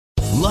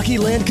Lucky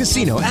Land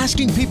Casino,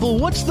 asking people,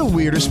 what's the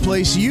weirdest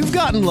place you've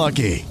gotten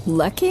lucky?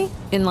 Lucky?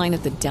 In line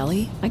at the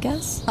deli, I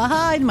guess?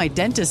 Aha, in my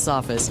dentist's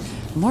office.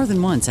 More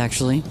than once,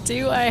 actually.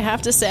 Do I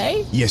have to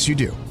say? Yes, you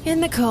do. In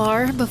the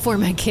car before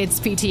my kids'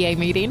 PTA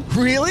meeting.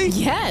 Really?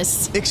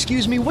 Yes.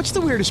 Excuse me, what's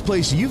the weirdest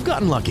place you've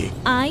gotten lucky?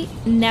 I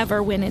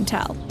never win and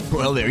tell.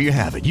 Well, there you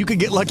have it. You can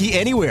get lucky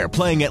anywhere,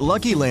 playing at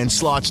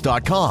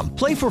LuckyLandSlots.com.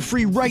 Play for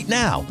free right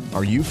now.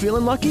 Are you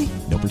feeling lucky?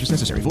 No purchase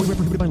necessary. Void where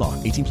prohibited by law.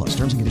 18 plus.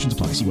 Terms and conditions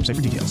apply. See website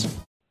for details.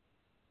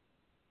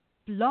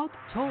 Blog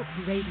Talk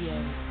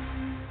Radio.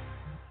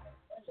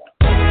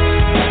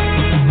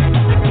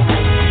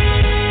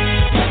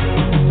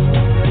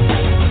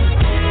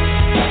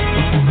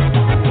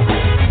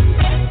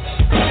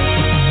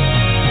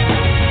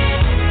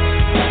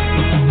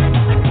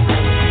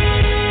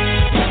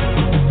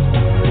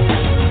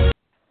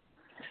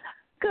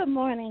 Good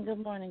morning, good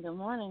morning, good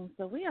morning.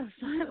 So we are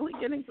finally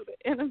getting to the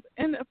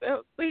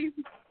NFL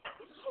season.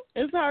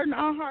 It's hurting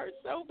our hearts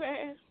so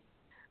bad.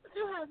 But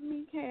you have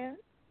me, Kass,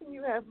 and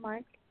you have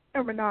Mike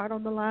and Renard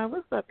on the line.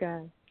 What's up,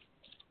 guys?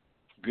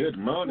 Good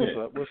morning.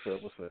 What's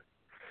up?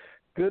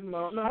 Good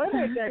morning. No, that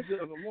ain't that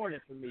good of a morning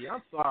for me.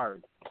 I'm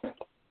sorry.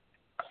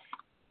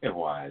 And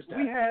why is that?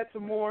 We had to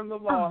mourn the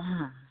loss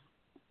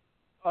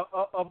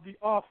of the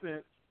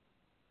offense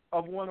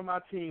of one of my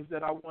teams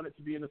that I wanted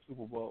to be in the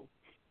Super Bowl.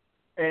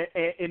 And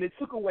it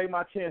took away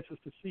my chances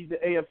to see the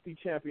AFC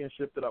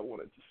Championship that I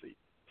wanted to see.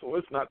 So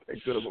it's not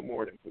that good of a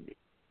morning for me.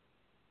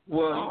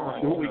 Well,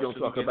 we're going to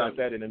talk about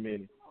that in a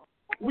minute.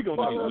 We're going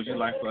to talk about Would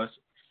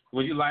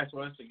you like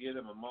for us to give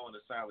him a moment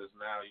of silence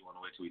now, or you want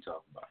to wait till we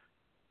talk about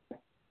it?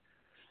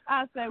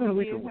 I say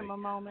we give him a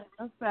moment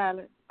of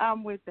silence.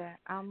 I'm with that.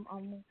 I'm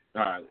All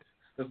right.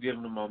 Let's give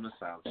him a moment of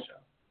silence, y'all.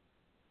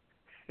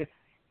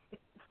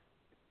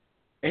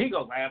 And he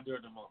gonna laugh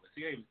during the moment.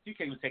 See, you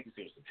can't even take it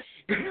seriously.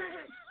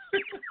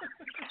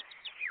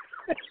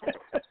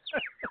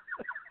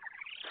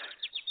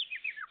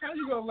 How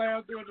you gonna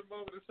laugh during the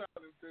moment of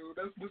silence, dude?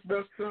 That's just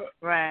messed up.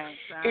 Right.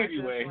 So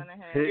anyway,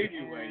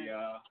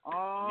 y'all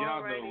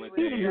know what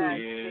day it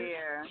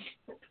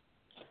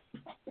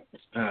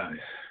is.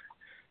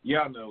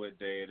 Y'all know what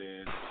day it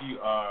is. If you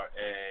are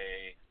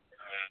a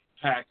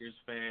Packers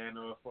fan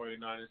or a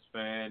 49ers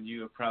fan,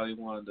 you are probably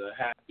one of the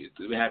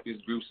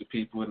happiest groups of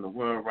people in the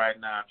world right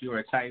now. If you're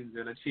a Titans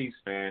and a Chiefs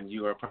fan,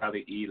 you are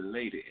probably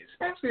elated,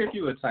 especially if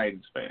you're a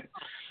Titans fan.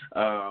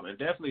 And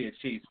definitely a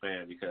Chiefs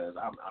fan, because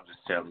I'm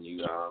just telling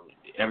you,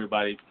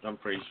 everybody, I'm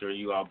pretty sure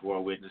you all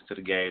bore witness to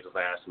the games of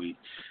last week,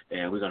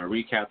 and we're going to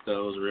recap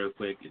those real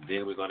quick, and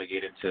then we're going to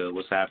get into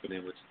what's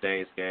happening with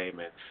today's game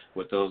and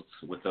what those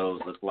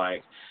look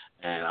like.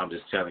 And I'm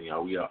just telling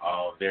y'all, we are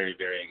all very,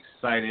 very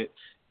excited,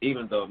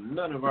 even though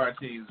none of our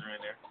teams are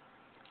in there.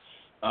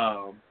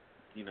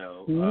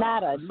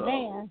 Not a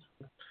man.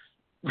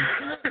 None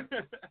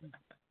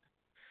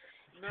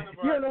of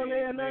our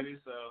teams made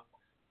it, so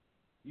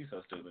you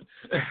so stupid.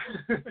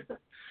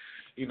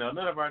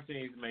 None of our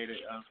teams made it,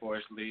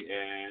 unfortunately,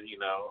 and,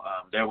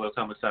 there will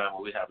come a time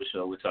when we have a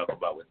show we talk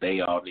about what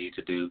they all need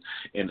to do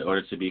in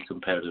order to be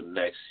competitive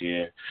next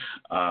year.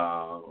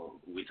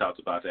 We talked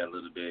about that a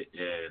little bit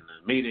in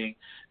the meeting,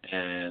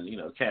 and,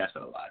 Kass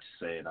had a lot to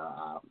say, and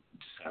I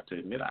just have to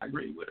admit I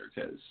agree with her,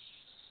 because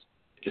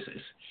it's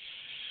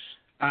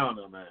I don't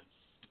know, man.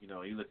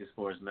 You look at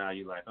sports now,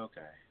 you're like,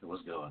 okay,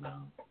 what's going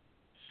on?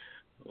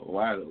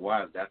 Why is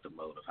that the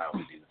mode of how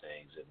we do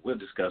things? And we'll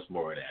discuss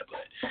more of that.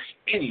 But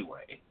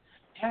anyway,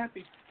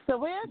 happy. So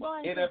we're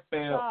going NFL to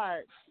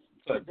start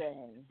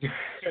today.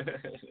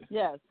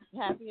 Yes,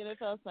 happy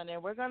NFL Sunday.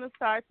 And we're going to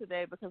start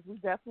today because we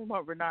definitely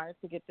want Renard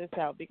to get this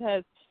out,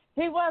 because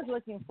he was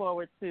looking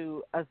forward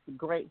to a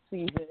great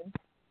season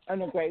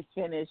and a great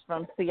finish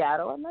from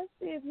Seattle. And let's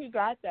see if he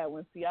got that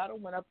when Seattle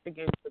went up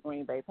against the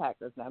Green Bay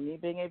Packers. Now, me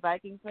being a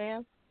Vikings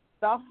fan,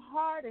 the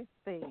hardest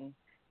thing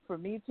for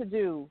me to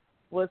do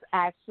was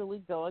actually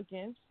go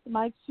against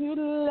my two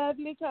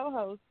lovely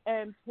co-hosts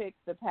and pick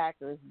the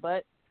Packers.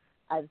 But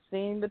I've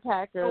seen the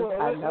Packers.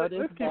 I know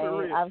this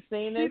game. I've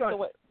seen it.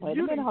 Wait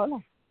a minute. Hold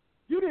on.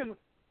 You didn't.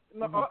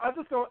 No, I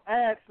just going to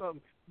add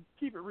something.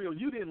 Keep it real.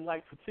 You didn't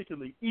like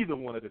particularly either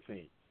one of the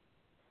teams.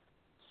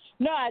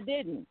 No, I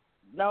didn't.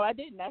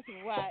 That's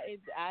why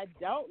I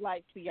don't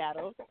like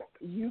Seattle.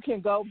 You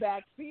can go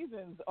back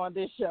seasons on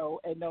this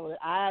show and know that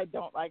I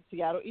don't like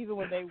Seattle, even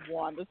when they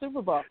won the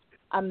Super Bowl.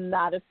 I'm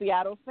not a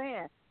Seattle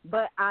fan,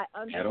 but I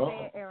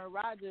understand Aaron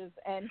Rodgers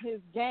and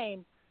his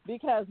game,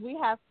 because we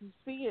have to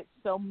see it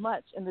so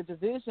much in the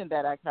division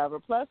that I cover.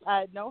 Plus,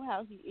 I know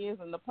how he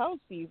is in the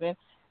postseason,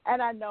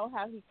 and I know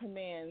how he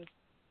commands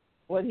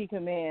what he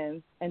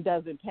commands and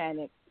doesn't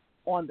panic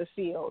on the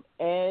field.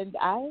 And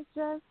I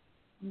just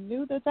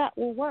knew that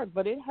will work,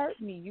 but it hurt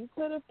me. You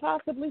could have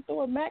possibly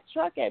thrown a Mack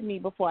truck at me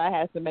before I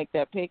had to make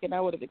that pick, and I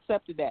would have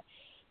accepted that.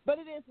 But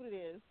it is what it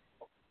is.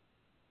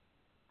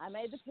 I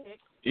made the pick.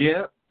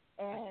 Yeah.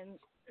 And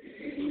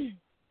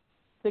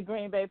the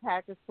Green Bay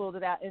Packers pulled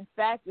it out. In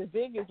fact, the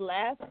biggest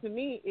laugh to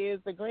me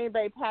is the Green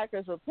Bay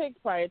Packers were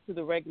picked prior to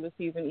the regular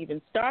season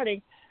even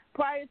starting,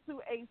 prior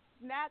to a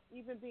snap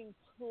even being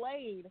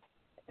played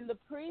in the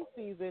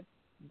preseason,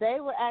 they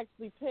were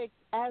actually picked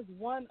as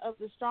one of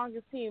the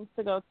strongest teams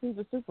to go to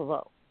the Super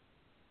Bowl.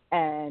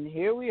 And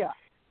here we are.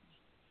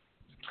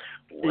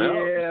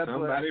 Well,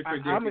 somebody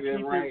predicted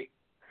it right.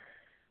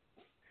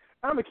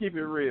 I'm going to keep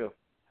it real.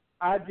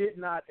 I did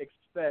not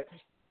expect,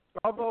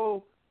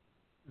 although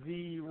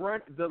the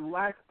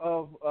lack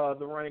of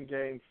the running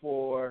game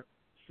for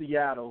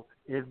Seattle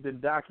has been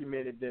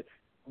documented, that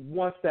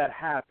once that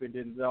happened,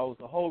 and that was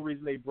the whole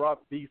reason they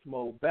brought Beast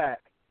Mode back,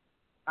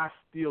 I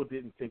still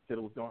didn't think that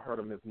it was going to hurt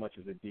them as much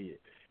as it did.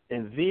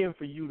 And then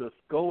for you to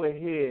go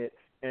ahead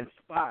and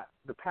spot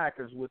the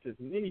Packers with as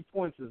many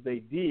points as they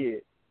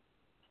did,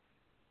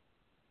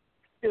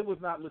 it was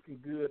not looking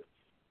good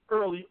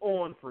early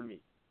on for me.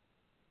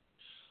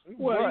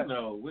 Well, but you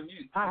know, when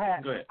you I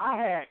go ahead.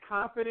 had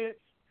confidence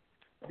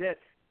that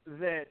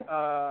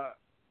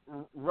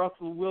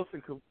Russell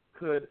Wilson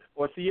could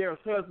or Sierra's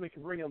husband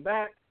could bring him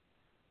back,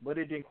 but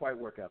it didn't quite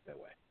work out that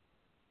way.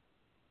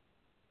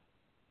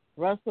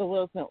 Russell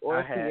Wilson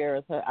or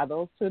Sierra, are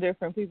those two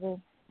different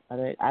people?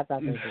 I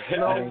thought they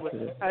were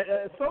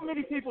two. So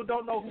many people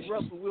don't know who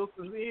Russell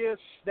Wilson is.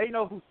 They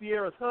know who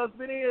Sierra's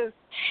husband is,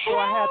 so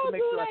I had to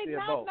make sure I said both.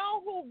 How do they not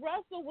know who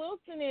Russell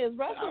Wilson is?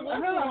 Russell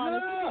Wilson won the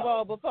Super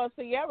Bowl before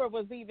Sierra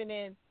was even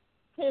in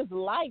his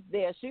life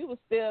there. She was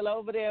still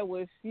over there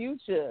with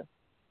Future.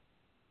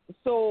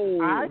 So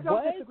I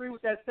don't disagree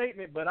with that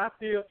statement, but I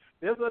feel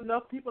there's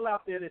enough people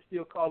out there that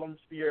still call him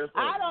Sierra's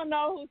husband. I don't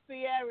know who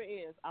Sierra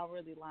is. I'm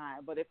really lying.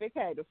 But if it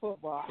came to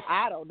football,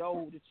 I don't know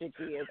who the chick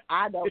is.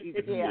 I don't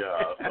even care.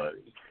 Yeah,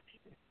 buddy.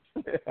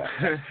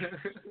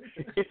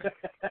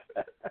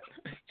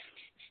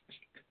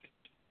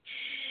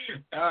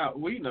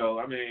 We know.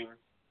 I mean,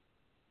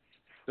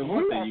 the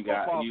one thing you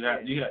got. So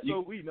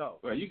we know.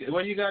 Well,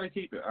 you got to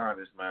keep it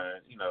honest,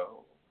 man. You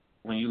know,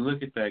 when you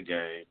look at that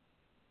game.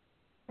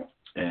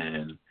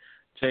 And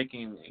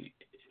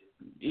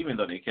even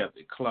though they kept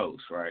it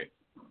close, right?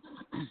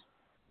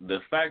 The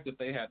fact that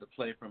they had to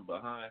play from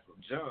behind from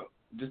jump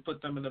just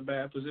put them in a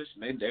bad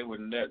position. They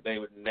would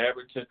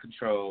never took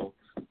control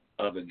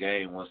of the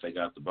game once they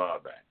got the ball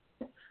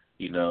back.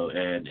 You know,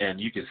 and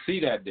you can see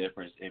that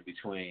difference in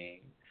between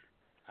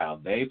how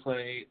they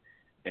played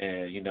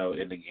and in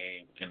the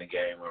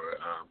game where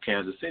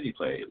Kansas City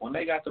played. When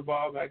they got the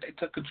ball back, they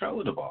took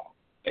control of the ball.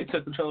 They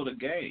took control of the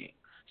game.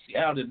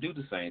 Seattle didn't do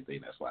the same thing.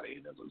 That's why they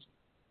ended up losing.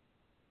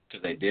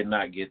 Because they did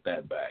not get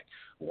that back.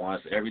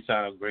 Every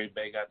time Green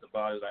Bay got the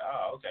ball, it was like,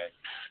 oh, okay,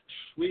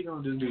 we're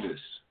going to just do this.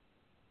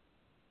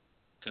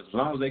 Because as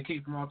long as they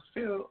keep them off the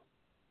field,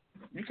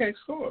 you can't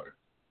score.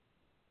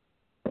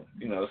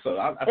 You know, so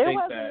I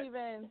think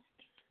that.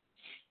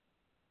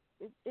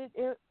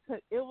 It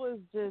was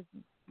just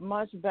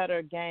much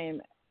better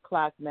game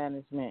clock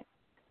management.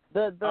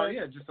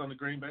 Just on the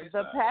Green Bay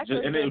side. The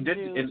Packers didn't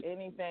do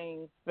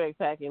anything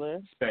spectacular.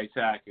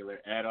 Spectacular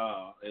at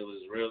all. It was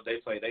real.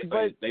 They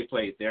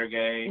played their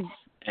game,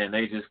 and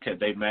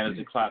they managed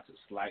the clock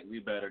slightly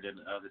better than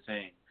the other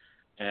team.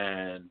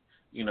 And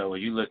when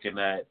you're looking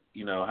at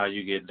how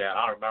you get down,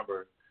 I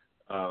remember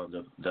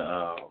the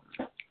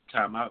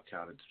timeout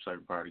count at a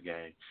certain part of the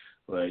game,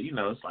 but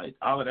it's like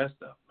all of that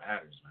stuff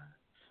matters, man.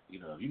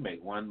 If you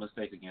make one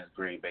mistake against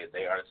Green Bay,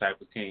 they are the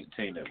type of team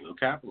that will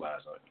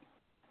capitalize on you.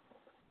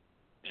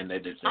 And they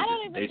just have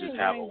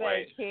a way. Green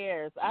Bay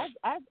cares.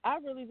 I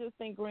really just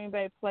think Green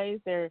Bay plays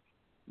to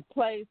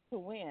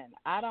win.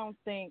 I don't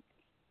think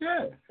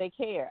they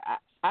care.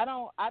 I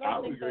don't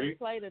think they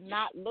play to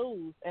not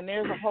lose. And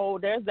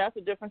that's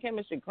a different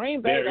chemistry.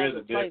 Green Bay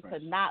doesn't play to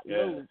not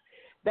lose.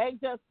 They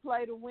just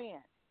play to win.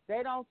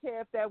 They don't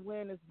care if that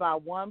win is by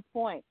 1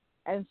 point.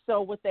 And so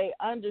what they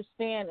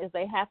understand is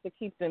they have to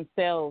keep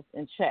themselves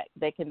in check.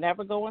 They can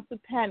never go into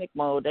panic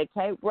mode. They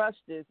can't rush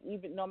this,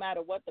 even no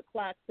matter what the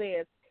clock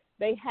says.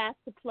 They have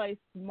to play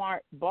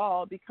smart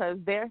ball because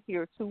they're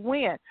here to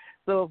win.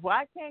 So if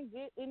I can't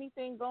get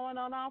anything going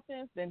on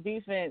offense, then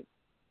defense,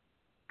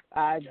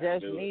 I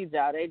just need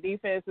y'all. Their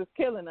defense is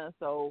killing us,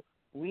 so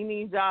we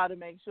need y'all to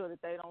make sure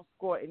that they don't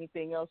score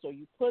anything else, or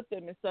you put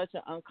them in such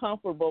an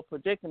uncomfortable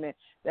predicament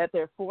that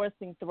they're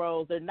forcing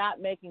throws, they're not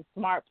making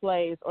smart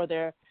plays, or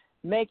they're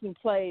making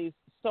plays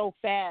so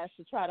fast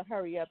to try to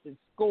hurry up and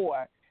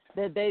score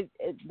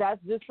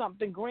that's just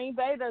something. Green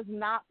Bay does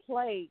not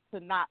play to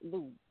not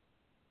lose.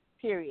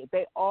 Period.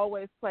 They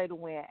always play to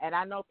win. And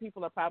I know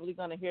people are probably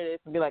going to hear this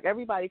and be like,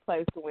 everybody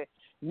plays to win.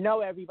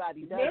 No,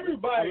 everybody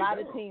doesn't. A lot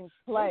of teams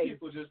play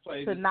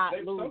to not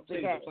lose the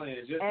game.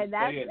 And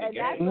that's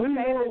a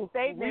famous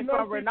statement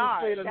from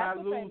Renard. That's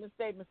a famous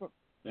statement from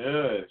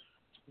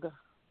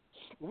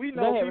We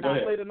know people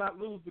play to not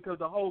lose because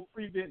the whole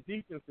prevent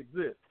defense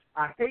exists.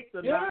 I hate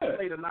the not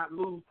play to not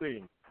lose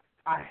thing.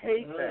 I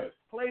hate that.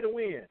 Play to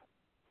win.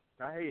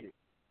 I hate it.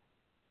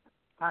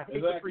 I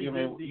hate the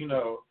prevent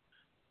defense.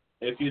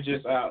 If you're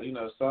just out, and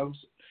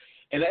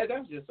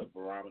that's just a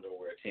barometer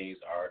where teams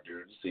are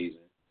during the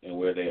season and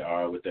where they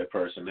are with their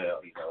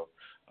personnel.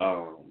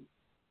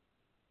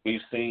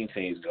 We've seen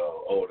teams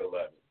go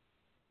 0-11.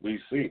 We've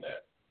seen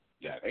that.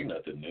 Yeah, ain't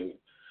nothing new.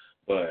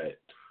 But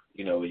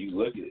when you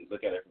look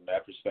at it from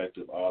that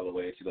perspective, all the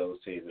way to those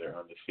teams that are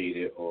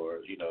undefeated or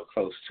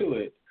close to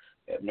it,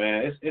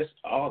 man, it's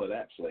all of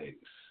that plays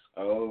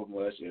so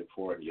much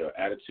important. Your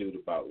attitude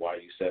about why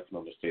you stepping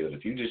on the field.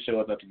 If you just show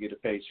up to get a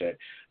paycheck,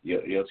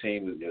 your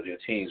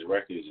team's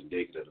record is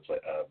indicative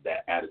of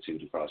that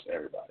attitude across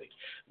everybody.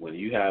 When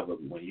you have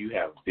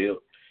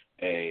built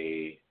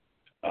a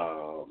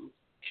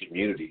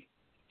community,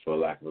 for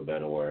lack of a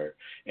better word,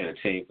 and a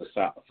team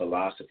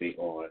philosophy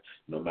on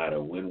no matter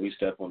when we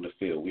step on the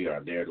field, we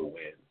are there to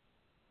win.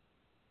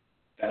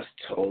 That's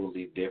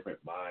totally different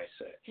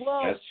mindset.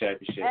 Well, that's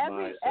championship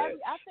mindset.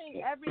 I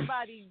think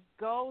everybody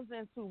goes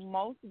into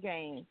most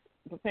games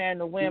preparing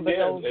to win, but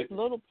those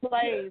little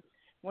plays,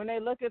 when they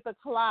look at the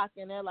clock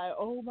and they're like,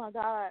 oh, my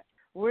God,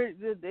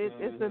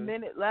 it's a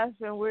minute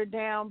left and we're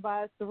down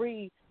by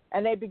 3,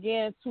 and they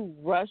begin to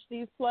rush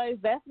these plays,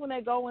 that's when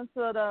they go into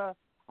the,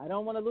 I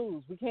don't want to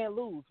lose. We can't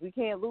lose. We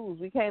can't lose.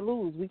 We can't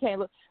lose. We can't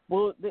lose.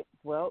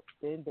 Well,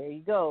 then there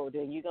you go.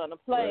 Then you're gonna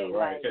play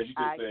right, like you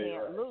I say,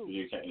 can't lose.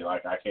 You can't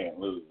I can't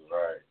lose.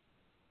 Right.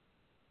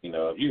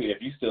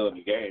 If you still in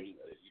the game,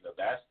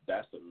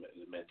 that's the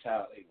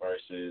mentality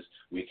versus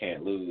we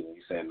can't lose. And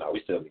you saying no,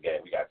 we still in the game.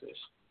 We got this.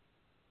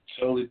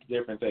 Totally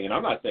different thing. And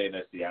I'm not saying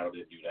that Seattle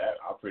didn't do that.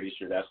 I'm pretty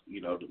sure that's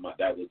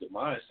that was the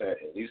mindset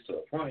at least to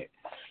a point.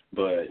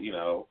 But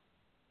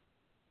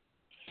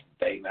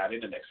they not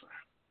in the next round.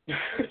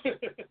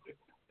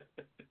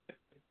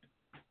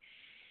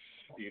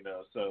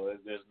 So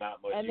there's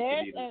not much you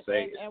can even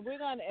say. And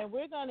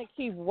we're gonna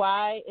keep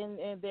why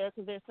in there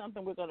because there's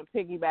something we're gonna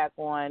piggyback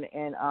on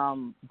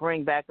and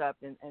bring back up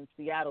in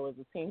Seattle as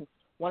a team.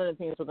 One of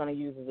the teams we're gonna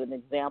use as an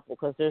example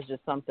because there's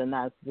just something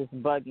that's just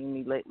bugging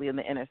me lately in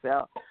the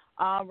NFL.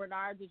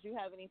 Renard, did you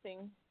have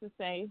anything to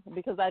say?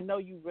 Because I know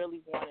you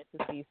really wanted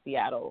to see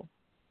Seattle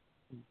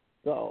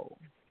go.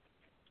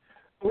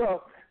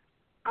 Well,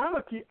 I'm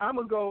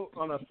gonna go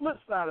on the flip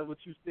side of what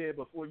you said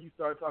before you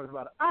started talking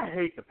about it. I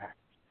hate the Packers.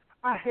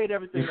 I hate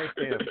everything they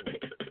stand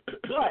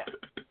for.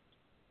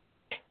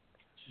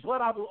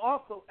 But I will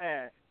also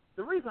add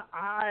the reason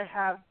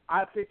I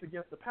picked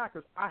against the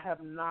Packers. I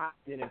have not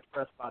been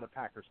impressed by the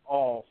Packers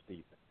all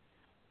season,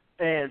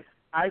 and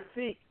I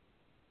think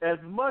as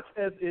much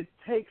as it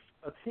takes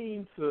a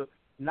team to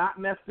not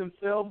mess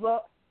themselves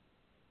up,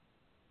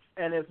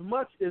 and as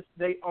much as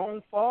they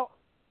own fault,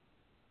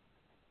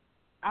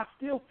 I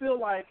still feel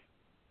like,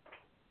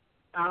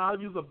 and I'll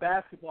use a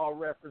basketball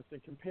reference in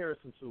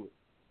comparison to it,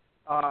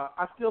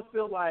 I still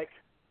feel like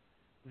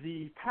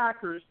the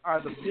Packers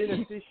are the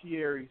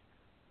beneficiaries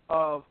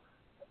of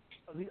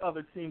the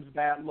other team's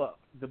bad luck.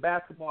 The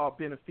basketball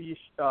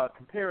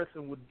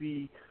comparison would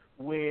be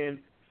when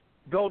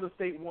Golden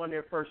State won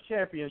their first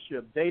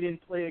championship. They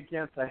didn't play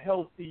against a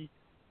healthy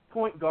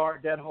point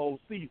guard that whole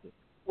season.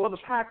 Well, the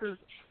Packers,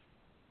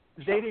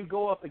 they didn't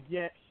go up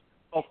against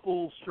a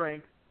full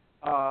strength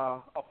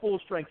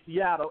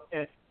Seattle,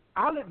 and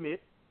I'll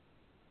admit,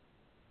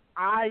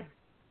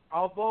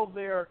 although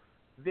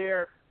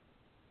their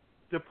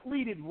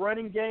depleted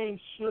running game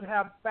should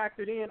have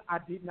factored in, I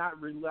did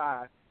not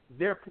realize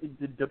the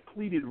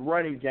depleted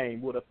running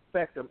game would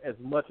affect them as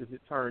much as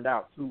it turned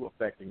out to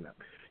affecting them.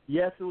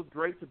 Yes, it was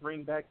great to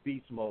bring back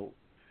beast mode.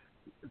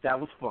 That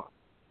was fun,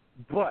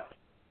 but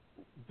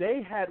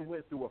they had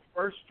went through a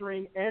first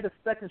string and a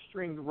second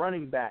string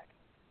running back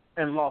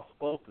and lost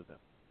both of them,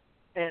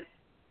 and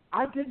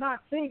I did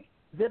not think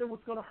that it was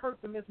going to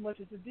hurt them as much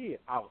as it did.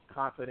 I was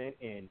confident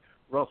in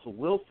Russell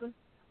Wilson.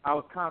 I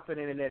was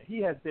confident in that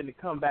he has been the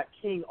comeback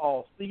king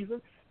all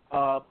season.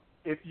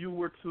 If you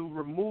were to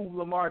remove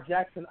Lamar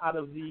Jackson out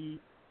of the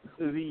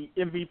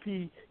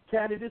MVP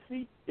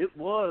candidacy, it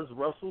was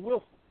Russell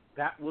Wilson.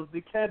 That was the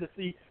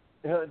candidacy.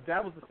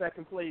 That was the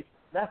second place.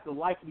 That's the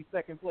likely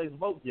second place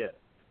vote getter.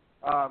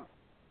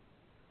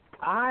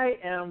 I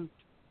am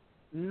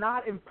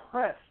not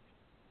impressed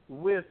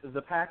with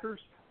the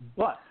Packers,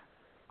 but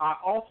I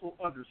also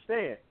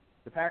understand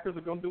the Packers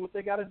are going to do what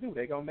they got to do.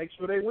 They're going to make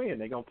sure they win.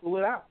 They're going to pull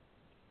it out.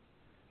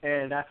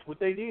 And that's what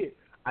they did.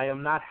 I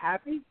am not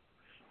happy,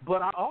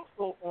 but I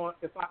also,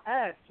 if I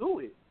add to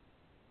it,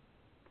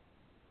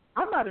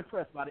 I'm not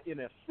impressed by the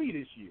NFC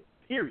this year,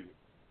 period.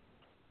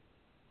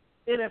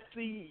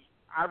 NFC,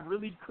 I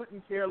really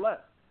couldn't care less.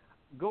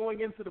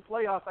 Going into the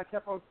playoffs, I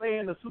kept on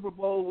saying the Super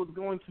Bowl was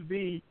going to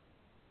be,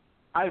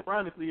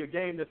 ironically, a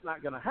game that's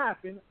not going to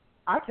happen.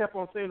 I kept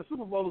on saying the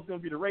Super Bowl was going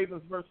to be the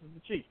Ravens versus the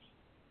Chiefs.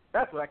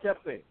 That's what I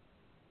kept saying.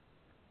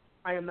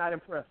 I am not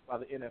impressed by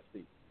the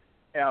NFC.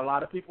 And a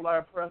lot of people are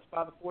impressed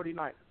by the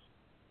 49ers.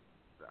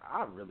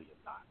 I really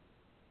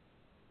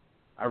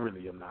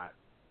am not.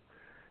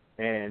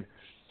 And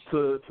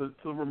to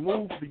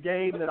remove the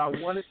game that I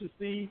wanted to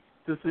see,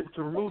 to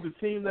remove the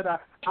team that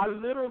I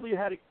literally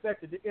had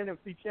expected the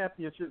NFC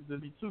Championship to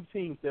be two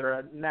teams that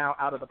are now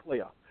out of the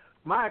playoffs.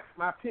 My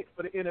pick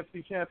for the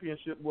NFC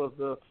Championship was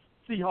the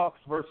Seahawks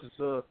versus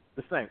the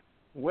Saints.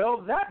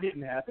 Well, that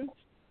didn't happen.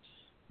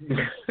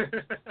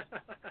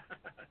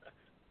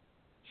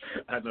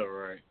 I know,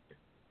 right?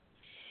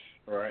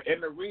 Right,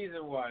 and the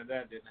reason why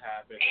that didn't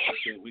happen,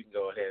 we can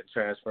go ahead and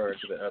transfer it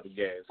to the other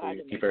game so we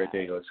can keep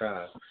everything on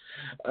time.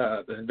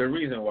 The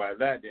reason why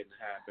that didn't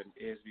happen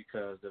is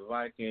because the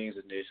Vikings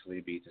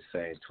initially beat the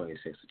Saints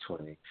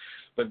 26-20,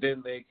 but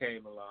then they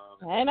came along.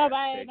 Ain't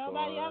nobody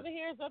over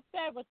here is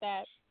upset with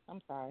that.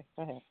 I'm sorry.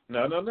 Go ahead.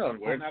 No,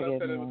 we're not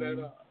upset with that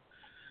at all.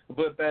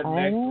 But that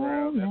next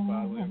round, that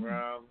following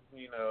round,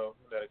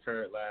 that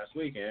occurred last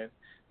weekend,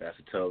 that's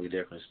a totally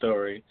different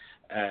story,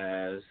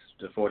 as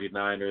the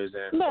 49ers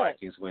and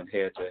Vikings went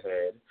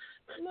head-to-head.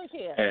 Look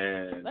here.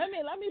 And let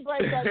me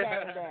break that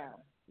game down.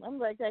 Let me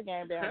break that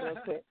game down real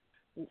quick.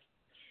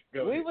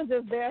 We were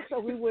just there so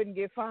we wouldn't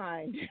get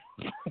fined.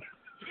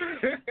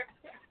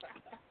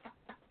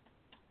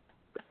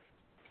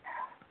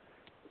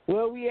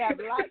 Will we have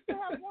liked to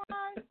have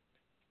won?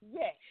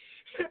 Yes.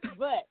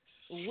 But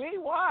we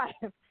won.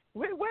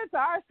 We went to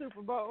our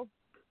Super Bowl.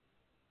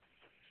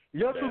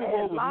 Your Super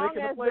Bowl was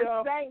making the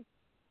playoffs.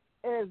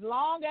 As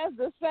long as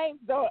the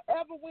Saints don't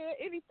ever win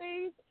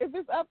anything, if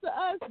it's up to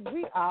us,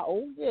 we are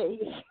okay.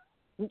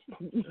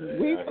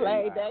 We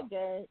played that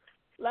game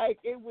like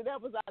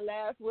that was our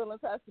last will and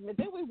testament.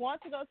 Did we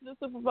want to go to the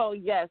Super Bowl?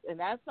 Yes, and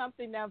that's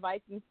something that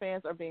Vikings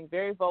fans are being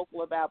very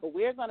vocal about. But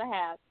we're going to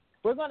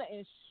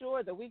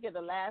ensure that we get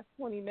the last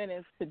 20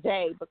 minutes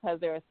today because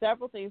there are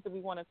several things that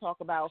we want to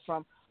talk about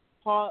from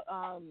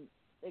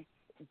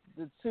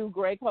the two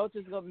great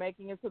coaches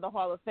making it to the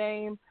Hall of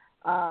Fame.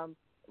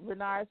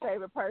 Renard's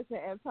favorite person,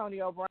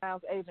 Antonio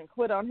Brown's agent,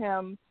 quit on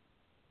him.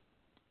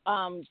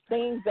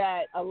 Things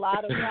that a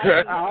lot of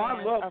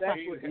I love that.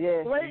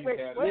 Yeah. Wait.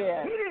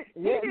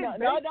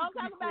 No, don't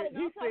talk about it.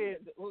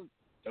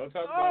 Don't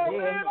talk about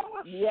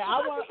it. Yeah,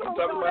 I want to talk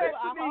about it.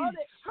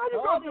 How you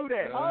gonna do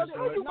that? How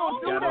you gonna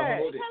do that?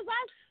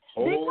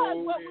 Because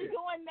what we're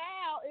doing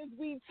now is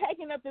we've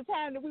taken up the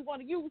time that we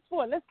want to use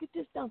for it. Let's get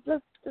this done.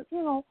 Let's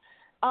you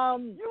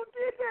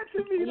did that to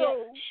me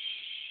though.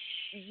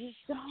 You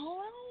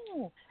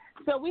don't.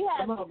 So we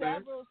have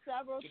several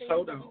things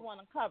that we want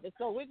to cover.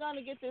 So we're going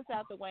to get this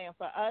out the way. And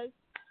for us,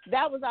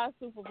 that was our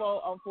Super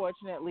Bowl.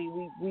 Unfortunately,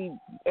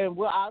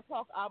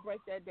 I'll break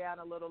that down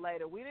a little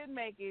later. We didn't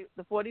make it.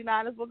 The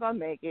 49ers were going to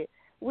make it.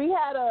 We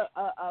had a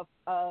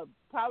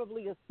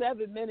probably a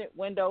 7-minute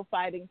window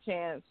fighting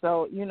chance.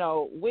 So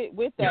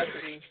with that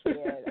being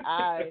said,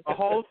 a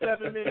whole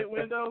 7-minute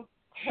window.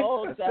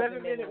 Whole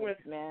 7-minute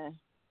window, man.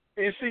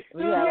 And she ain't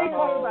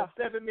talking about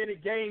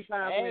 7-minute game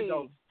time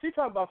window. She's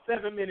talking about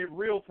 7-minute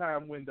real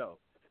time window.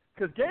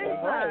 Because game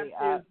time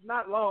is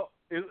not long.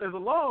 Is a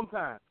long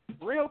time.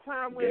 Real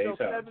time window,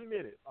 7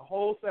 minutes. A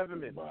whole 7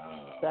 minutes.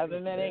 Wow.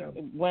 7-minute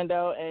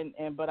window,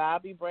 but I'll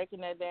be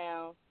breaking that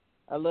down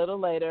a little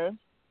later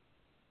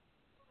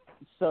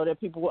so that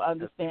people will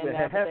understand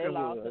that they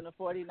lost and the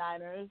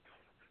 49ers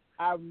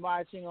are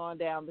marching on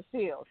down the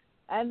field.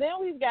 And then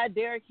we've got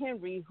Derrick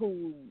Henry,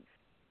 who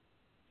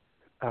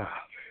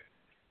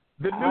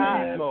the new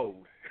beast mode.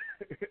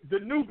 The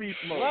new beast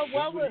mode.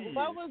 What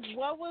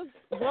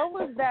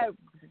was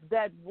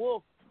that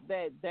wolf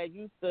that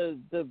used to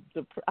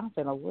I'm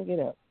gonna look it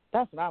up.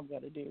 That's what I'm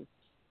gonna do.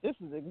 This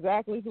is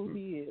exactly who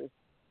he is.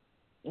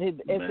 It's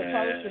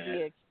supposed to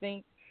be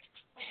extinct.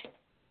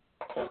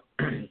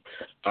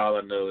 All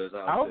I know is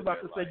I was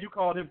about to say you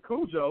called him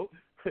Cujo.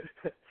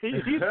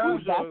 He's Cujo.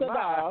 That's a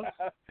dog.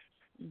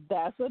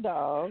 That's a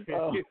dog.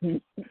 Oh.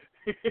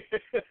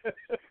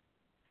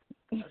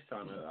 I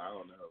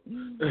don't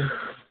know.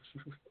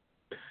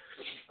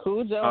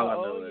 Cujo,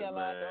 yellow, no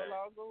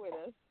longer with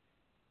us.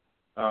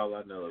 All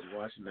I know is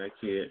watching that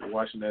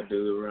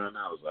dude run.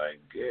 I was like,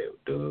 "Good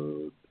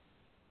dude."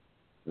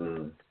 I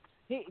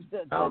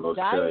don't know what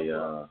to tell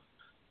y'all.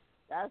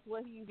 That's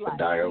what he's like.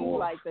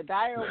 The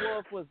dire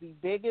wolf was the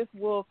biggest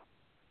wolf,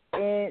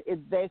 and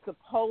they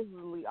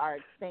supposedly are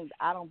extinct.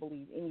 I don't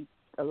believe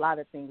a lot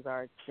of things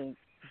are extinct,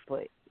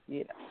 but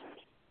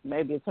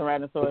maybe a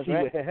Tyrannosaurus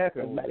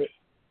Rex.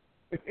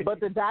 But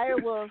the dire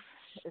wolf,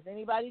 if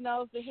anybody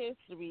knows the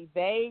history,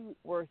 they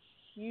were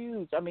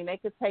huge. I mean, they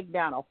could take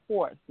down a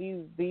horse.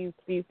 These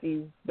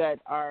species that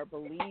are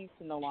believed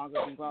to no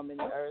longer be roaming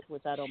the earth,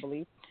 which I don't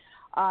believe,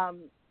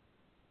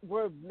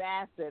 were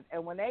massive.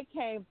 And when they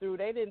came through,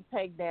 they didn't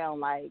take down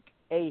like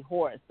a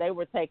horse. They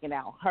were taking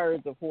out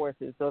herds of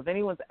horses. So if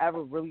anyone's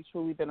ever really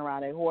truly been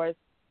around a horse,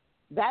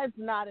 that's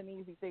not an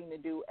easy thing to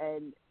do.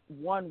 And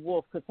one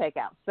wolf could take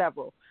out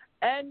several.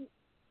 And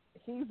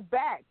he's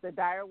back. The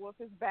dire wolf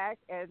is back,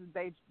 and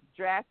they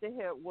drafted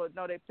him. Well,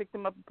 no, they picked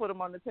him up and put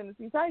him on the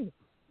Tennessee Titans.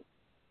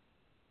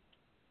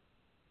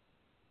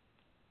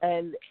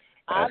 And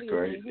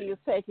obviously he is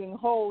taking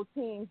whole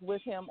teams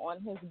with him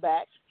on his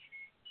back.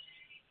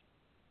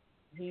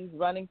 He's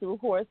running through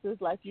horses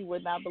like you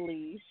would not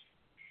believe.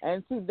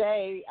 And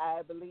today,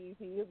 I believe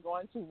he is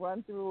going to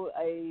run through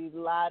a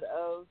lot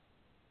of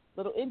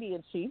little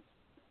Indian chiefs.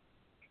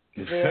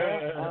 It's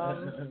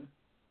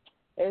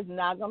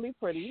not going to be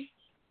pretty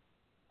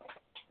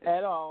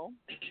at all.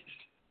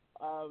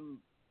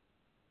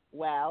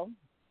 Wow.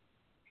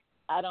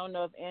 I don't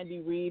know if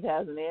Andy Reid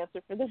has an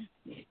answer for this.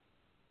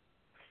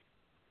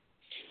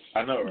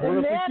 I know, Well, right?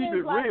 if we Man keep is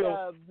it like real,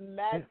 a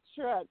Mack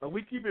truck. but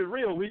we keep it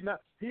real.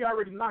 He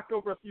already knocked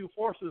over a few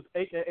horses,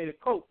 aka the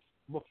coach,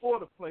 before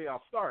the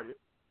playoffs started.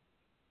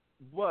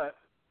 But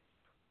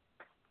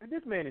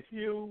this man is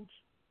huge.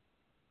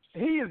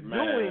 He is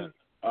doing.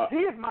 He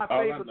is my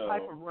favorite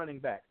type of running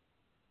back.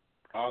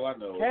 All I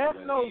know Kass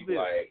is knows this.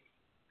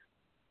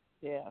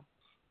 Yeah.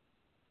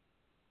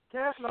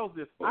 Kass knows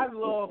this.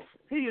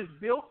 He is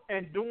built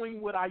and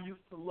doing what I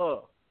used to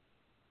love.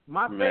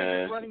 My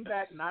favorite running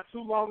back not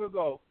too long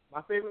ago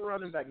was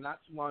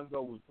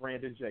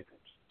Brandon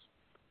Jacobs.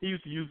 He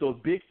used to use those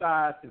big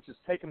thighs and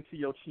just take them to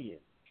your chin.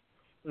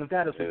 And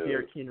that is what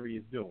Derrick Henry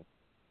is doing.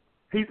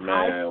 He's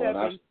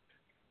high-stepping.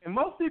 And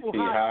most people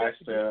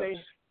high-step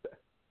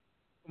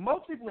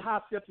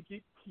to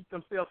keep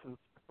themselves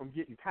from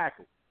getting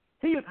tackled.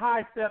 He is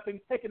high-stepping,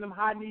 taking them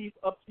high knees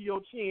up to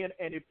your chin,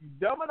 and if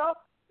you're dumb enough,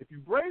 if you're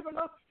brave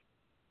enough,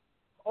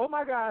 oh,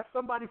 my God,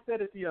 somebody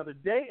said it the other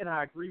day, and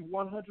I agree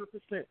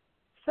 100%.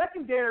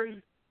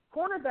 Secondary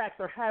cornerbacks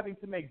are having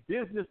to make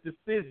business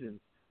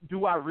decisions.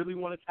 Do I really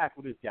want to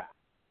tackle this guy?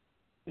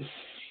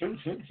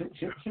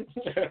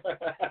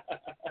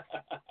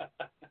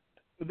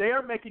 They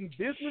are making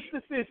business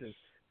decisions.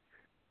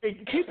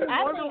 And people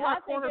wonder why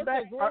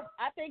cornerbacks are.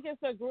 I think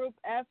it's a group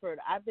effort.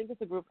 I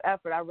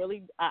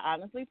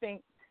honestly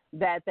think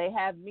that they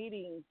have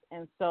meetings,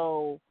 and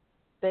so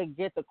they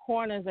get the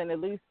corners and at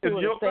least two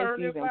of the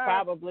safeties and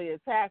probably a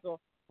tackle.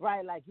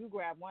 Right, like you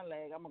grab one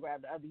leg, I'm gonna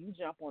grab the other. You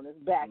jump on his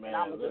back, and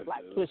I'm gonna just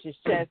like push his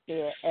chest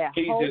there. And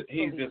he's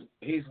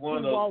one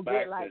of those won't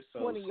backs get like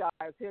 20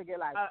 yards. He'll get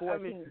like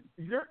 14.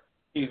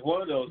 He's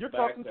one of those you're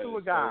backs talking that to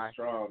is a guy. so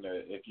strong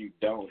that if you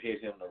don't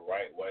hit him the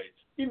right way,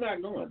 he's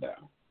not going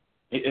down.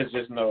 It's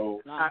just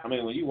no. I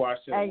mean, when you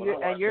watch him,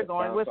 you're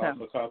going with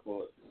him.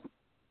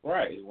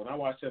 Right. When I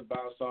watched him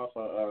bounce off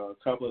a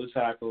couple of the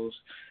tackles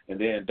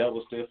and then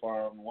double stiff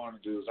arm one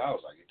of the dudes, I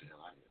was like, get the hell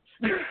out of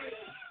here.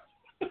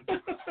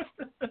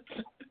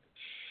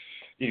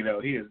 You know,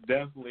 he is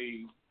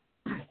definitely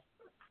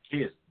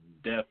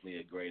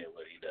great at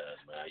what he does,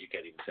 man. You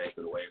can't even take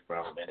it away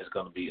from him, and it's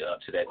going to be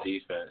up to that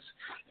defense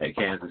at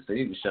Kansas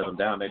City to shut him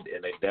down,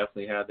 and they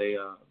definitely have they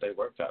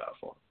work cut out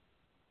for him.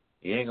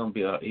 He ain't gonna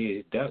be an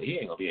easy. It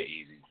ain't gonna be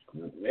easy.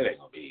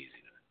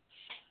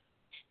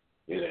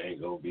 It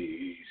ain't gonna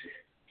be easy.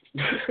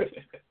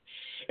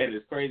 And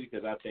it's crazy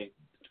because I think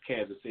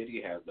Kansas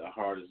City has the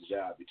hardest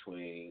job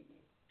between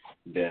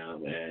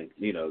them and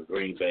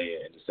Green Bay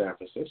and San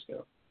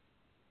Francisco.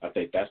 I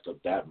think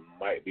that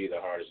might be the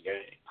hardest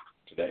game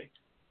today.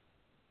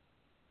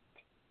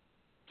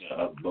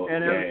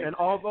 And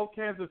although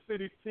Kansas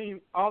City's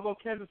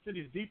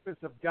defense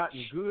have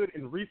gotten good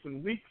in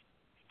recent weeks,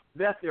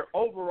 that's their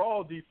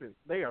overall defense.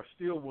 They are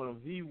still one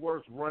of the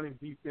worst running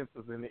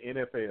defenses in the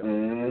NFL.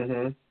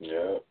 Mm-hmm.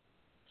 Yeah.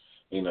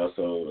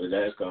 So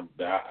it's gonna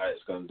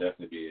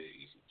definitely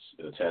be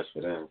a test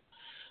for them.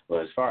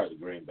 But as far as the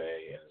Green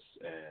Bay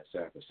and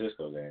San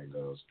Francisco game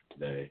goes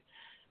today,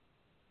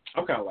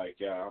 I'm kind of like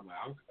y'all.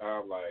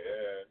 I'm like,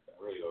 I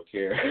really don't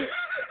care.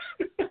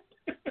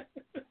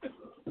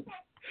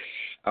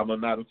 I'm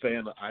not a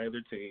fan of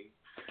either team.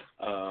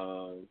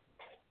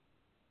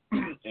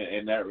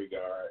 In that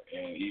regard,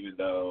 and even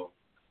though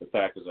the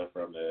Packers are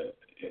from the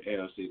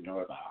NFC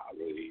North, I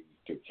really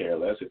could care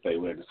less if they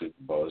win the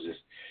Super Bowl. It's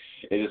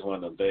just one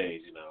of them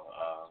things,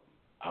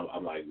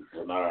 I'm like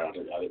Renard. I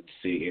didn't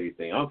see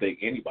anything. I don't think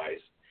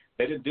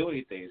they didn't do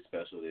anything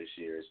special this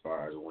year as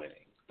far as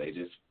winning. They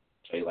just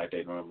play like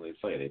they normally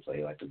play. They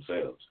play like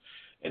themselves,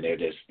 and they're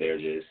just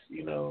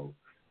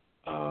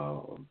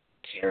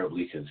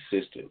terribly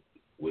consistent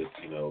with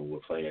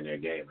playing their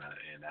game,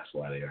 and that's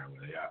why they are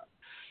where they are.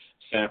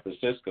 San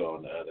Francisco,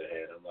 on the other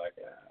hand, I'm like,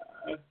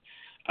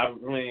 I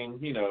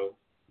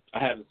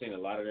haven't seen a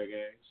lot of their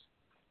games,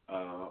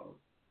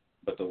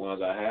 but the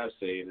ones I have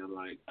seen, I'm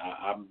like,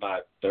 I'm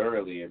not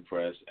thoroughly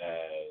impressed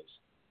as,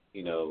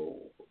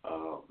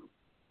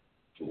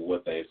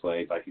 what they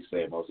played. Like you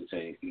said, most of the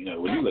teams,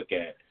 when you look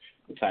at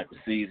the type of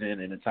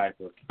season and the type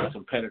of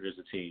competitors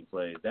the team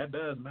plays, that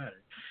does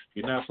matter. If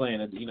you're not playing,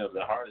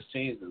 the hardest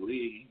teams in the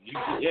league, you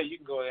can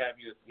go and have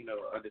your,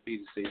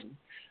 undefeated season.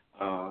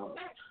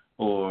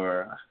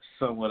 Or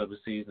somewhat of a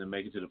season and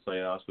make it to the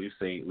playoffs. We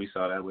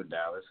saw that with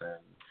Dallas and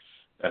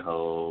that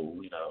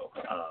whole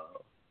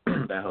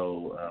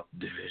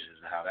division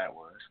and how that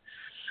was.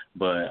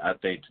 But I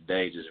think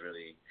today just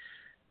really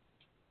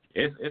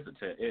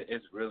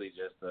it's really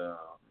just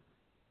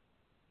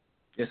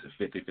it's a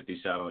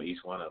 50-50 shot on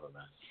each one of them,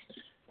 man.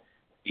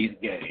 Each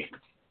game.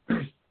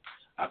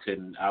 I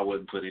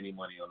wouldn't put any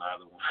money on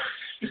either one.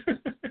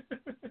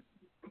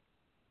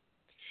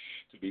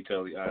 To be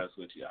totally honest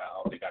with you, I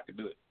don't think I could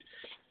do it.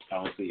 I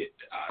don't see it.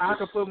 I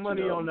could put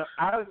money on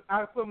I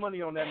put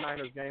money on that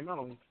Niners game. I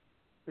don't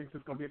think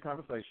it's going to be a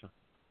conversation.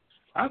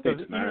 I think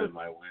the Niners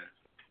might win.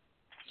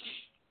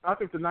 I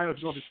think the Niners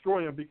are going to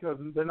destroy them because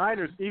the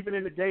Niners, even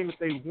in the game that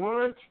they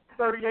won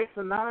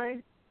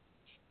 38-9,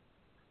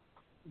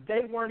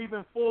 they weren't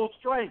even full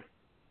strength.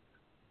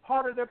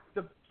 Part of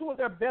two of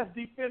their best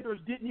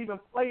defenders didn't even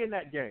play in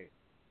that game.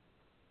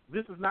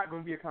 This is not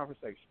going to be a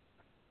conversation.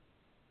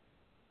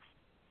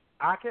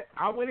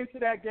 I went into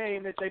that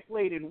game that they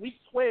played in Week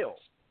 12,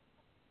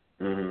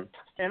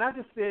 and I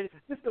just said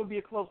this is going to be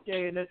a close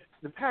game. That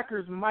the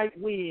Packers might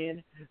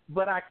win,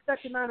 but I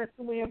expect the Niners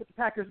to win, but the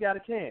Packers got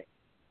a chance.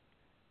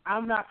 I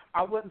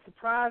wasn't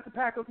surprised the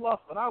Packers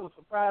lost, but I was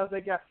surprised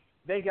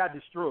they got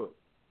destroyed.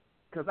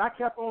 Because I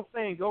kept on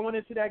saying going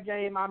into that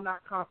game, I'm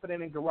not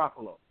confident in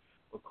Garoppolo.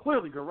 But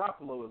clearly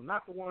Garoppolo is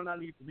not the one I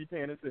need to be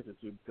paying attention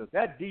to, because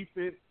that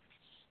defense,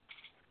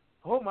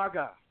 oh my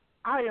God.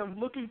 I am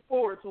looking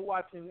forward to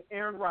watching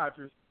Aaron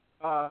Rodgers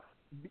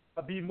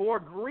be more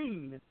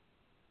green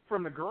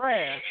from the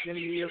grass than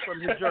he is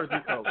from his jersey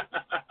color.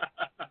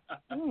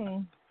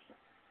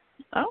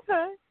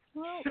 Okay.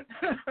 Well,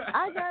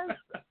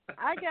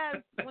 I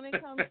guess when it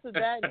comes to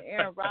that and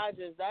Aaron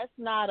Rodgers, that's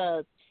not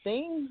a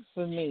thing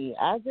for me.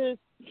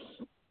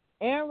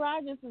 Aaron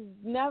Rodgers has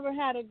never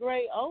had a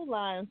great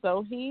O-line,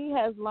 so he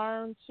has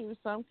learned to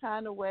some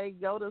kind of way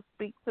go to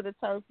speak to the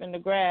turf and the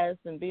grass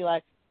and be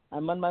like,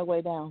 I'm on my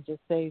way down,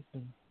 just save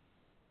me.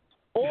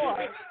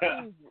 Or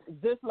he's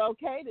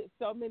dislocated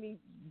so many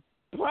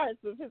parts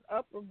of his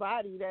upper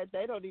body that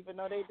they don't even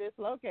know they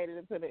dislocated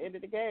until the end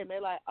of the game. They're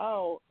like,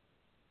 oh,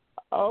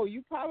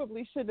 you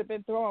probably shouldn't have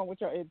been throwing with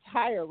your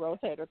entire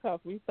rotator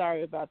cuff. We're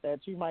sorry about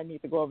that. You might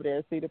need to go over there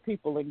and see the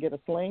people and get a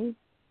sling.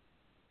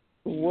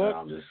 Whoops.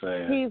 I'm just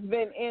saying. He's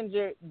been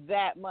injured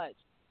that much.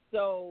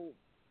 So,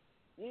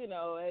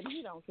 and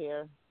he don't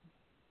care.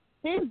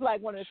 He's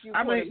like one of the few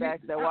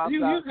quarterbacks that walks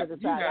off to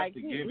the side. Like,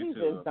 he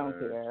just don't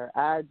care.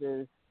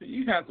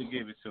 You have to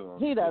give it to him.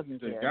 He doesn't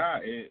the care. The guy,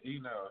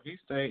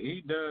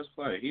 he does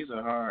play. He's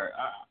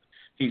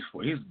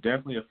he's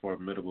definitely a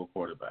formidable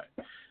quarterback.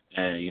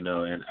 And,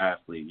 an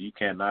athlete. You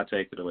cannot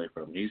take it away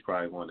from him. He's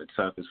probably one of the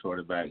toughest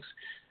quarterbacks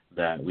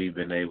that we've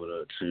been able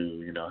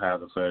to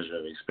have the pleasure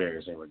of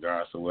experiencing,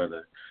 regardless of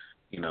whether,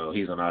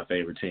 he's on our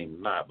favorite team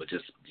or not. But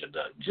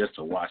just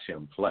to watch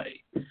him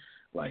play,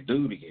 like,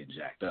 dude, he getting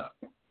jacked up.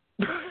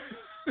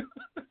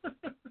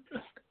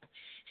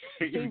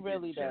 He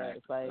really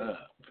does. Like,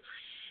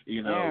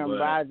 Aaron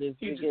Rodgers,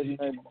 he gets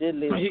a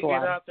diddly squad.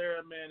 Get out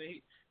there, man.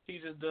 He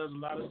just does a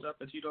lot of stuff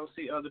that you don't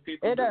see other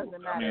people do. It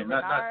doesn't matter.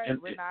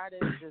 Renard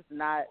is just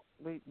not.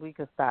 We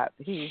could stop.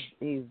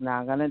 He's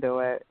not gonna do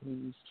it.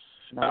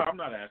 I'm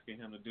not asking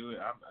him to do it.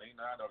 I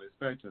don't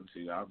expect him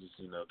to. I'll just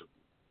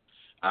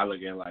I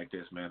look at it like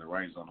this, man. The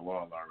writing's on the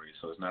wall already,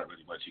 so it's not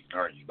really much you can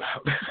argue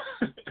about.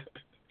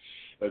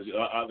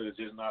 Others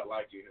just not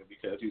liking him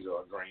because he's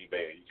on Green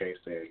Bay. You can't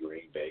stand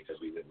Green Bay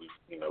because we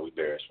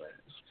Bears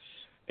fans,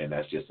 and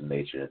that's just the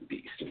nature of the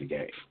beast of the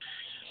game.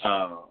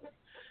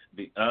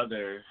 The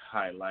other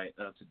highlight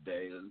of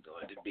today is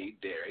going to be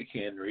Derrick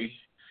Henry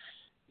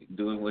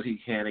doing what he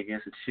can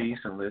against the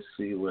Chiefs, and let's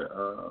see what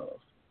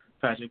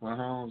Patrick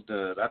Mahomes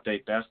does. I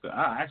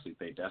actually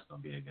think that's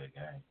going to be a good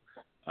game.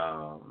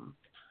 I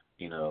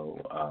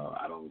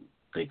don't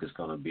think it's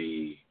going to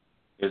be.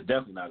 It's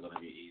definitely not going to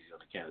be easy on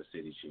the Kansas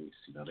City Chiefs.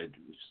 They're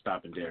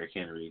stopping Derrick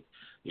Henry.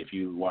 If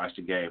you watched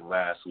the game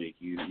last week,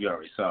 you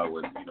already saw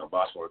what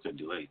Baltimore couldn't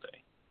do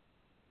anything.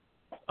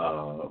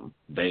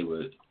 They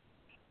would.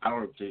 I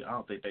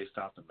don't think they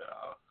stopped him at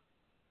all.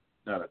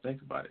 Now that I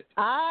think about it.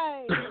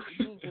 I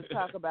need to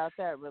talk about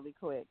that really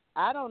quick.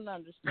 I don't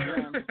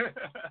understand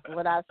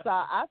what I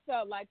saw. I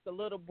felt like the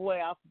little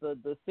boy off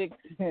the six.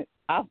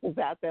 I was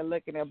out there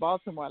looking at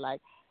Baltimore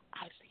like,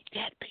 I see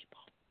dead people.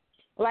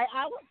 Like,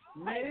 I was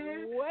like,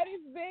 what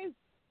is this?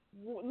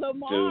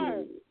 Lamar,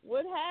 Dude.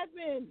 what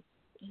happened?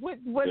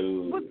 What's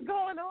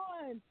going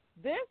on?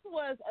 This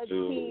was a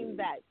team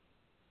that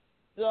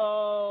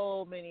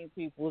so many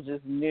people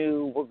just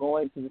knew were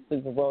going to the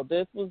Super Bowl.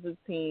 This was a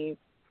team.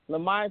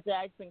 Lamar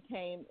Jackson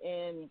came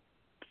in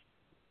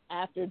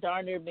after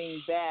darn near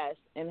being bashed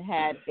and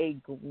had a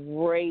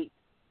great,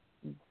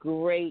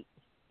 great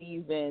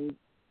season,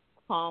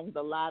 calmed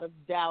a lot of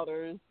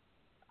doubters'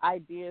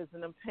 ideas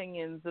and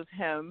opinions of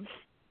him,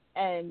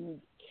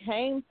 and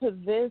came to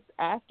this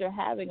after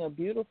having a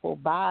beautiful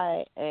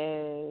bye.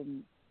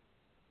 And,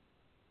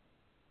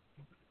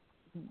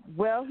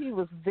 well, he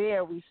was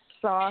there. We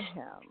saw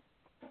him.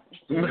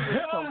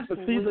 The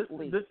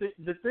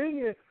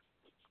thing is,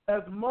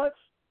 as much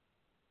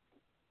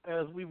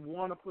as we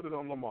want to put it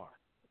on Lamar,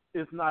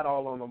 it's not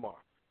all on Lamar.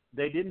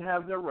 They didn't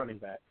have their running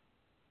back.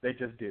 They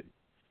just didn't.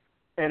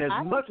 And as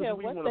much as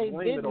we want to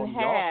blame it on the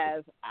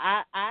offense,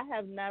 I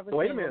have never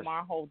seen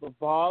Lamar hold the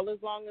ball as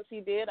long as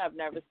he did. I've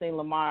never seen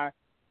Lamar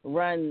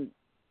run.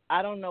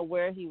 I don't know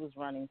where he was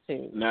running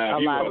to. Now,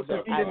 if you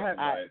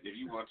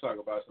want to talk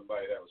about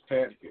somebody that was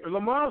panicking,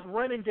 Lamar's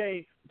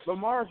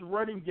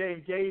running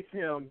game gave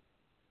him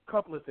a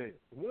couple of things.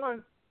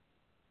 One,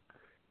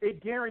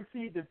 it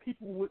guaranteed that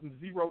people wouldn't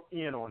zero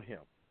in on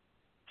him.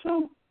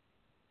 Two,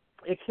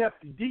 it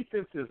kept the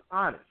defenses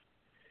honest.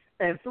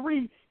 And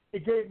three,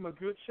 it gave him a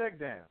good check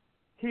down.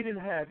 He didn't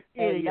have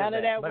any of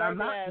that. But I'm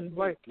not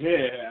like,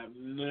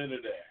 none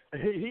of that.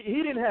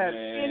 He didn't have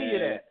any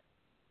of that.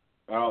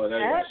 All of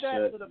that. Add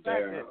that to the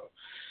fact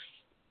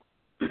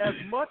that as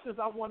much as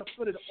I want to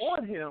put it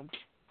on him,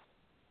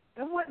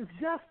 It wasn't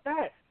just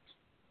that.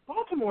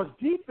 Baltimore's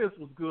defense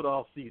was good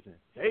all season.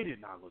 They did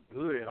not look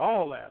good at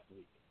all last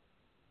week.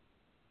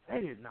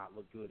 They did not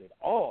look good at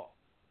all.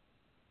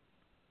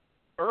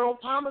 Earl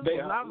Thomas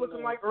was not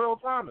looking like Earl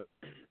Thomas.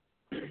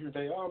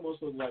 They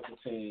almost look like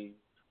a team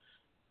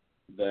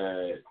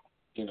that,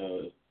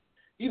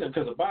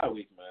 because a bye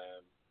week,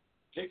 man,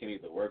 it can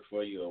either work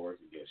for you or work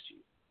against you.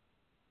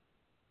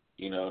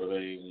 You know what I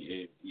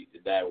mean?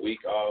 That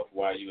week off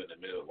while you in the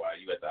middle, while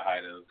you at the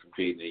height of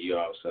competing, and you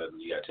all of a sudden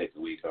you got to take a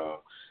week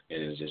off,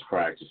 and it's just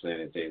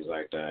practicing and things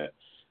like that.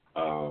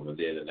 And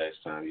then the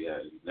next time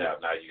now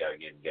you got to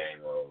get in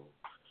game mode.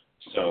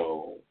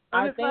 So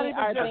I think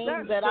are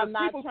things that I'm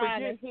not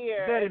trying to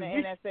hear in the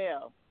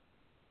NFL.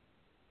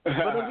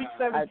 But in week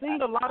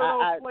 17, a lot of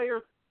those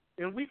players.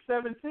 In week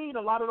 17,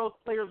 a lot of those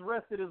players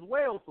rested as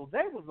well, so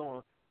they was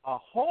on a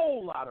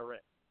whole lot of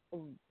rest.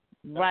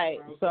 Right.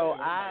 So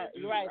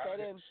you're right.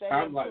 They didn't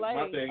play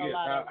my thing a is,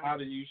 lot. how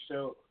do you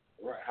show?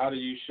 Right. How do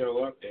you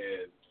show up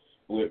and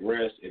with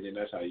rest, and then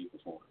that's how you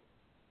perform?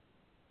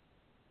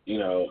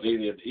 Either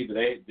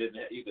they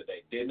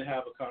didn't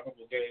have a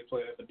comparable game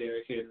plan for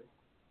Derrick Henry,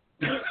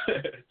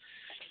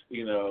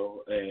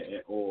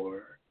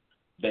 or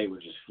they were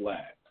just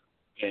flat.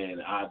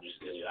 And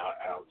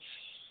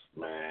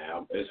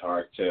it's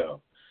hard to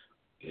tell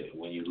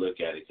when you look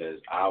at it,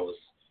 because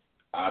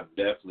I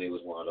definitely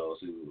was one of those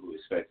who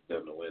expected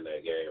them to win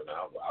that game. And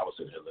I was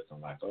sitting here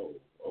looking like, oh,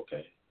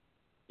 okay.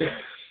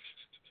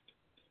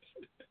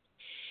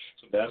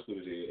 So that's what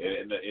it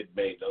is. And it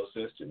made no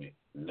sense to me.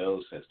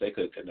 No sense. They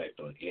couldn't connect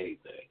on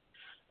anything.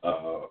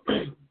 The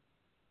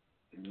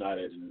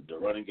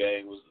running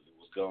game was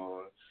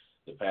gone.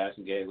 The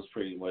passing game was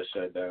pretty much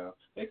shut down.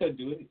 They couldn't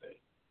do anything.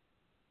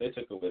 They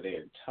took away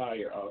their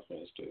entire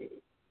offense,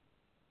 dude.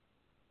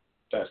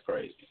 That's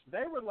crazy.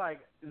 They were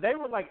like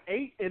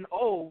 8-0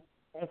 on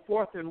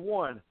 4th and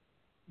 1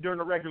 during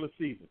the regular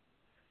season.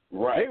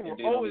 Right. They were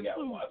 0-2.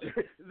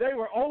 They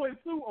were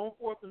 0-2 on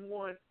 4th and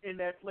 1 in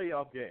that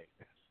playoff game.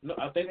 No,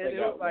 I think they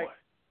got one.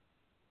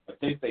 I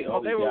think they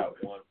only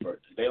got one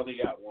first. They only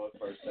got one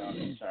first down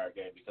the entire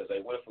game because they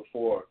went for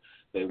 4.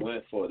 They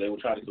were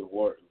trying to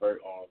convert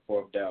on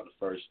 4th down the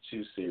first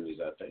 2 series,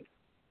 I think.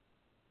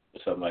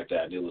 Something like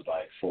that. And it was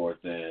like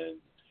 4th and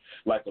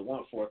like the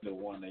 4th and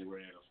 1 they were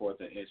in, a 4th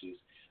and inches,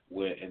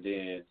 and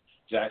then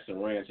Jackson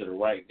ran to the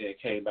right, then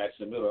came back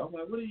to the middle. I'm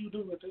like, what are you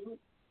doing, dude?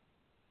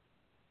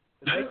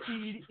 They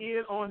keyed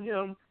in on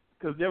him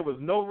because there was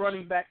no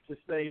running back to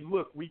say,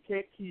 look, we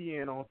can't key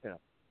in on him.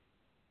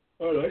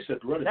 Oh, they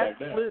shut the running back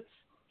down.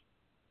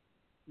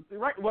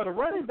 Right. Well, the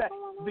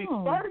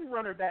starting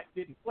running back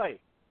didn't play.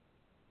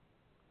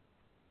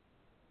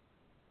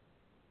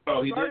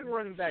 Oh, he didn't? The starting didn't?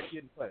 running back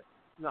didn't play.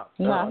 No,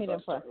 he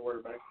didn't play.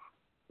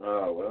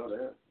 Oh, well,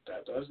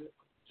 that does it.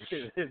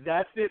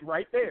 That's it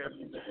right there.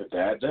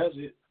 That does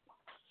it.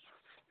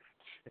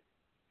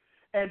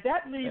 And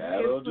that leads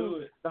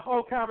into the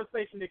whole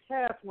conversation that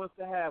Kass wants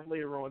to have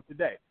later on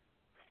today.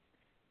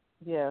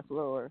 Yes,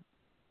 Lord.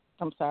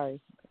 I'm sorry.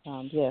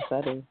 Yes,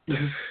 I do.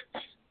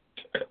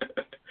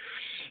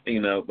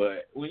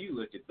 But when you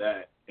look at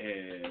that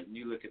and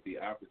you look at the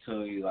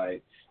opportunity,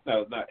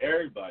 not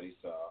everybody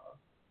saw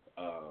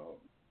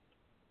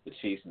the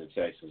Chiefs and the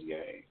Texans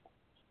game.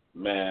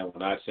 Man,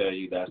 when I tell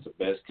you that's the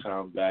best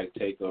comeback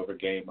takeover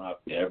game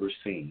I've ever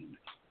seen.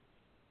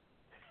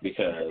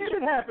 Because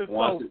it happened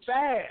so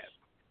fast.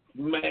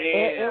 was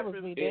Man,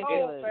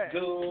 ridiculous.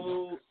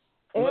 Dude.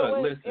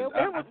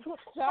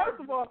 First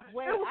of all, it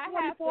was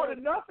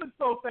 24-0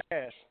 so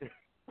fast.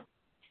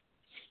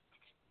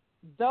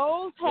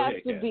 Those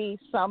have to be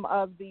some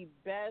of the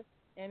best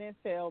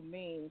NFL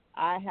memes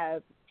I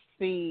have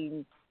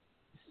seen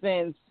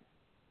since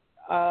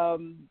the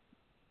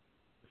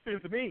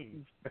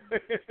memes.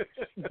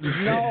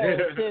 No,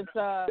 since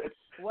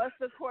what's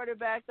the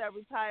quarterback that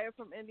retired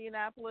from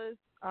Indianapolis?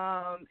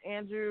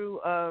 Andrew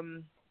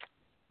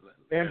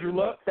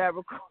Luck.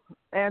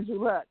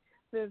 Andrew Luck.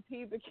 Since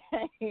he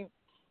became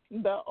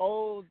the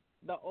old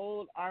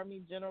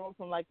Army general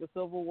from like the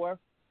Civil War,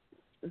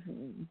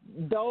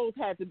 those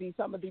had to be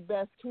some of the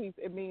best tweets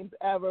and memes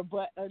ever.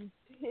 But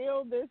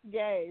until this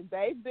game,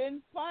 they've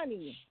been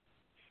funny.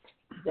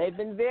 They've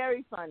been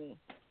very funny.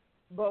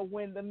 But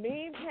when the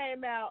meme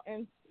came out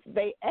and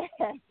they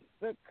asked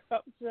the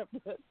coach of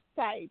the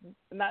Titans,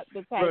 not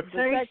the Titans,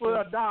 change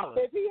for $1.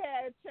 If he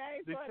had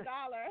change for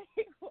 $1,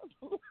 he was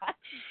like,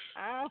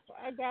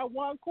 I got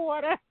 1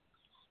 quarter.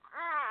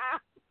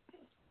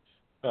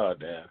 Oh,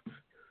 damn.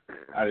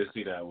 I didn't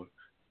see that one.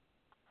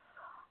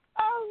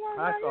 Oh,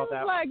 my God. He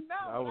was like, no,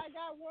 I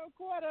got 1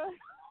 quarter.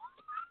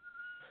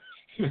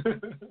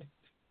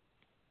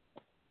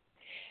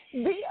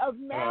 The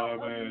amount of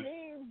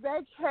memes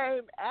that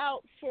came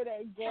out for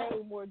that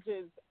game were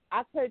just,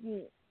 I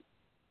couldn't,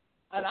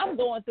 and I'm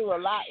going through a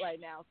lot right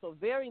now, so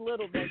very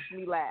little makes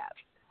me laugh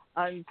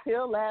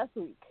until last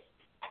week.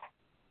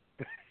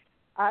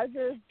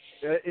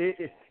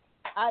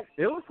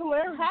 It was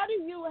hilarious. How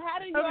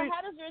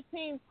does your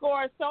team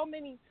score so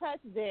many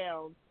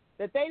touchdowns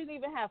that they didn't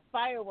even have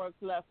fireworks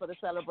left for the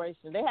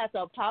celebration. They had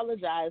to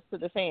apologize to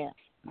the fans.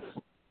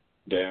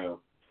 Damn.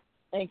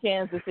 In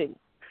Kansas City.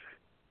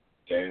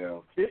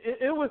 Damn.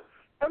 It was,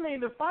 I mean,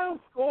 the final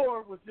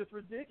score was just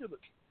ridiculous.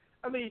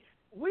 I mean,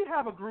 we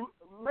have a group,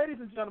 ladies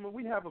and gentlemen,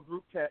 we have a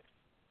group text.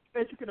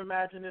 As you can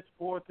imagine, it's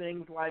for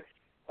things like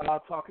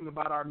talking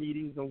about our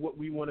meetings and what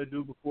we want to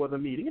do before the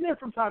meeting. And then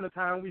from time to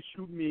time, we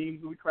shoot memes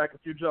and we crack a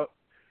few jokes.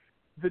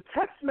 The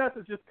text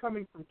message is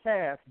coming from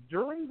Kass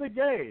during the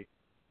game.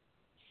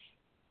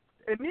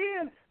 And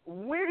then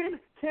when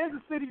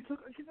Kansas City's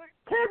winning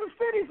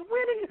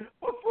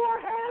before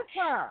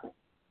halftime.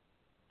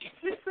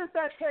 She sent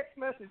that text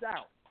message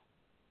out.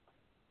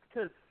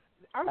 Because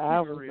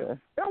I'm serious.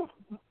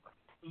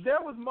 There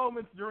was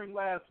moments during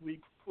last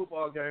week's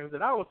football games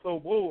that I was so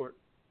bored,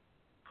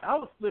 I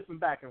was flipping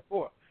back and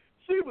forth.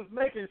 She was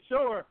making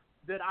sure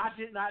that I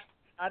did not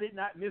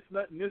miss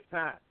nothing this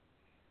time.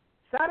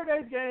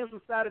 Saturday's games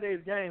were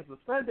Saturday's games, but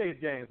Sunday's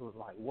games was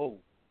like, whoa.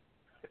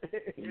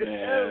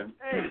 Man,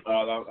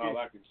 all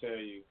I can tell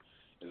you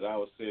is I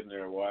was sitting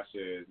there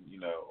watching,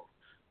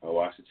 I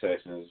watched the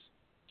Texans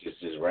just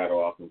rattle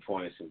off some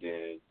points, and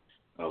then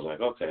I was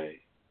like, okay,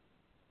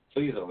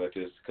 please don't let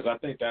this, because I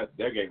think that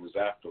their game was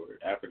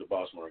after the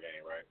Baltimore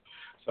game, right?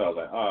 So I was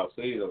like, oh,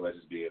 please don't let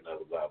this be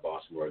another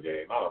Baltimore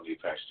game. I don't need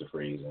Patrick to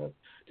freeze up.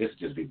 This would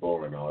just be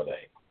boring all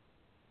day.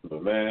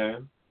 But,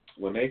 man,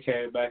 when they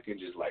came back and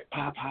just like,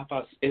 pop,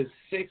 it's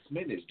 6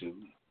 minutes,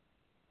 dude.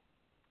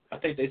 I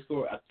think they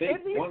scored, I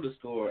think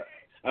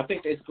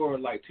they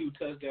scored like 2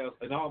 touchdowns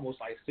in almost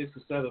like 6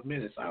 or 7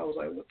 minutes. I was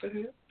like, what the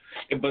hell?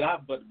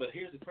 But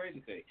here's the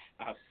crazy thing.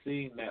 I've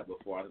seen that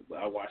before.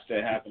 I watched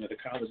that happen at a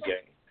college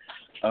game.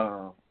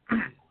 I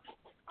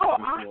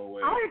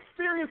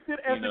experienced it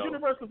as a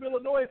University of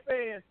Illinois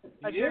fan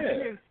against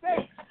Penn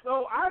State.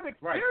 So I've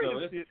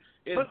experienced it.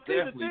 It's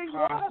definitely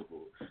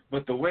possible.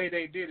 But the way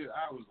they did it,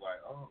 I was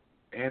like, oh.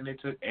 And they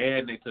took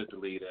the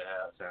lead at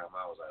halftime.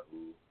 I was like,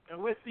 ooh.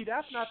 And see,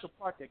 that's not the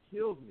part that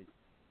kills me.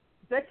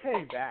 They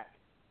came back.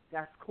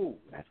 That's cool.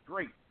 That's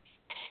great.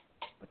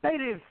 But they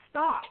didn't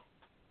stop.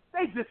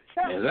 They just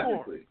kept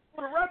going.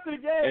 For the rest of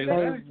the game, they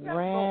just kept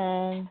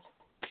going.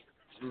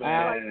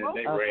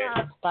 They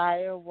ran.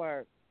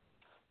 Fireworks.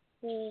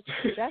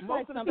 That's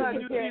like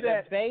something you hear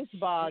at a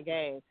baseball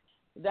game.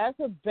 That's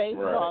a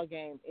baseball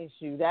game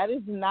issue. That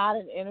is not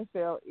an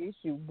NFL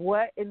issue.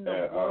 What in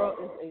the world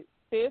is it?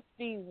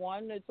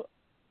 51 to 20?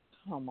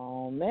 Come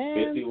on,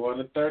 man. 51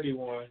 to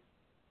 31.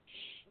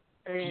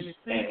 And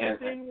the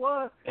thing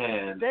was,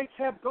 they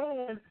kept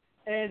going,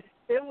 and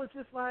it was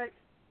just like,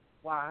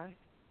 why?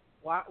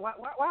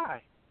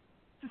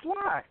 Just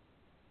why?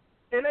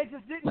 And they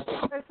just didn't.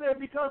 They said,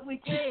 because we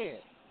can.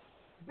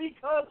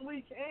 Because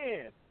we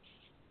can.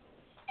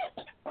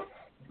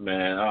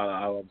 Man,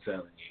 all I'm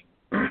telling you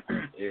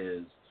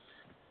is,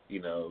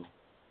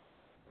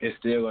 it's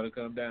still going to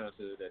come down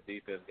to that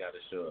defense got to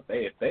show up.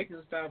 If they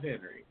can stop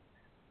Henry,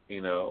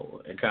 and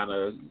kind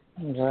of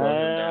slow him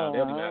down,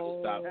 they'll have to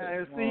stop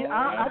him. See,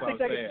 I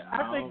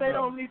think they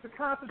don't need to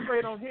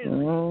concentrate on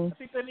Henry. I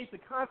think they need to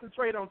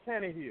concentrate on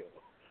Tannehill.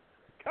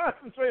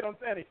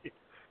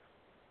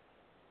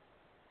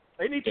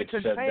 They need to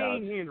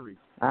contain Henry.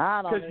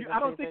 I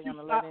don't think they're going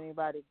to let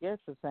anybody get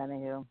to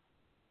Tannehill.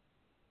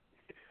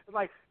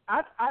 Like,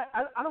 I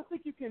don't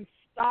think you can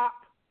stop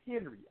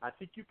Henry. I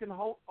think you can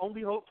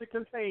only hope to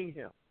contain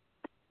him.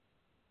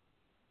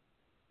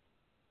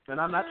 And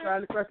I'm not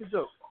trying to crack a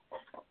joke.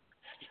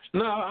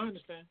 No, I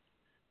understand.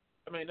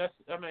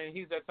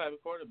 He's that type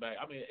of quarterback.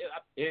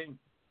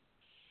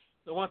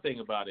 The one thing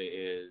about it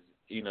is,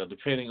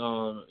 depending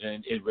on,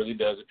 and it really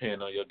does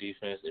depend on your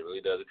defense. It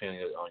really does depend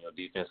on your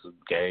defensive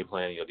game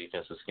plan, your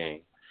defensive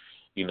scheme.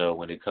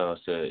 When it comes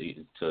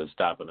to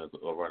stopping a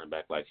running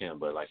back like him.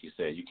 But like you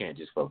said, you can't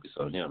just focus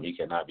on him. He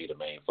cannot be the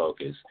main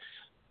focus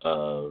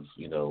of,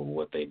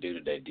 what they do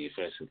today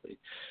defensively.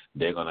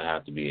 They're going to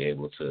have to be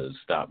able to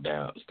stop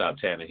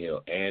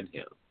Tannehill and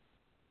him,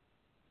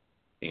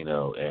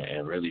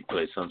 and really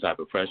put some type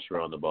of pressure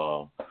on the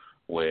ball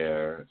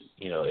where,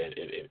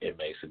 it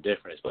makes a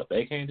difference. But if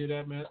they can't do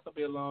that, man, it's going to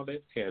be a long day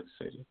for Kansas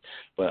City.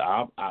 But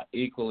I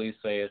equally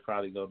say it's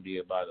probably going to be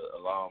about a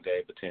long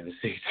day for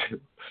Tennessee, too.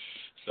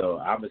 So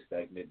I'm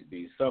expecting it to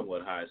be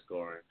somewhat high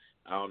scoring.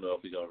 I don't know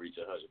if we're going to reach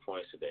 100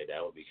 points today.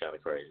 That would be kind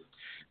of crazy.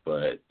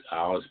 But I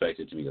don't expect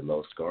it to be a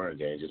low scoring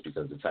game just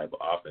because of the type of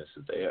offense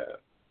that they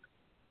have.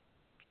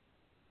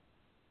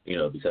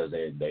 Because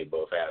they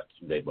both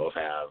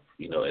have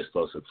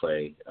explosive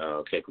play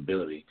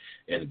capability,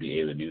 and to be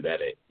able to do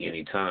that at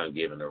any time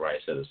given the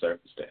right set of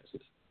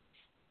circumstances.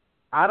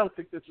 I don't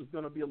think this is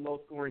going to be a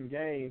low scoring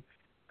game.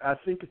 I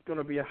think it's going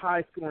to be a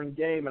high scoring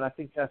game, and I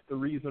think that's the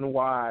reason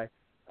why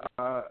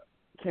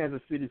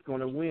Kansas City is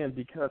going to win,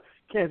 because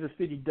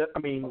Tennessee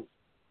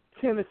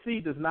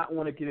does not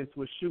want to get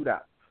into a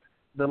shootout.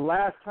 The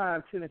last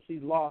time Tennessee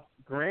lost,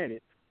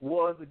 granted,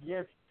 was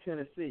against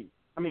Tennessee.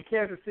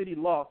 Kansas City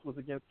lost was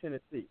against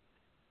Tennessee.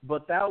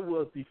 But that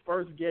was the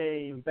first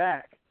game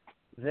back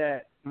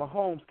that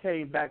Mahomes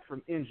came back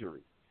from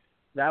injury.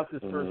 That was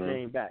his first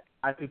game back.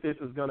 I think this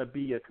is going to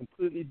be a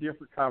completely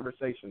different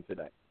conversation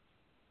today.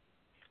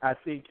 I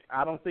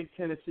don't think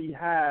Tennessee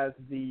has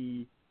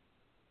the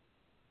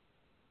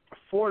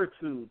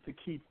fortitude to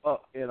keep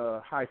up in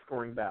a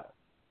high-scoring battle.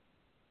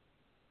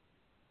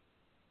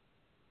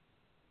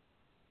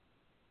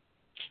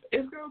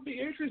 It's gonna be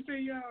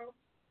interesting, y'all.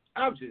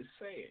 I'm just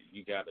saying,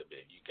 you gotta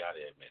admit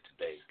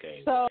today's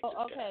game. So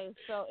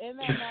in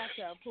that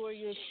matchup, who are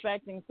you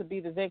expecting to be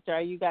the victor?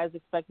 Are you guys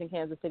expecting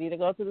Kansas City to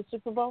go to the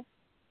Super Bowl?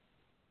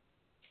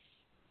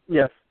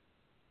 Yes,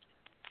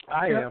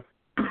 I am.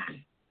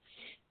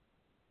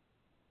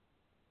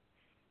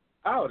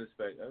 I would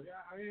expect.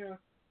 Yeah.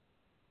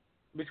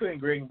 Between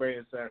Green Bay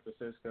and San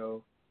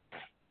Francisco.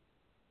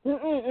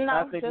 No,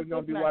 I think we're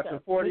going to be watching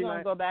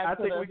 49. I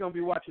think we're going to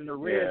be watching the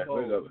Red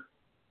Bowl.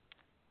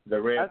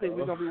 The Red Bowl. I think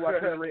we're going to be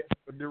watching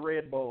the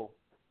Red Bowl.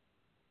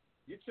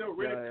 Get your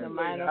red the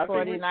minor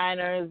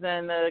 49ers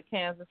and the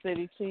Kansas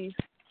City Chiefs.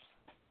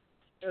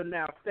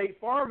 Now, State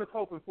Farm is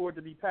hoping for it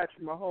to be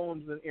Patrick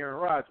Mahomes and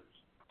Aaron Rodgers.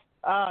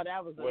 Oh,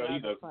 that was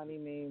another funny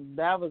meme.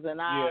 That was an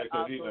I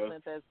also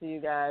sent that to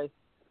you guys.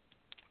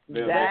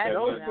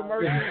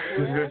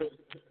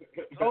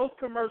 Those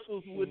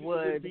commercials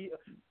would be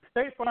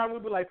State Farm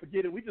would be like,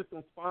 forget it, we just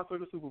gonna sponsor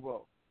the Super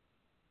Bowl.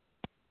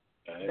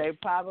 They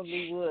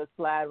probably would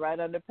slide right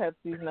under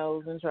Pepsi's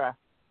nose and try.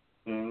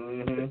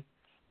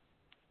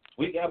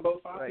 We got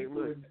both five.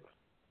 Like,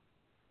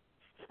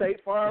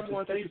 State Farm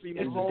wants to be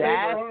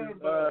Mahomes.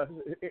 That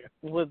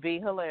would be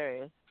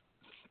hilarious.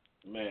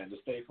 Man, the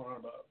State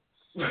Farm Bowl.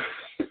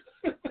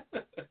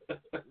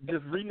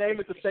 Just rename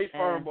it the State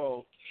Farm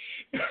Bowl.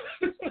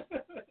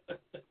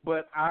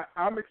 But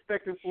I'm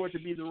expecting for it to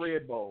be the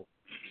Red Bowl.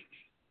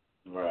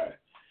 Right.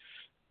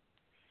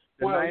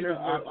 The Niners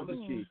versus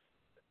the Chiefs.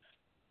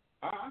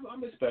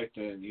 I'm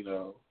expecting,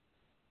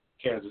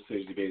 Kansas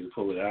City to be able to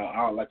pull it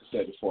out. Like I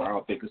said before, I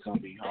don't think it's going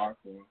to be hard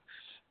for them.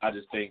 I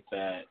just think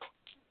that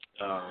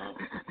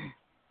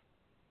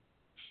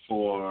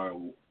for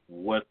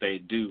what they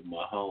do,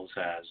 Mahomes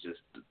has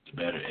just the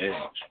better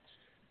edge.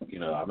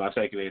 I'm not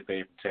taking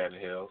anything from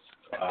Tannehill,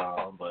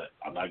 but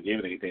I'm not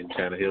giving anything to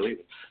Tannehill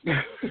either.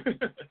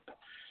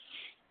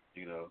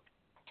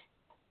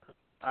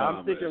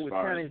 I'm thinking with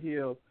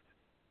Tannehill,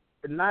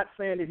 not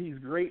saying that he's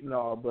great and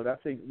all, but I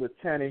think with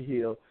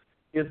Tannehill,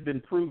 it's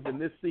been proven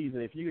this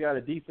season, if you got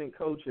a decent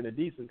coach and a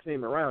decent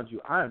team around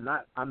you, I'm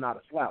not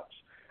a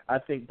slouch. I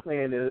think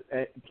playing in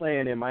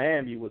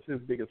Miami was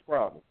his biggest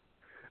problem.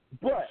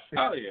 But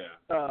that's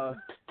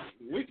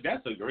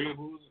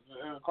agreeable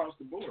across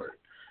the board.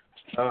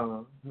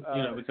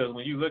 Because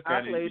when you look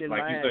at it, like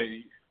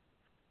Miami.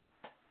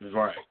 You say,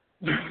 right.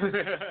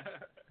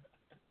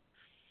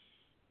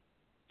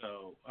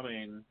 So,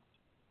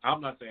 I'm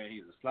not saying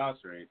he's a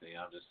slouch or anything.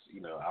 I'm just,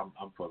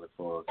 I'm pulling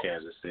for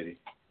Kansas City.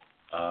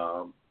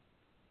 I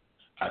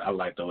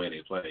like the way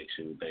they play.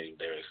 Shoot,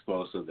 they're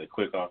explosive. They're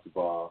quick off the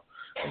ball.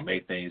 They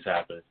make things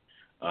happen.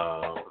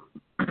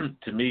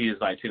 To me,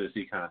 it's like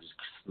Tennessee kind of just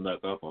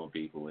snuck up on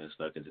people and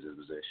stuck into this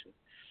position.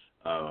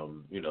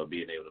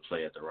 Being able to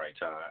play at the right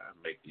time,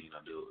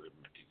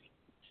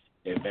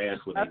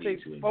 advance when they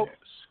need to advance.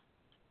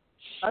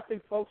 I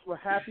think folks were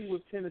happy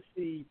with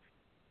Tennessee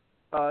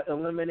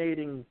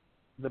eliminating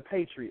the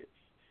Patriots.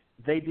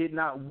 They did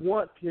not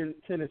want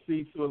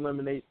Tennessee to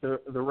eliminate the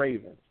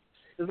Ravens.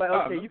 It's like,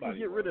 okay, you can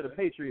get rid of the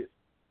Patriots,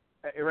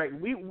 right?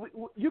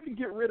 You can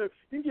get rid of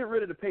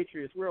the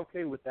Patriots. We're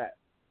okay with that.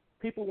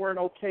 People weren't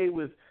okay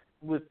with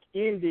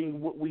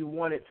ending what we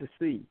wanted to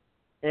see,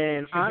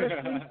 and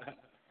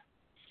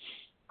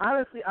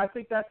honestly, I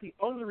think that's the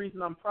only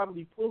reason I'm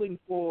probably pulling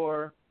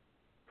for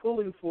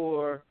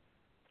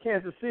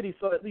Kansas City.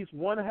 So at least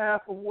one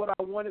half of what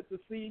I wanted to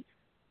see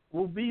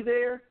will be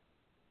there.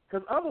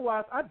 Because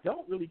otherwise, I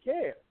don't really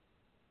care.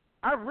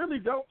 I really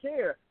don't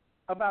care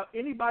about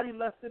anybody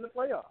left in the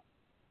playoffs.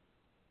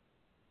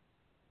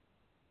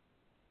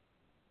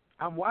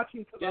 I'm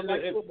watching because I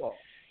like football.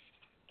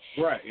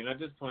 Right, and at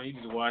this point, you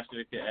can watch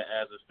it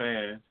as a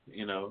fan,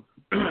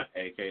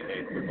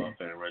 a.k.a. football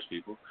fan, rush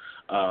people.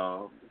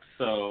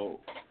 So,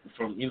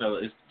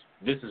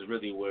 this is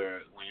really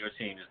where, when your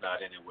team is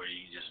not in it, where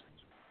you just,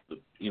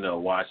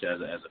 watch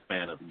as a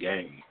fan of the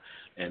game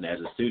and as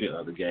a student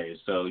of the game.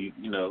 So,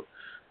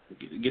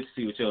 get to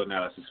see what your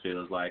analysis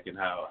feels like and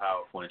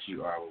how point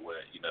you are with what,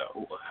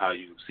 how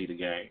you see the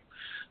game.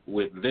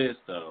 With this,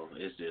 though,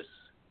 it's just,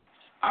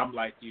 I'm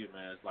like you,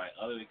 man. It's like,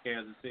 other than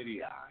Kansas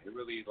City, I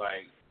really,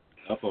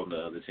 up on the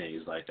other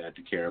teams like that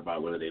to care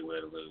about whether they win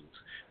or lose.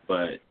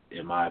 But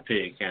in my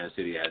opinion, Kansas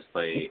City has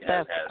played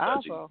has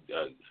such a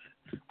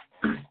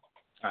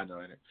I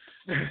know, ain't it?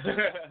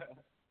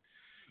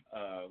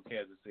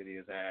 Kansas City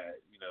has had,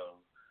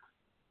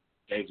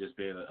 they've just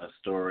been a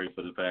story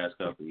for the past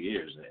couple of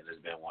years, and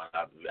it's been one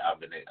I've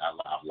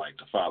liked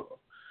to follow.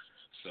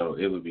 So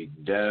it would be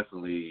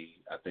definitely,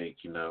 I think,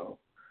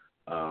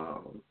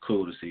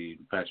 cool to see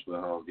Patrick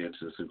Mahomes get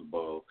to the Super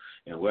Bowl,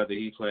 and whether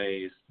he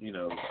plays,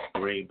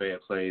 Green Bay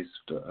plays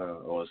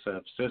or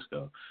San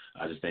Francisco,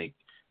 I just think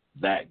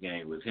that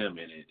game with him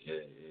in it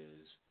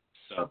is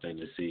something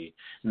to see.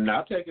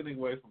 Not taking it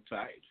away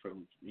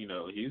from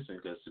Houston,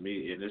 because to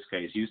me, in this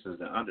case, Houston's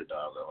the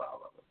underdog of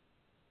all of them.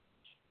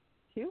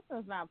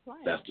 Houston's not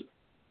playing. Not Houston.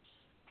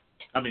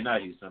 I mean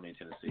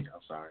Tennessee.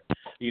 I'm sorry.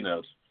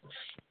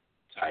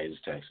 Titans,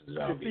 Texans.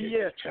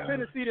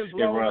 Tennessee done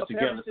blown up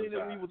everything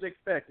that we was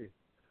expecting.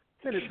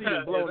 Tennessee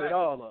done blown it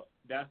all up.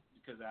 That's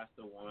because that's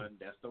the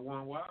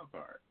one wild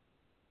card,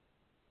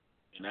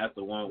 and that's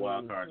the one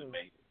wild card that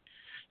made it.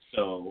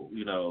 So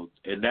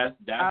and that's.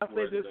 I'll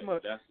say this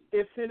much: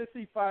 if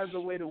Tennessee finds a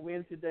way to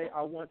win today,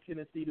 I want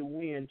Tennessee to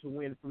win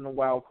from the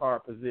wild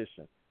card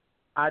position.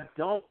 I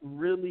don't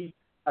really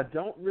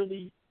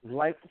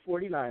like the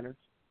 49ers.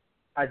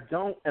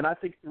 And I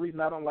think the reason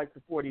I don't like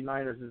the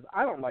 49ers is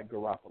I don't like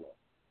Garoppolo,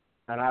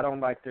 and I don't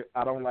like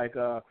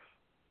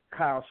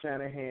Kyle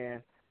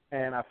Shanahan,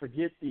 and I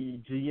forget the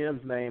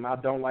GM's name. I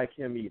don't like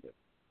him either.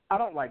 I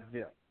don't like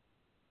them.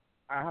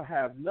 I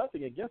have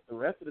nothing against the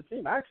rest of the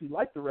team. I actually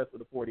like the rest of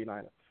the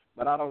 49ers,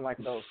 but I don't like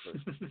those two.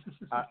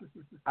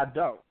 I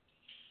don't.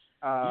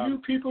 You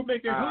people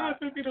make it hard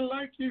for me to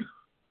like you.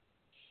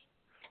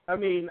 I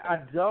mean, I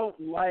don't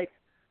like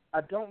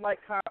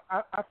how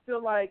I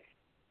feel like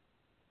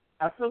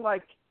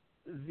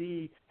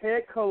the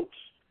head coach,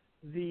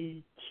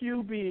 the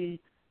QB,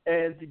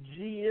 and the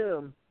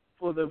GM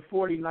for the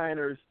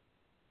 49ers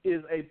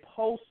is a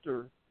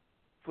poster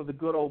for the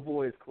good old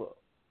boys club.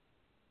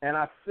 And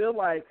I feel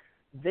like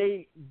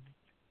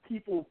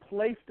people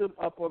placed them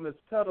up on this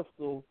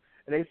pedestal,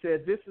 and they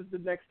said, this is the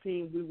next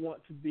team we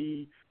want to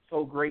be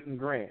so great and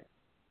grand.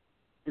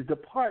 The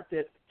part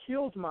that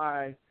kills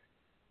my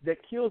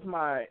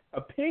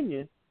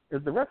opinion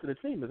is the rest of the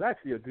team is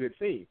actually a good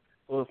team.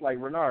 So it's like,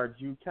 Renard,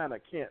 you kind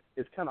of can't –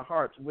 it's kind of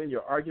hard to win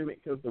your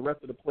argument because the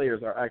rest of the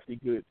players are actually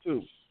good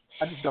too.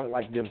 I just don't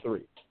like them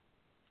three.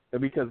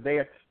 And because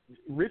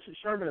Richard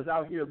Sherman is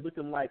out here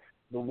looking like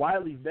the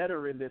wily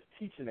veteran that's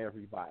teaching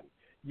everybody.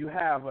 You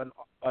have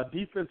a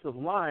defensive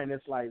line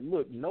that's like,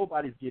 look,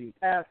 nobody's getting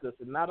past us,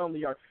 and not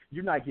only are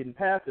you not getting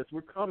past us,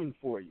 we're coming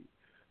for you.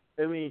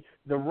 I mean,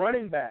 the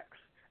running backs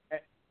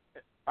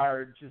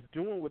are just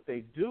doing what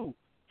they do.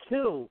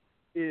 Kittle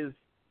is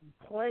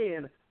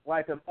playing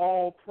like an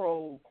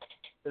all-pro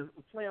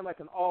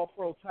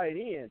tight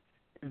end.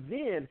 And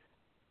then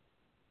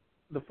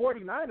the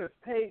 49ers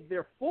paid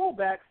their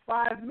fullback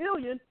 $5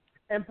 million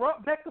and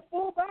brought back the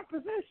fullback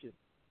position.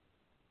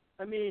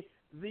 I mean,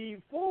 the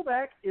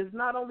fullback is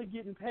not only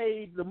getting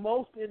paid the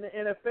most in the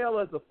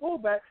NFL as a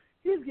fullback,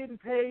 he's getting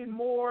paid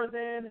more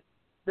than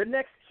the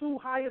next two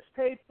highest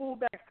paid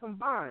fullbacks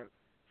combined.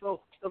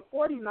 So the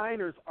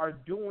 49ers are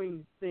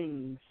doing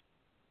things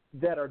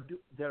that are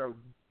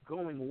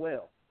going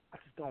well. I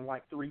just don't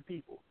like three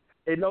people.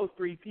 And those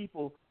three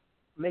people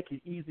make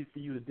it easy for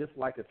you to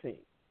dislike a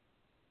team.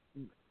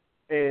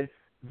 And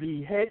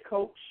the head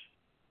coach,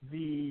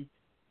 the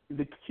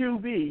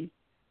QB,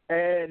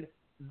 and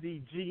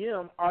the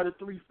GM are the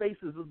three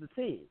faces of the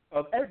team,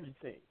 of every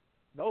team.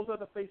 Those are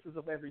the faces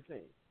of every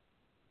team.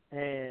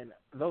 And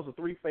those are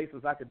three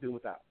faces I could do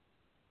without.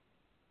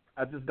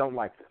 I just don't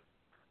like them.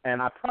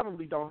 And I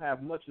probably don't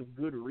have much of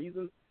good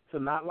reason to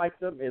not like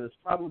them. And it's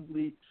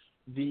probably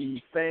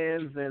the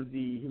fans and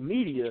the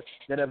media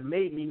that have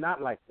made me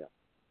not like them.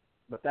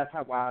 But that's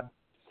how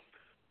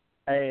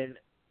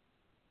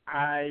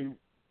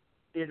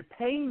it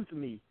pains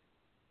me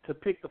to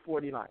pick the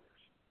 49ers.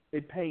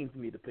 It pains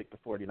me to pick the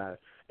 49ers.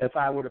 If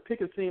I were to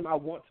pick a team I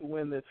want to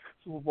win the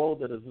Super Bowl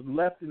that is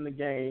left in the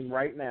game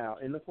right now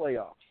in the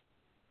playoffs,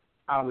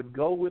 I would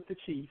go with the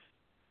Chiefs.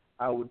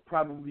 I would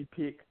probably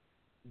pick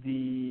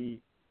the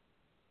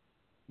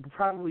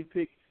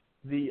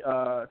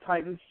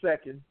Titans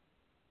second,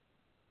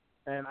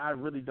 and I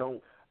really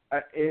don't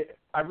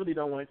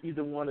want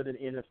either one of the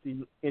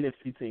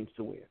NFC teams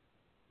to win.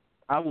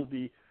 I will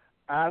be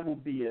an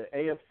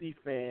AFC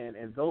fan,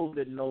 and those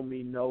that know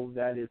me know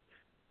that it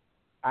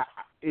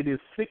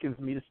sickens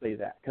me to say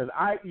that, because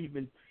I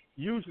even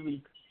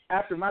usually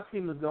after my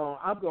team is gone,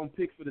 I'm going to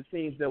pick for the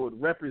teams that would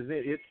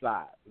represent its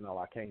side. No,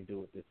 I can't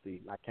do it this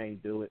season. I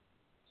can't do it.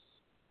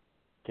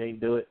 Can't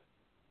do it.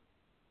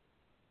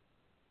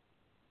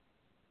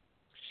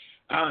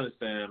 I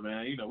understand,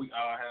 man. We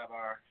all have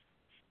our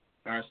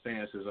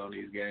stances on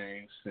these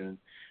games, and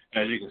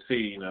as you can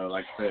see,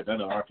 like I said,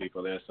 none of our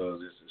people there, so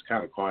it's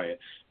kind of quiet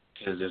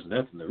because there's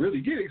nothing to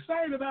really get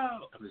excited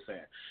about. I'm just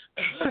saying.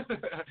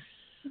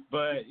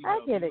 But I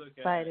get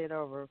excited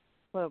over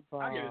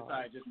football. I get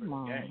excited just for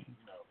the game,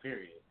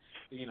 period.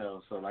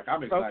 So like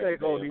I'm excited. Okay,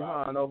 Goldie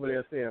Hawn over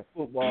there saying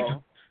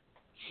football.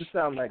 You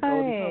sound like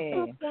Goldie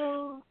Hawn.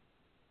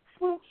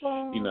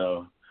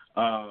 Football.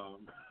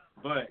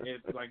 But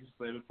it's like you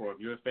said before, if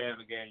you're a fan of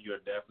the game, you're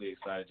definitely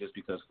excited just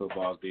because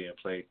football is being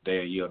played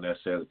there. You don't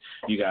necessarily,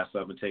 you got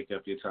something to take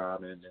up your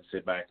time and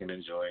sit back and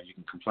enjoy. And you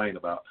can complain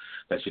about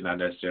that you're not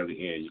necessarily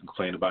in. You can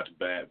complain about the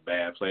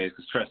bad plays,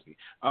 because trust me,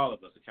 all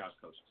of us are couch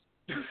coaches.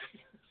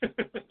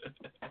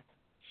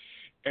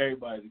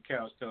 Everybody's a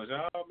couch coach.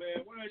 Oh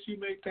man, why did you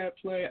make that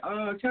play?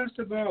 Catch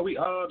the ball. We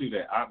all do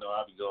that. I know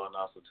I'll be going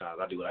off sometimes.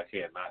 I do what I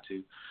can not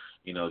to.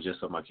 just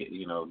so my kid,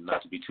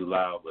 not to be too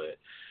loud, but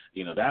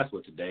that's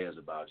what today is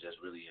about, just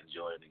really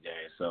enjoying the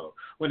game. So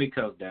when it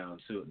comes down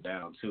to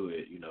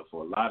it,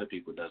 for a lot of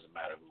people, it doesn't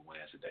matter who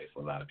wins today.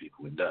 For a lot of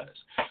people, it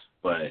does.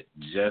 But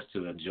just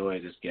to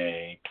enjoy this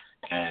game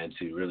and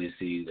to really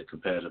see the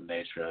competitive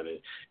nature of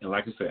it. And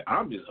like I said,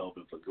 I'm just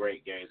hoping for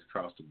great games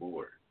across the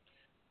board.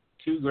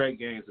 2 great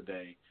games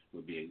today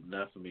would be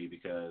enough for me,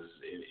 because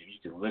if you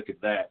can look at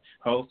that,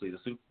 hopefully the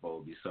Super Bowl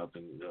will be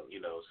something,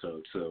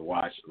 so to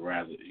watch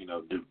rather,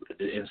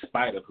 in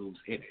spite of who's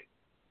in it.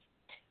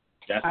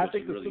 I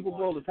think the Super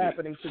Bowl is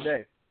happening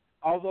today.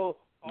 Although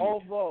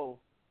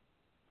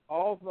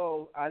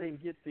I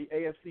didn't get the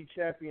AFC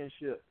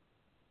championship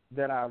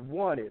that I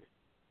wanted,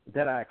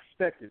 that I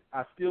expected,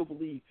 I still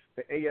believe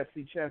the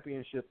AFC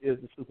championship is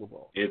the Super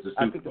Bowl.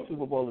 I think the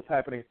Super Bowl is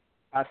happening.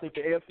 I think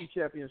the AFC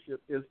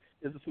championship is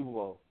the Super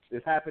Bowl.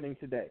 It's happening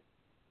today.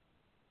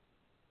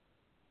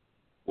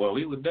 Well,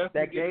 we would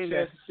definitely that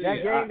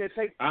game that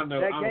takes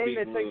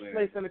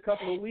place in a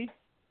couple of weeks.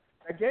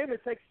 That game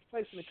that takes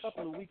place in a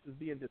couple of weeks is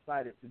being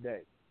decided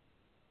today.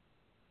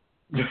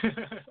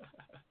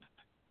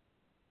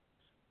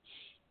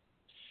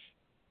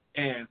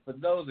 And for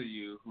those of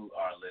you who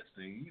are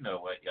listening, you know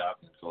what, y'all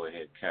can go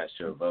ahead and cast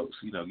your votes.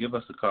 Give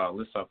us a call.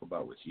 Let's talk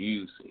about what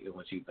you see and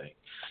what you think.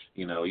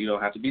 You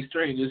don't have to be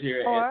strangers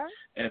here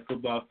at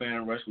Football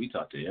Fan Rush. We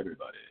talk to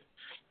everybody.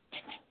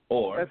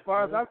 Or, as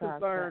far as I'm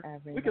concerned,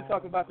 we could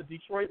talk about the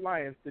Detroit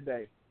Lions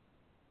today.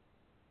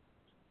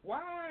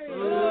 Why?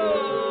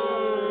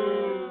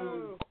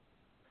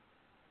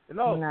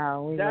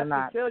 No, we that's will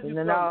not. To tell you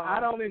something. I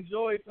don't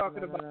enjoy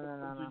talking about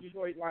the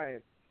Detroit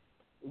Lions.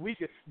 We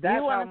could. That's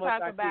you want to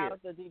talk about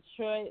the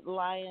Detroit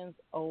Lions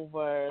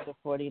over the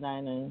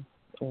 49ers?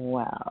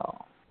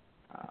 Wow.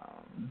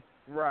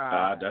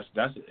 Right. That's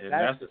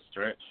a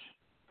stretch.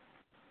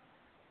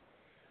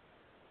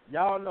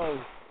 Y'all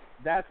know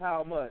that's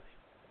how much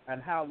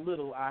and how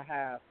little I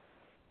have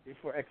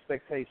for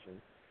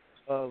expectations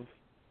of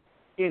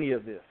any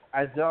of this.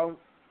 I don't.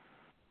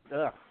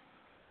 Well,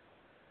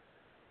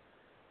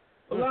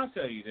 I'll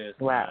tell you this,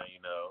 wow. Man,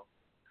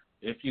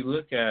 if you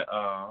look at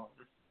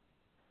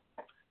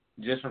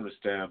just from the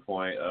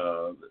standpoint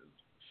of,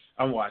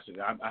 I'm watching.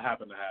 I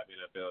happen to have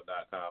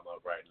NFL.com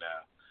up right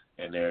now,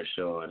 and they're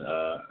showing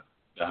the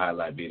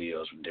highlight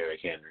videos from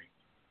Derrick Henry,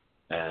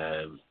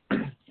 and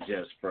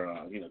just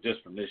from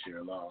this year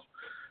alone.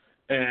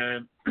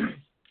 And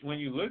when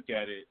you look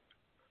at it,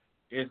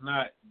 it's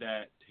not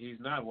that he's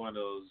not one of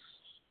those.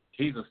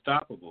 He's a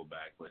stoppable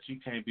back, but you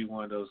can't be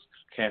one of those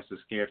cats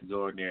that's scared to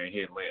go in there and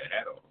hit and lay a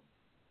hat on him.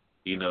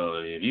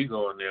 If you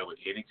go in there with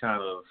any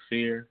kind of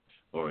fear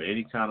or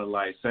any kind of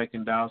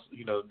second doubts,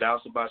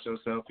 doubts about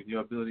yourself and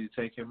your ability to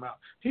take him out,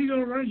 he's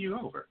gonna run you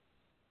over,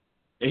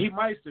 and he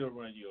might still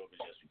run you over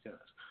just because.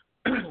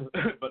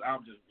 But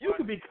you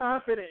can be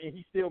confident, and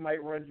he still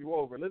might run you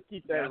over. Let's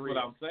keep that real.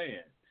 That's what I'm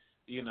saying.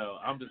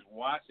 I'm just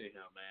watching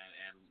him, man,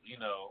 and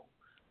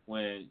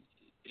when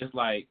it's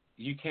like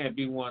you can't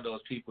be one of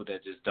those people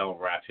that just don't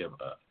wrap him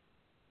up.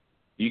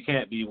 You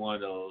can't be one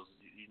of those.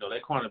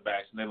 They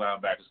cornerbacks and they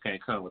linebackers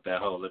can't come with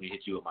that whole "let me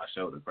hit you with my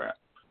shoulder" crap.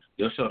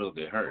 Your shoulder will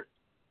get hurt.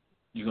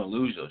 You're gonna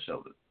lose your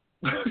shoulder.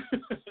 Well,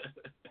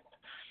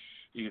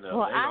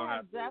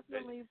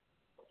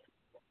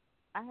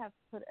 I have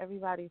put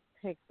everybody's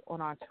picks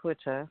on our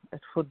Twitter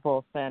at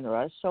Football Fan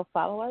Rush. So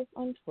follow us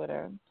on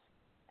Twitter,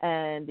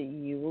 and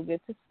you will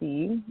get to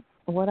see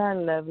what our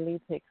lovely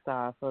picks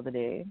are for the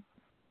day.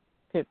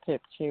 Pip,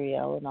 pip,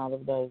 cheerio, and all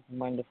of those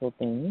wonderful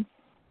things.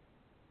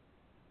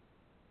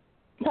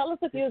 Tell us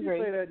if you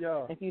agree. Say that,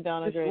 y'all. If you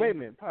don't agree. Wait a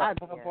minute. Pause.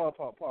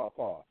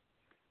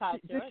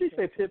 Did she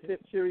say pip,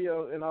 pip,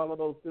 cheerio, and all of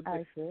those good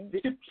things?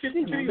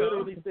 She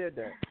literally said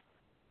that.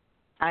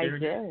 I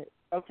did.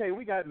 Okay,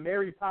 we got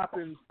Mary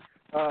Poppins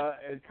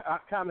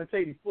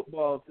commentating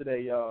football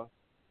today, y'all.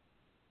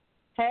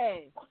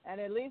 Hey, and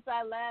at least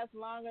I last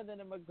longer than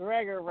a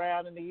McGregor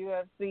round in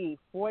the UFC.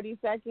 40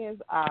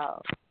 seconds.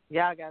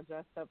 Y'all got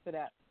dressed up for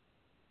that.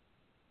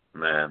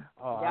 Man.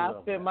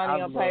 Y'all spent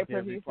money on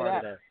pay-per-view for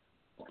that.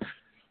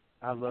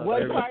 I love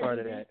what every part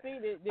of that.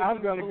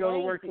 I'm going to go to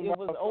work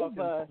tomorrow. It was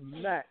over.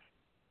 Smack.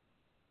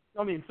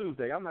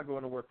 Tuesday. I'm not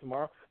going to work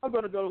tomorrow. I'm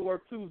going to go to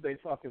work Tuesday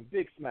talking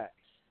big smack.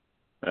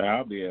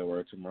 I'll be at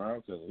work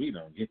tomorrow because we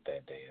don't get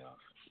that day off.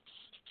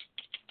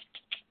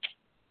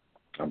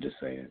 I'm just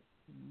saying.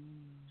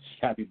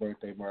 Happy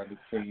birthday, Martin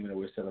Luther King.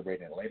 We're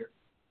celebrating it later.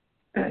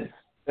 His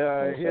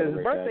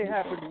birthday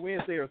happened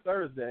Wednesday or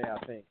Thursday, I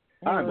think.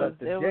 It was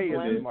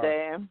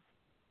Wednesday.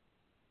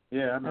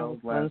 Yeah, I know.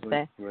 It was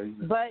last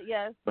week. But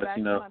yes, back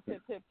to my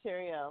Pip Pip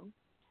Cheerio.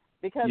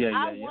 Because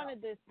I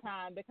wanted this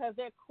time, because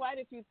there are quite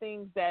a few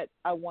things that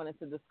I wanted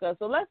to discuss.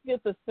 So let's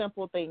get the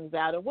simple things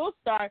out. And we'll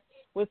start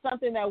with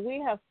something that we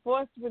have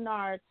forced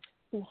Renard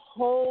to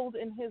hold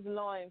in his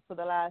loins for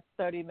the last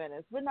 30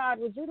 minutes. Renard,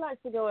 would you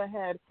like to go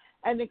ahead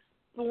and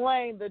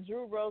explain the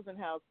Drew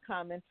Rosenhaus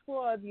comment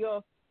toward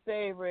your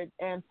favorite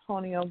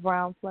Antonio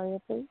Brown player,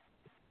 please?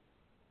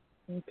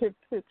 Pip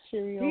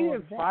Cheerio. He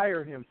didn't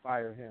fire him.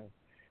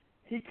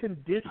 He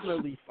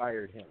conditionally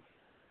fired him.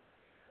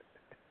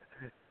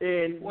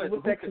 And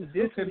with that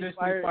conditionally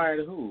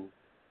fired who?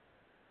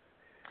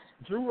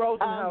 Drew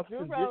Rosenhaus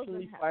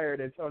conditionally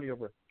fired Antonio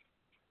Brown.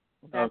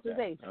 That's his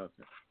agent.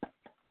 Okay.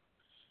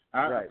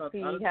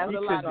 He has a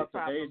lot of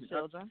problems,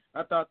 children.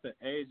 I thought the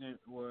agent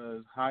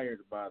was hired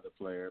by the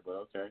player, but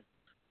okay.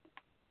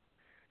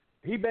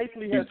 He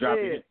basically has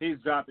said, he's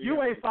dropping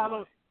you him ain't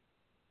following.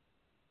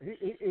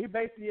 He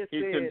basically has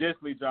he's said. He's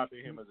conditionally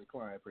dropping him as a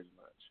client, pretty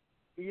much.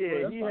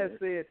 Yeah, he has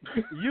said,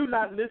 you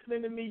not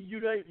listening to me.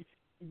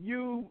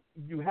 You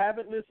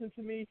haven't listened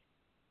to me.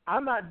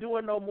 I'm not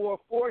doing no more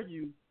for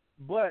you,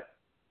 but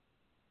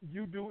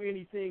you do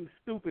anything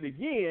stupid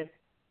again,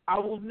 I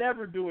will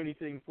never do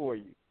anything for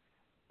you.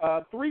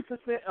 3%,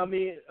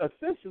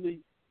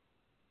 essentially,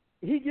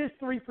 he gets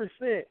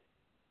 3%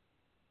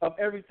 of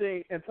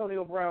everything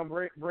Antonio Brown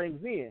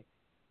brings in.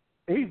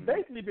 He's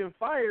basically been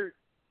fired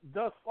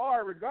thus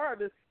far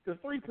regardless, because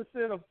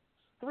 3%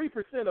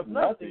 of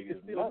nothing is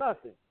still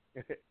nothing.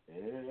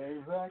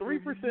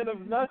 3%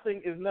 of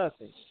nothing is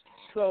nothing.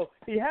 So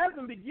he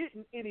hasn't been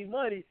getting any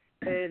money,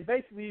 and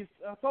basically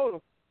I told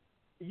him,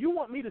 you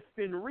want me to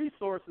spend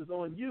resources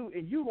on you,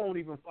 and you won't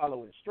even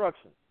follow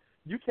instructions.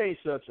 You can't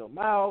shut your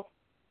mouth.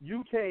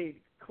 You can't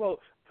put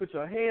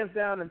your hands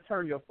down and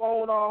turn your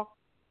phone off.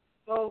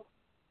 So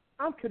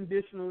I'm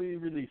conditionally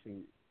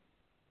releasing you.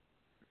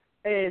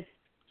 And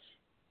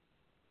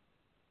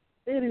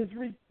it is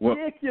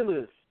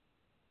ridiculous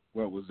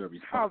what was the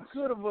response?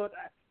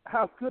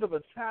 how good of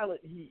a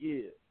talent he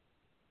is.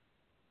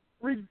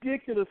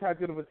 Ridiculous how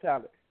good of a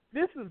talent.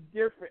 This is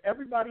different.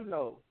 Everybody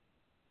knows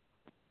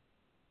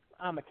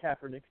I'm a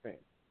Kaepernick fan.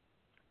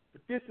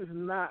 But this is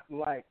not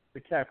like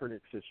the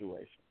Kaepernick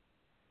situation.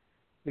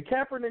 The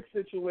Kaepernick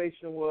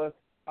situation was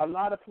a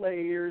lot of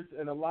players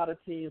and a lot of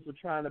teams were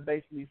trying to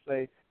basically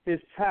say his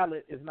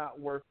talent is not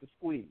worth the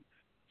squeeze.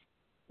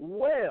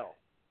 Well,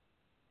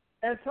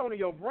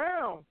 Antonio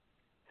Brown's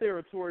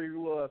territory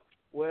was,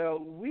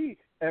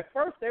 at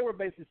first they were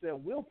basically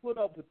saying, we'll put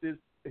up with his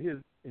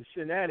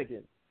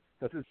shenanigans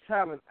because his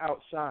talent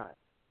outshines.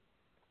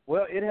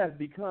 Well, it has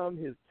become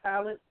his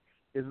talent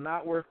is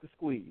not worth the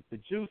squeeze. The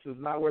juice is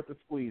not worth the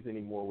squeeze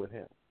anymore with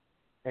him.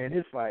 And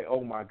it's like,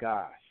 oh, my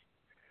gosh.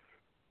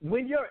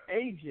 When your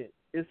agent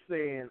is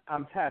saying,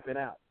 I'm tapping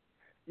out,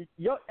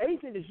 your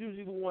agent is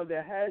usually the one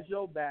that has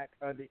your back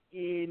under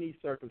any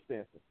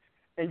circumstances.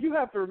 And you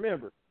have to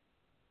remember,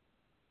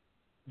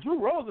 Drew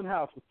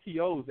Rosenhaus was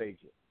T.O.'s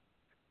agent.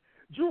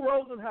 Drew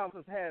Rosenhaus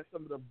has had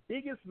some of the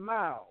biggest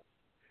mouths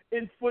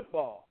in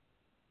football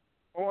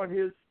on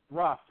his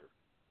roster.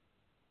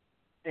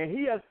 And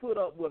he has put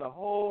up with a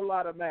whole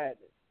lot of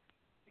madness.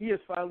 He has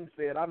finally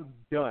said, I'm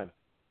done.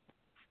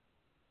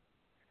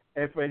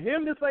 And for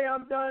him to say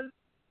I'm done,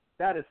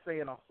 that is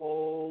saying a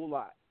whole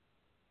lot.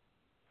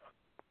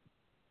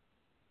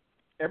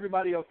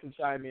 Everybody else can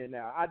chime in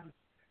now.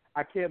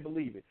 I can't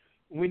believe it.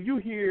 When you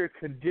hear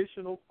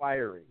conditional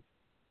firing,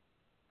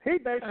 he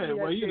basically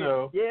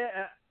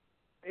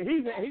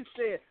he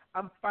said,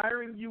 I'm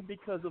firing you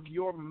because of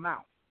your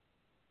mouth.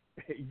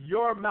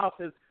 Your mouth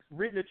has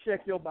written a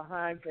check your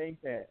behind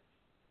can't pass.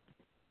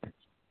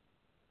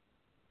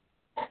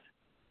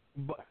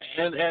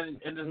 And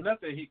there's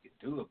nothing he can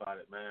do about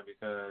it, man,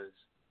 because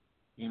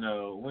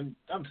when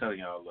I'm telling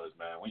y'all, look,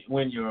 man,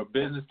 when your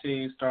business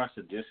team starts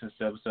to distance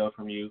themselves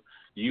from you,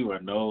 you are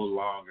no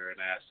longer an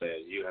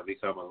asset. You have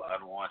become an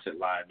unwanted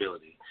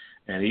liability.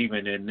 And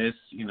even in this,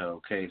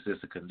 case,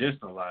 it's a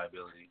conditional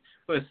liability,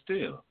 but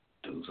still,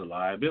 it's a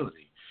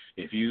liability.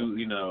 If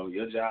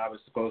your job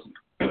is supposed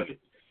to,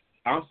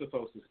 I'm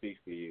supposed to speak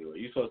for you, or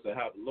you're supposed to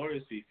have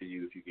lawyers speak for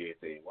you if you get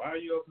anything. Why are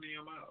you opening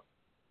your mouth?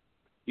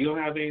 You don't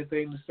have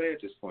anything to say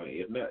at this point.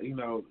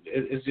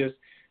 It's just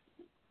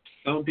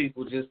some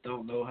people just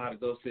don't know how to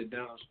go sit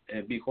down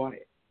and be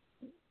quiet.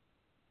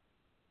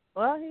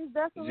 Well, he's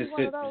definitely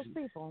one of those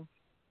people.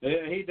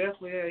 Yeah, he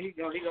definitely. Yeah, he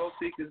don't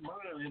speak his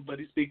mind, but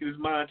he's speaking his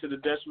mind to the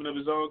detriment of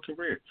his own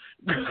career.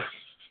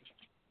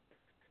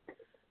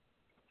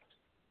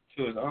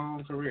 To his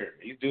own career,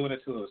 he's doing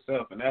it to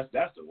himself, and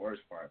that's the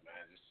worst part, man.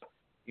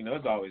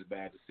 It's always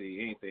bad to see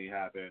anything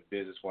happen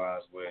business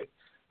wise with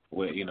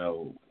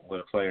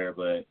a player,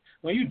 but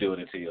when you're doing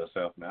it to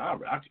yourself, man, I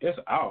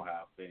don't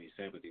have any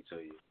sympathy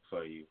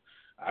for you.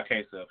 I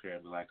can't sit up here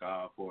and be like,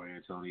 oh, poor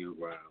Antonio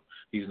Brown,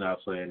 he's not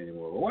playing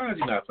anymore. Well, why is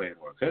he not playing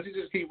anymore? Because he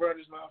just keep running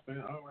his mouth,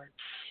 man. All right,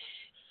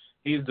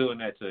 he's doing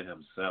that to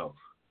himself,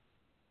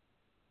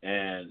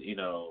 and he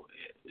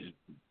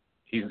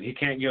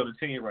can't get on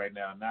the team right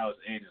now. Now his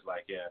agent is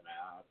like, yeah,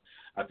 man,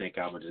 I think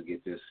I'm gonna just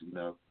get this.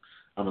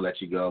 I'm gonna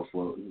let you go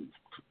for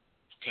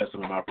cut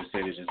some of my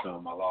percentage and some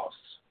of my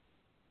losses.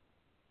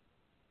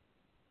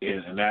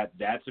 And that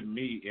to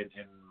me,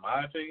 in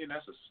my opinion,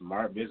 that's a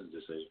smart business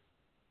decision.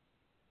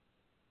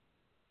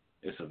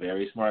 It's a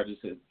very smart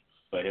decision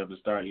for him to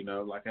start,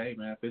 like, hey,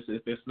 man,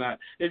 if it's not,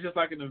 it's just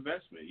like an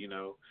investment,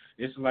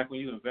 It's like when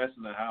you invest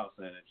in a house,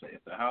 and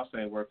if the house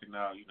ain't working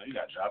out, you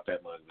got to drop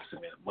that money. It's in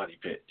a money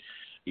pit,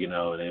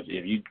 and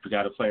if you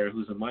got a player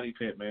who's a money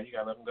pit, man, you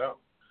got to let him go.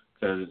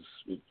 Because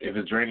if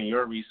it's draining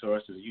your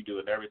resources, you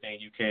doing everything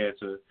you can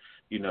to,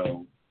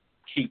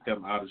 keep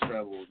them out of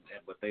trouble,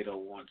 but they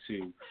don't want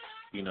to,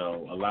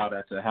 allow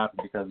that to happen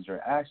because of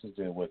your actions,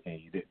 then what can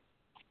you do?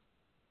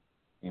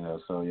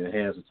 So your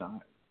hands are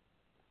tied.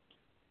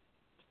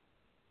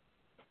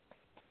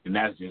 And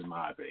that's just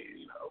my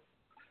opinion,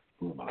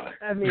 Who am I?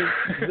 I mean,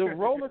 the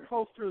roller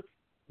coaster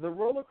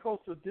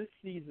this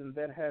season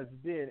that has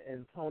been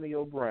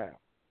Antonio Brown.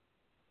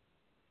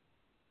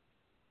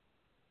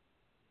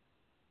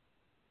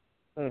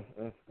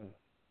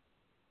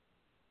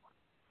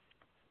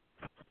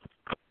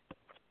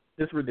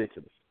 It's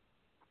ridiculous.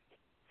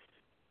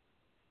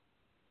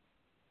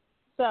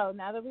 So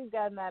now that we've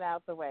gotten that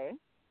out the way,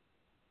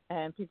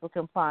 and people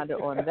can ponder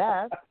on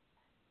that,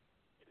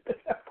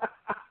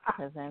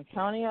 because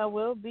Antonio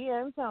will be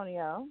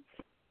Antonio,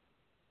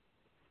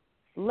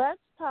 let's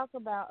talk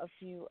about a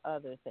few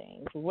other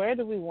things. Where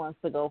do we want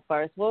to go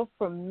first? Well,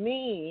 for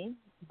me,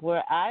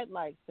 where I'd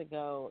like to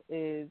go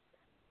is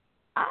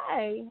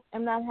I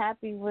am not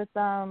happy with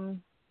the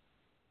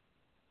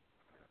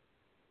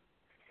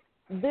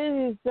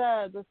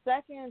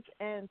second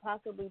and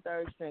possibly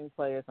third string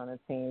players on the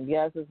team.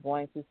 Yes, it's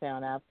going to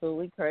sound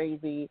absolutely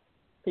crazy.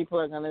 People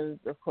are going to,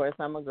 of course,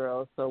 I'm a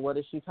girl, so what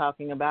is she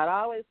talking about?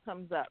 Always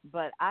comes up.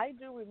 But I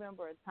do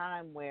remember a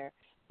time where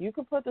you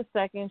could put the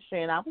second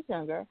string, I was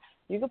younger,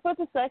 you could put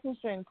the second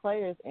string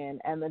players in,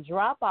 and the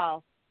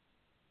drop-off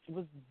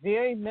was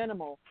very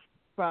minimal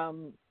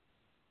from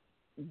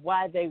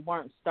why they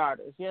weren't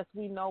starters. Yes,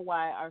 we know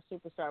why our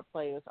superstar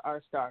players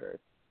are starters.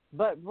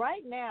 But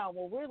right now,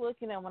 what we're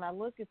looking at, when I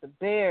look at the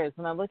Bears,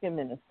 when I look at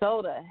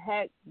Minnesota,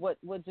 heck, what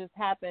just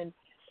happened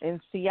in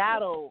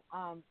Seattle,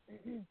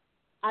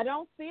 I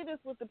don't see this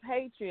with the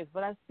Patriots,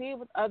 but I see it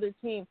with other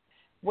teams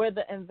where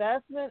the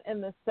investment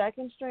in the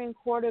second-string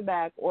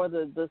quarterback or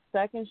the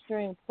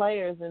second-string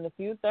players and a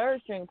few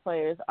third-string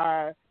players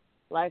are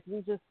like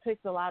we just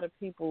picked a lot of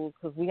people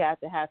because we have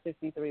to have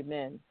 53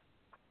 men.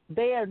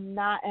 They are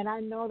not, and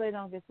I know they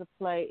don't get to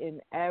play in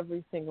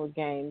every single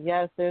game.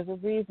 Yes, there's a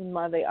reason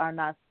why they are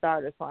not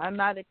starters. So I'm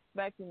not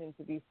expecting them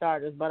to be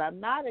starters, but I'm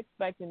not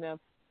expecting them.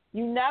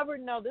 You never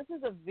know. This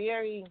is a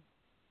very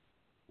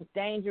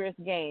dangerous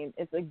game.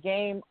 It's a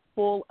game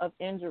full of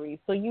injuries.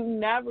 So you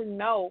never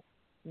know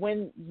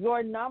when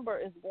your number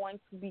is going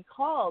to be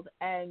called.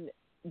 And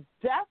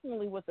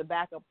definitely with the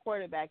backup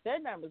quarterback, their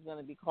number is going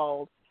to be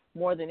called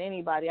more than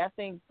anybody. I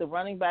think the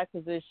running back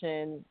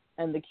position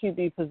and the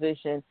QB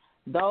position,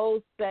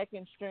 those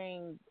second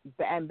string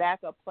and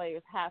backup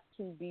players have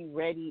to be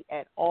ready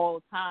at all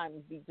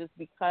times just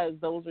because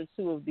those are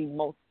two of the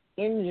most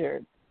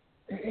injured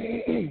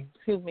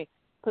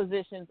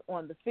positions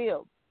on the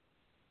field,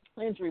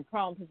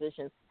 injury-prone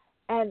positions.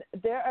 And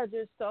there are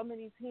just so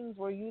many teams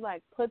where you,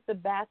 put the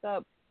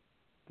backup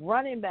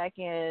running back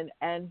in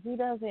and he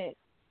doesn't –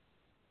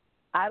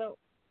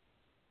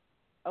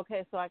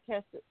 okay, so I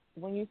catch it.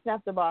 When you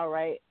snap the ball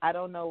right, I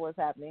don't know what's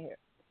happening here.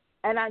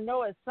 And I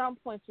know at some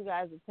point you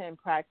guys attend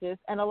practice,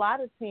 and a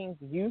lot of teams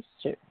used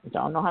to,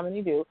 don't know how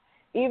many do,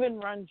 even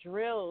run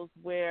drills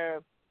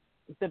where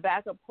the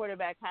backup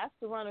quarterback has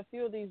to run a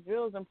few of these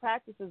drills and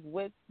practices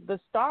with the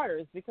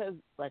starters because,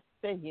 like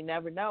I said, you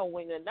never know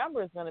when the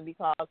number is going to be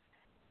called.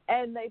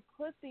 And they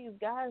put these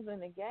guys in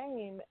the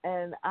game,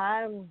 and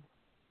I'm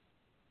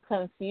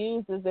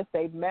confused as if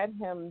they met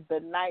him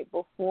the night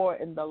before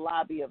in the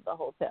lobby of the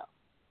hotel.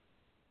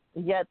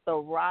 Yet the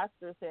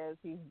roster says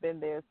he's been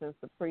there since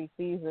the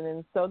preseason,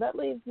 and so that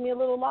leaves me a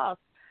little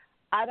lost.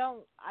 It's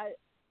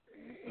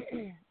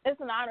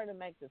an honor to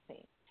make this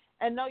team.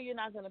 And no, you're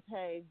not going to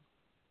pay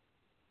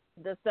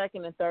the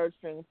second and third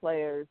string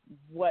players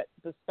what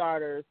the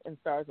starters and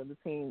stars of the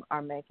team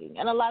are making.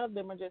 And a lot of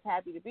them are just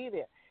happy to be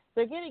there.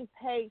 They're getting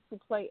paid to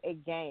play a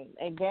game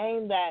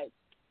that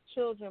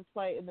children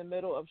play in the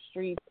middle of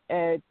streets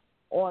and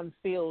on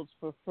fields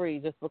for free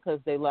just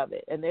because they love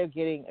it, and they're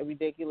getting a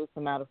ridiculous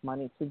amount of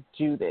money to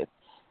do this.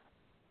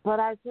 But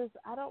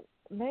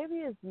maybe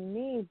it's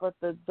me, but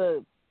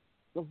the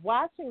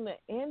watching the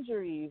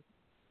injuries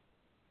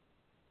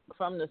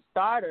from the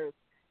starters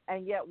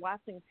and yet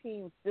watching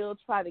teams still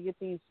try to get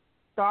these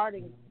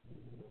starters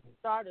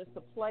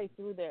to play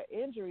through their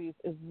injuries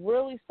is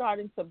really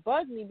starting to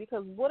bug me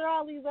because what are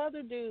all these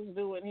other dudes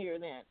doing here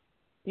then?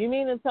 You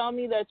mean to tell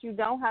me that you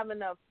don't have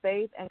enough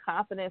faith and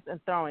confidence in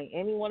throwing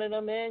any one of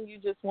them in? You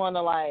just want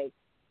to,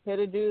 hit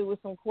a dude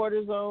with some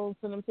cortisone,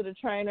 send him to the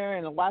trainer,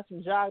 and watch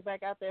him jog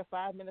back out there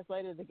 5 minutes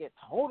later to get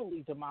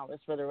totally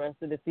demolished for the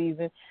rest of the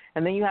season.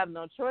 And then you have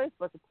no choice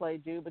but to play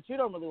dude, but you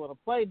don't really want to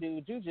play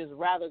dude. You just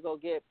rather go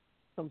get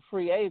some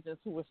free agents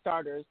who were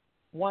starters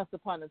once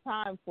upon a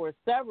time for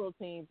several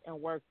teams and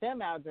work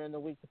them out during the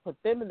week to put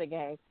them in the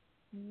game.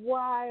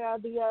 Why are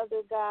the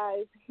other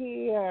guys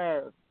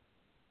here?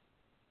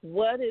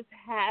 What is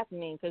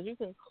happening? Because you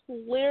can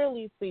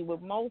clearly see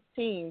with most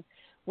teams,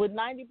 with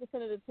 90% of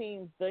the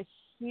teams, the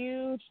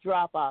huge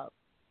drop-off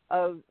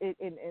of it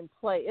in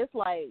play. It's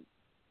like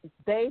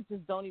they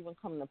just don't even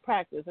come to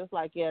practice. It's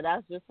like, yeah,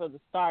 that's just for the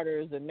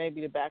starters and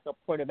maybe the backup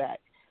quarterback,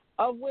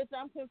 of which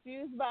I'm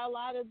confused by a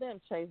lot of them.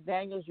 Chase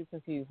Daniels, you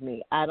confuse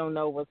me. I don't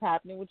know what's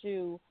happening with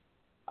you.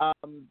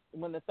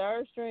 When the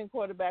third string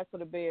quarterback for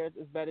the Bears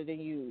is better than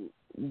you,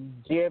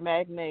 Jared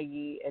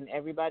McNaghy and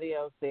everybody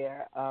else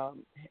there,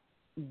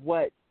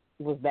 what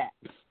was that?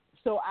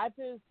 So I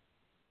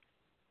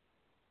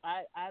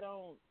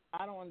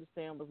don't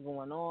understand what's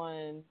going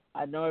on.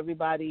 I know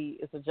everybody,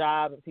 it's a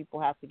job and people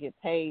have to get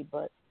paid,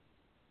 but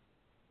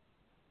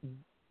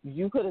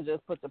you could have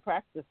just put the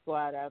practice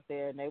squad out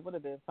there and they would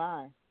have been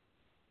fine.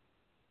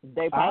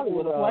 They probably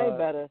would have played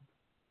better.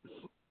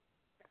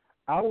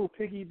 I will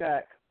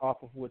piggyback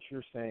off of what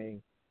you're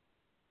saying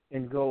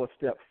and go a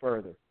step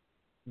further.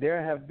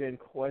 There have been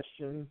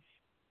questions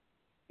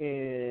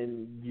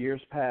in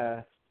years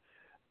past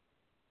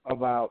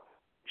about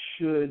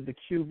should the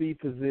QB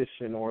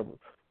position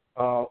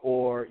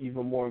or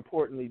even more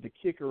importantly, the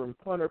kicker and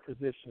punter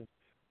position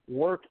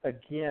work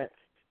against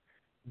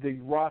the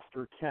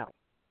roster count.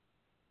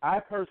 I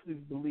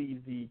personally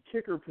believe the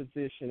kicker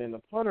position and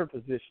the punter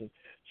position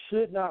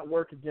should not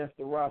work against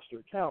the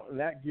roster count, and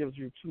that gives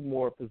you two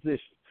more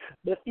positions.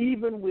 But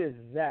even with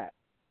that,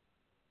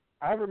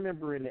 I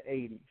remember in the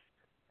 80s,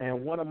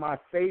 and one of my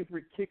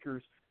favorite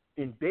kickers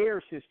in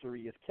Bears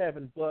history is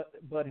Kevin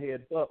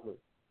Butthead Butler.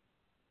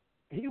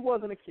 He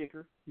wasn't a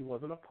kicker. He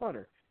wasn't a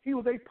punter. He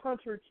was a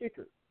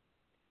punter-kicker.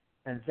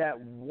 And that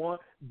one,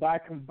 by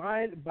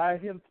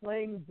him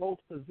playing both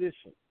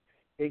positions,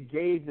 it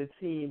gave the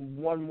team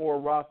one more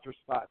roster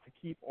spot to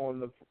keep on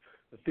the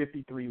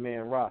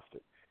 53-man roster.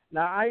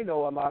 Now, I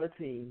know a lot of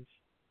teams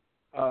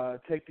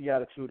take the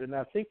attitude, and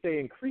I think they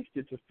increased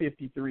it to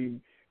 53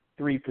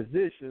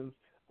 positions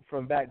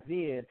from back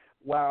then,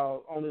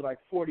 while only like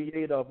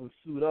 48 of them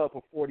suit up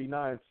or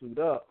 49 suit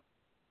up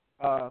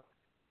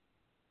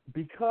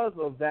because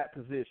of that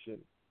position.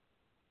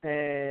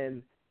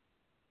 And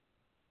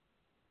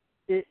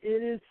it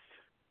is –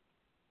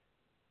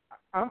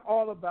 I'm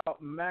all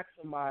about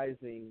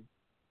maximizing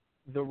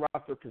the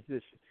roster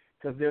position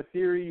because their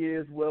theory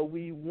is, well,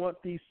 we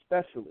want these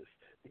specialists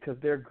because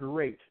they're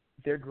great,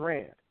 they're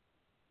grand.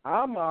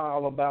 I'm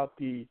all about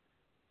the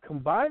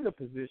combine the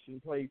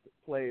position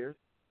players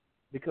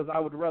because I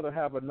would rather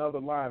have another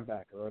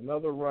linebacker,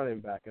 another running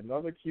back,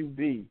 another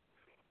QB,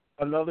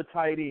 another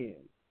tight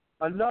end,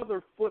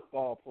 another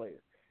football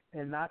player,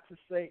 and not to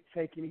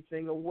take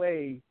anything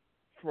away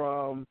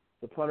from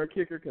the punter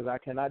kicker because I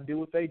cannot do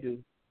what they do.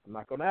 I'm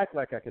not going to act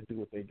like I can do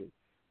what they do.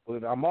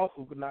 But I'm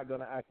also not going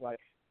to act like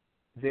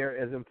they're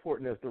as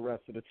important as the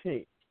rest of the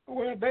team.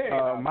 Well, they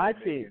my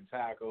team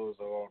tackles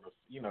are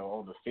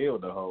on the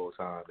field the whole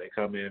time. They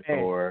come in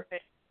for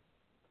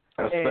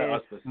a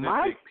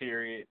specific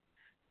period.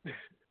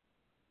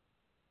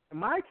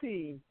 My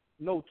team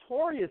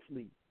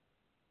notoriously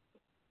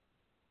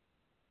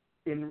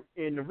in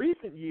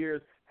recent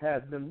years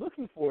has been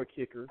looking for a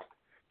kicker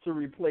to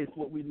replace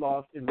what we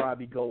lost in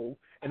Robbie Gould.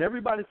 And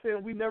everybody's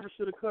saying we never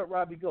should have cut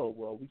Robbie Gould.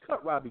 Well, we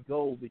cut Robbie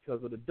Gould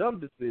because of the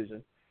dumb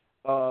decision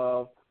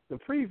of the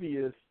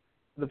previous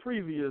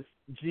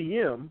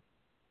GM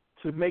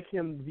to make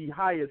him the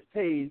highest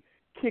paid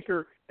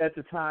kicker at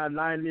the time,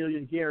 $9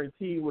 million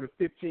guaranteed with a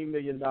 $15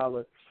 million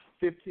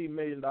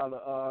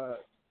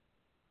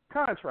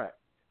contract.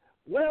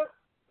 Well,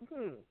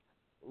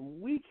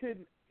 we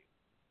could,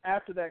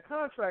 after that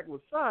contract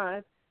was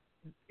signed,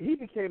 he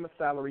became a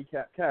salary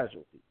cap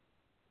casualty.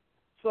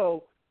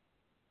 So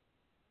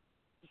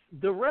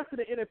the rest of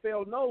the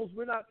NFL knows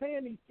we're not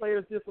paying these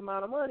players this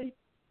amount of money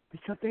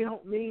because they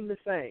don't mean the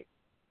same.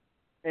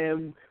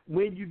 And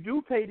when you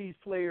do pay these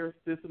players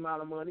this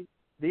amount of money,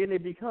 then they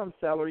become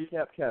salary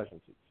cap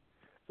casualties.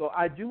 So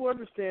I do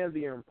understand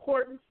the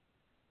importance.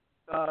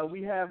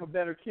 We have a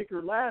better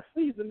kicker last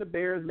season. The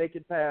Bears make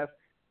it past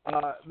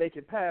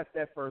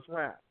that first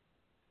round.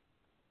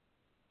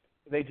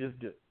 They just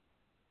do.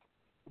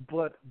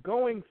 But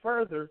going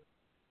further,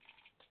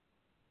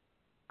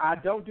 I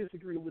don't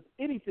disagree with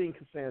anything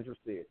Cassandra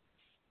said.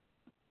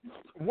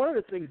 One of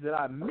the things that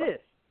I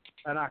missed,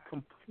 and I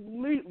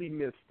completely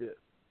missed this,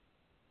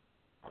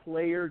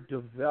 player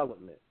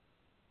development.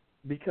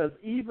 Because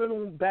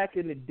even back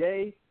in the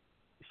day,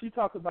 she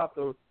talked about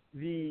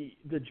the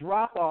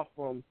drop-off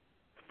from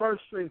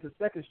first string to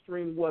second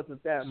string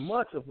wasn't that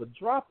much of a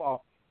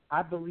drop-off.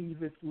 I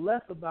believe it's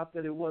less about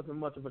that it wasn't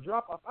much of a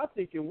drop-off. I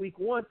think in week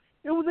one,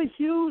 it was a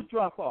huge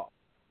drop-off.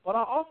 But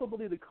I also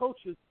believe the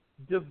coaches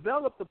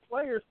develop the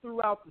players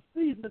throughout the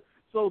season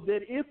so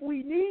that if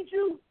we need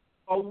you,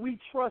 or we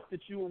trust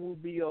that you will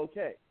be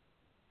okay.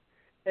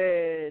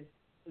 And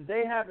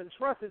they haven't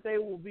trusted they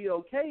will be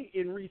okay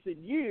in recent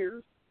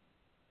years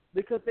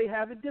because they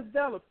haven't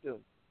developed them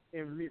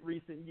in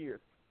recent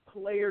years.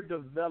 Player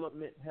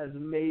development has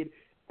made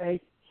a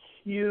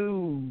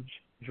huge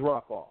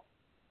drop-off.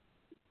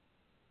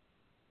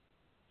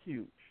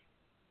 Huge.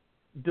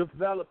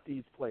 Develop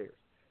these players.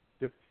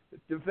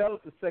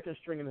 Develop the second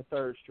string and the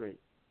third string.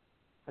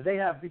 They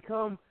have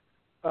become,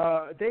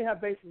 they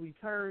have basically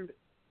turned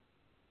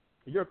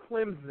your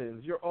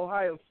Clemsons, your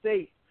Ohio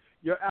State,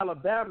 your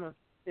Alabama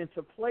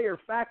into player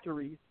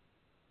factories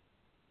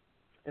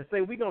and say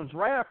we're going to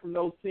draft from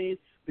those teams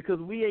because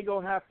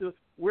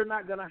we're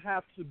not going to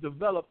have to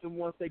develop them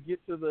once they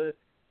get to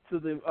to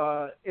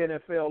the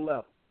NFL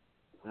level.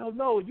 Hell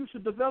no, you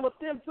should develop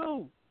them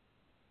too.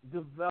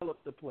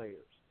 Develop the players.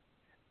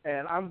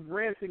 And I'm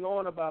ranting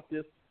on about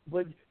this,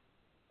 but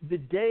the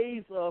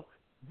days of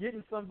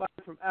getting somebody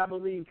from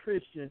Abilene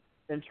Christian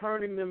and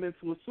turning them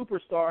into a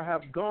superstar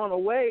have gone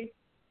away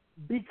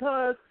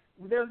because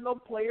there's no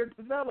player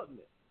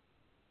development.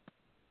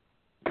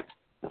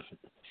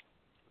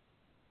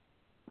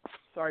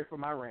 Sorry for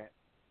my rant.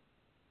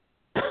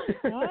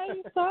 Why are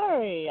you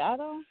sorry? I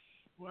don't.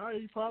 Why are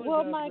you probably?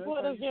 Well, Mike,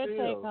 what is your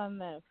take on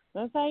this?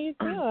 That's how you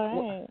feel,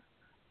 right?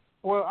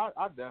 Well,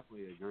 I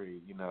definitely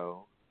agree. You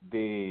know,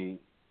 the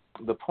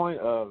point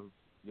of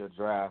your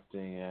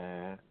drafting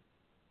and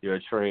your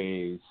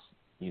trades,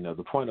 you know,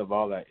 the point of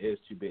all that is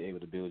to be able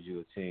to build you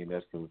a team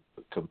that's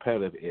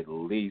competitive at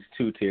least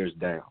 2 tiers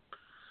down.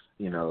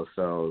 You know,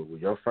 so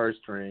your first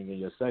string and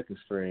your second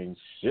string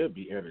should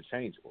be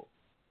interchangeable.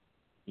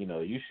 You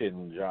know, you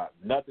shouldn't drop.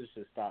 Nothing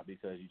should stop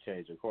because you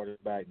change your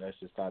quarterback. Nothing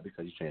should stop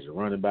because you change your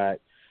running back.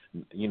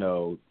 You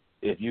know,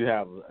 if you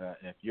have,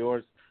 if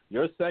your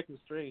second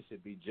string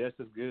should be just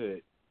as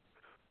good,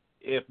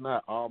 if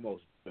not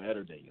almost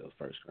better than your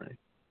first string.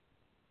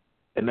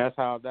 And that's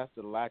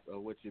the lack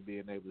of what you're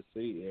being able to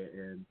see,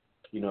 and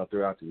you know,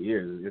 throughout the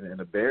years. And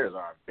the Bears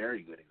are a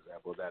very good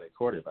example of that at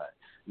quarterback.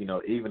 You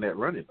know, even at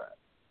running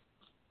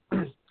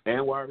back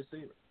and wide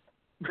receiver.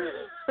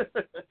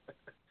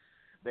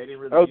 They didn't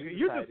really. Okay,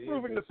 you're just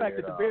proving the fact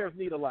that the Bears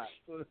need a lot.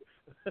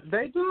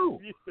 They do.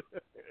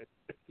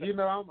 You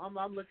know,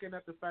 I'm looking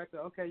at the fact that,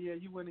 okay, yeah,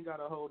 you went and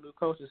got a whole new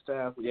coaching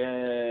staff.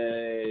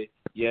 Yay,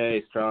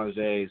 strong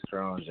J.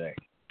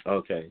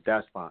 Okay,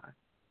 that's fine.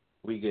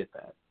 We get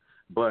that.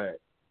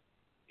 But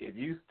if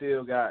you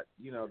still got,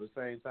 you know, the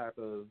same type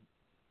of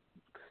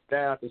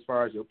staff as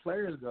far as your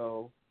players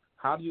go,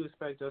 how do you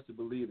expect us to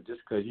believe that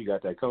just because you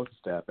got that coaching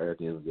staff,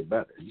 everything will get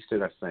better? You still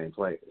got the same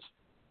players.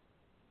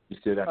 You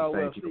still got the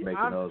same people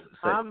making those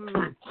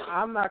mistakes.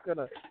 I'm not going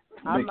to.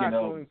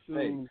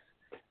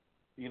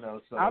 You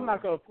know, so I'm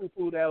not going to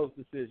poo-poo those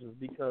decisions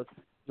because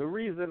the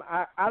reason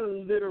I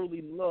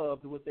literally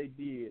loved what they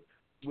did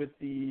with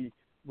the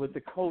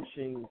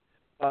coaching,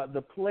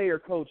 the player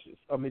coaches.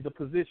 I mean, the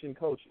position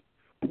coaches.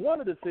 One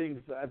of the things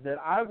that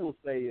I will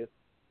say is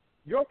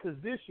your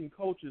position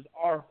coaches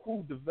are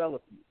who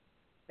develop you.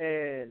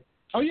 And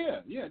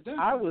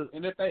definitely.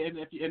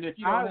 If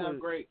you don't have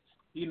great,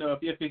 you know,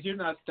 if you're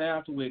not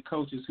staffed with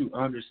coaches who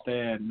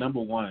understand, number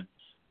one,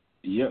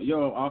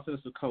 your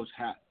offensive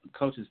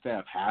coaching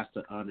staff has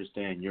to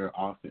understand your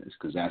offense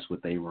because that's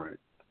what they run.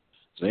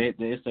 So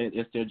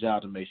it's their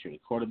job to make sure the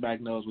quarterback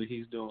knows what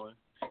he's doing,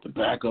 the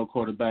backup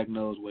quarterback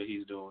knows what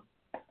he's doing,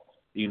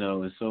 you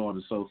know, and so on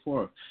and so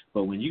forth.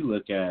 But when you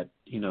look at,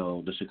 you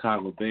know, the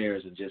Chicago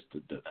Bears and just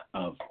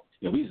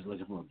we just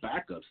looking from a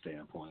backup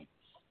standpoint,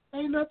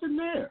 ain't nothing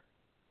there.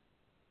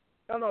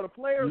 No, the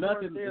players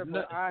aren't there,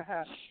 but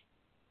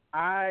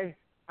I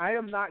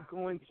am not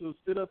going to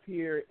sit up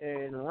here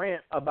and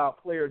rant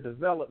about player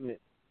development,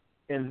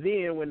 and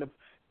then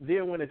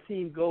when a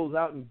team goes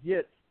out and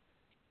gets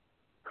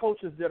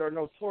coaches that are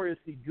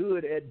notoriously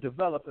good at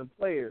developing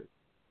players,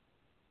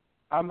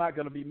 I'm not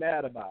going to be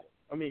mad about it.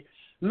 I mean,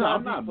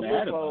 I'm not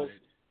mad about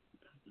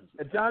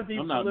it. John D.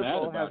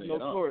 Filippo has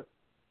notorious.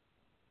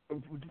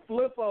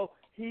 Filippo,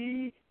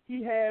 he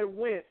had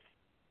Wentz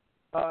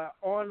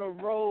on the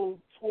road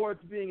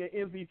towards being an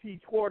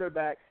MVP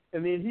quarterback,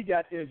 and then he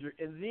got injured.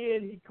 And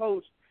then he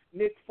coached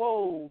Nick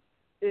Foles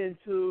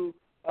into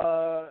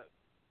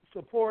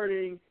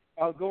supporting,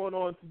 going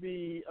on to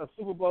be a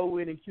Super Bowl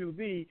winning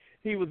QB.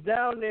 He was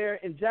down there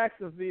in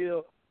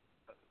Jacksonville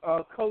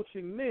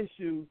coaching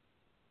Minshew.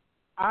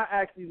 I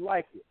actually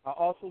like it. I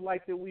also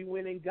like that we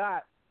went and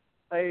got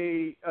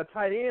a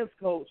tight ends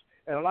coach.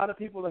 And a lot of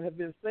people have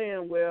been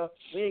saying, well,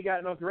 we ain't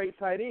got no great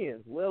tight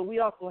ends. Well, we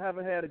also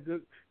haven't had a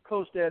good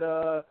coach that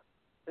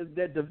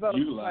developed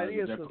tight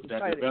ends.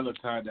 That developed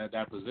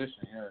that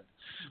position, yeah.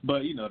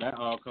 But, you know, that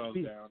all comes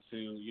down to,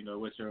 you know,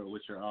 what your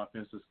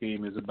offensive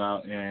scheme is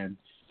about. And,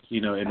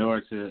 you know, in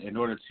order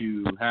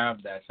to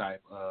have that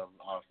type of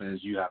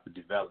offense, you have to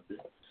develop it.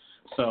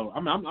 So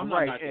I'm not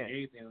saying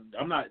anything.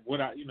 I'm not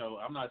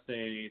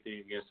saying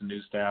anything against the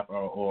new staff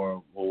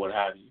or what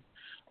have you.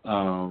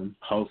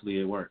 Hopefully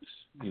it works.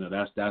 You know,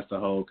 that's the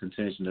whole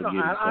contention of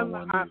getting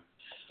someone new.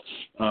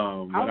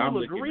 I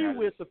will agree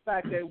with the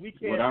fact that we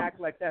can't act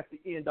like that's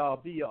the end all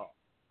be all.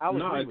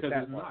 No, because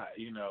it's not.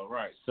 You know,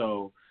 right?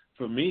 So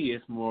for me,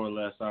 it's more or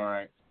less all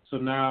right. So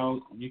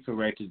now you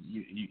corrected.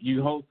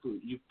 You hope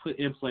you put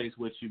in place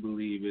what you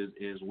believe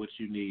is what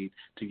you need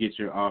to get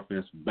your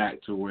offense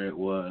back to where it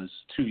was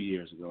 2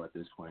 years ago at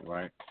this point,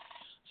 right?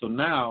 So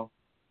now,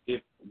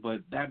 but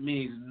that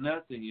means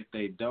nothing if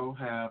they don't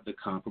have the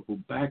comparable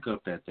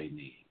backup that they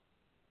need.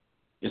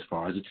 As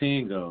far as the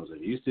team goes,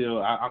 if you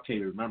still, I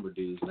can't remember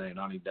dude's name.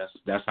 I mean,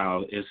 that's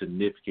how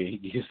insignificant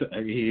he is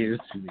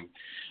to me.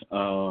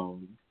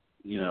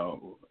 You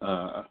know,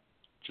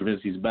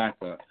 Trubisky's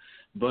backup,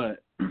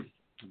 but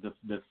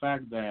the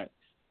fact that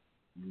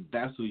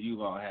that's who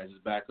you all had as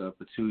backup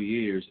for 2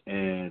 years,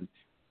 and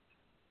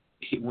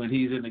when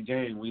he's in the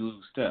game, we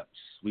lose steps,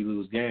 we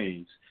lose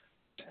games.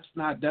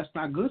 That's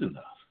not good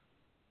enough.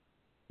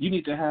 You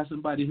need to have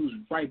somebody who's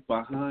right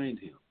behind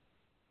him,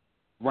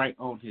 right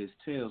on his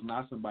tails,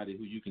 not somebody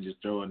who you can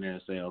just throw in there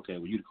and say, okay,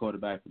 well, you the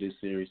quarterback for this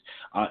series.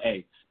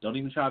 Hey, don't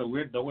even try to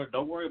win.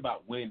 Don't worry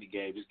about winning the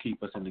game. Just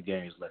keep us in the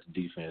games. Let the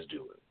defense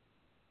do it.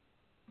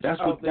 That's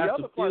what. The That's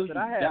other the part feel that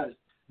you. I had.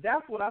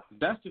 That's what I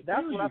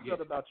get.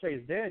 felt about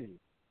Chase Daniels.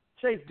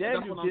 Chase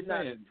Daniels did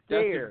not saying.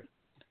 scare.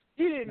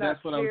 He did not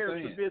That's what I'm scare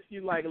saying.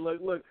 Trubisky like,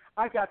 look,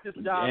 I got this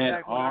job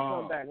back when I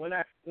come back.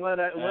 When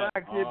I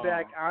get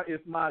back,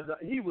 it's my job.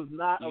 He was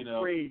not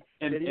afraid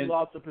that he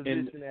lost the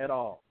position at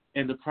all.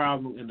 And the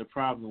problem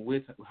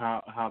with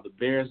how the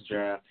Bears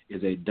draft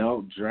is they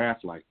don't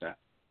draft like that.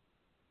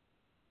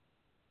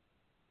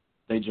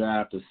 They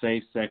draft a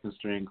safe second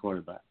string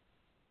quarterback.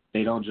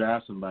 They don't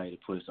draft somebody to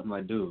push. I'm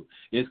like, dude,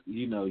 it's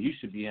you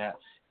should be at.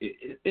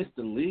 It's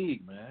the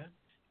league, man.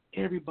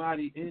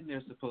 Everybody in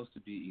there's supposed to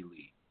be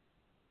elite.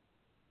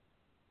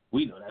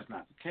 We know that's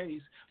not the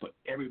case, but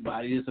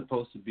everybody is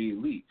supposed to be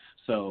elite.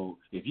 So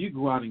if you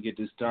go out and get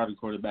this starting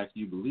quarterback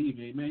you believe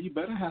in, man, you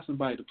better have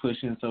somebody to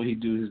push in so he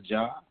do his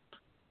job.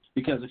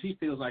 Because if he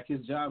feels like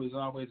his job is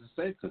always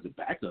safe because the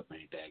backup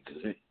ain't that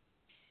good,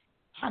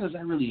 how does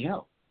that really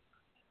help?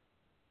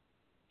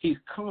 He's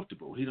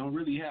comfortable. He don't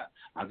really have,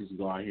 I just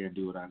go out here and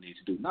do what I need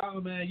to do.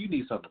 No, man, you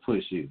need something to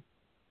push you.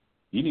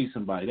 You need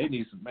somebody. They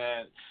need some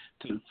man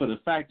for the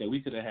fact that we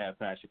could have had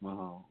Patrick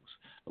Mahomes,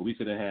 or we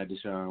could have had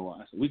Deshaun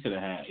Watson. We could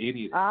have had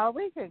any.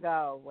 We could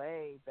go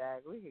way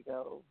back. We could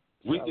go.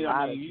 If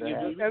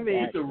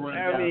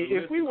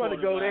we want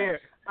to go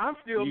there, I'm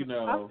still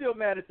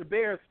mad at the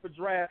Bears for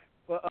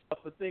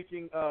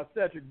thinking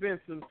Cedric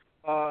Benson.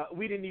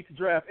 We didn't need to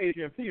draft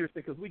Adrian Peterson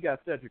because we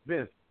got Cedric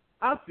Benson.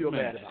 I'm still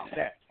mad about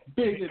that.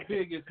 Biggest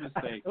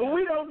mistake.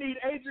 We don't need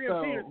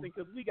Adrian Peterson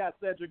because we got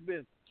Cedric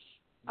Benson.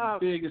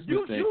 Biggest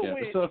mistake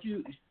ever. So if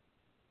you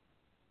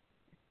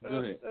go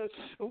ahead.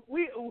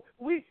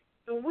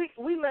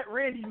 We let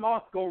Randy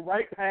Moss go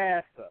right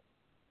past us.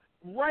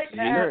 Right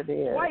past.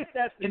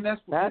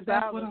 That's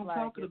what I'm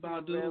talking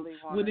about, dude. Really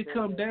when it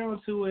comes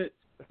down to it,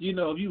 if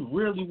you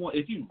really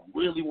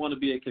want to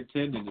be a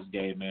contender in this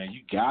game, man,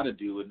 you got to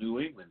do what New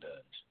England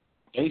does.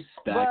 They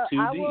stack too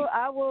deep.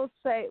 I will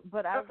say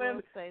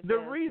the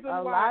reason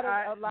why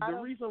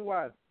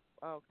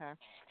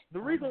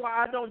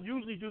I don't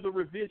usually do the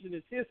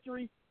revisionist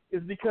history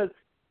is because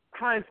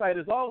hindsight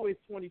is always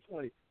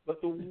 20/20. But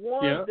the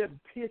ones that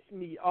piss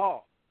me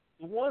off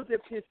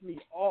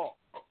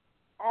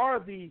are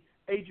the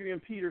Adrian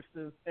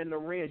Petersons and the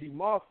Randy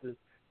Mosses,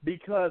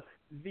 because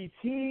the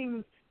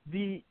teams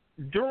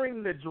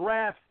during the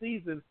draft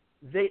season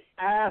they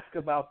ask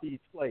about these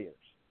players.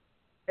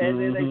 And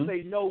then they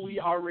say, no, we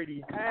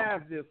already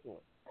have this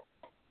one.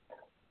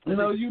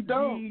 No, you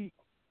don't.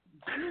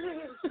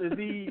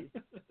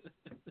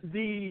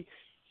 The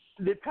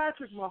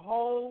Patrick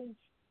Mahomes,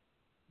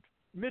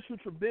 Mitchell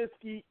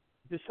Trubisky,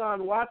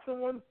 Deshaun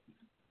Watson one,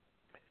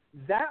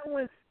 that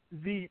one,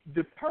 the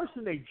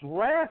person they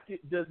drafted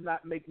does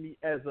not make me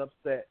as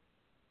upset.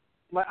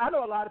 Like, I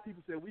know a lot of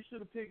people say we should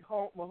have picked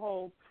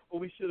Mahomes or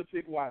we should have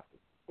picked Watson.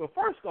 Well,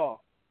 first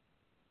off,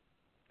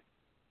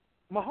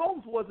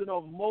 Mahomes wasn't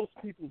on most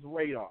people's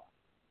radar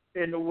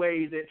in the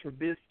way that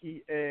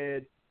Trubisky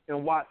and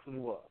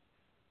Watson was.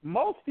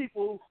 Most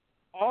people,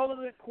 all of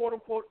the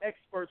quote-unquote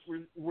experts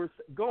were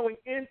going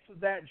into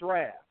that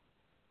draft.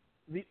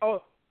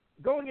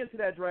 Going into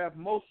that draft,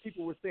 most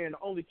people were saying the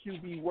only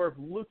QB worth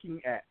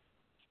looking at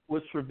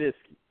was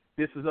Trubisky.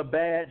 This is a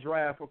bad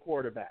draft for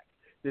quarterback.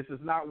 This is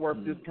not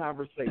worth this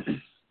conversation.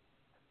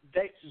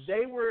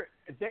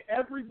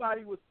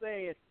 Everybody was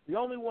saying the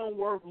only one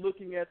worth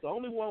looking at, the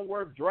only one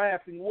worth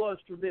drafting was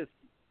Trubisky.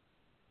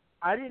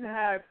 I didn't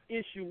have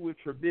issue with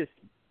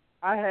Trubisky.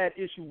 I had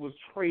issue with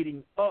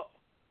trading up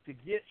to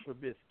get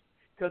Trubisky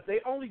because they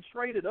only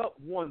traded up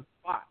one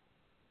spot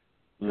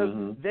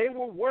because they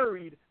were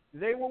worried.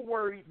 They were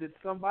worried that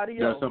somebody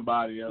else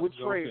would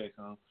trade.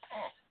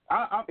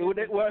 They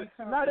weren't worried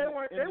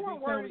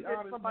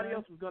that somebody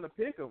else was going to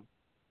pick them.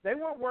 They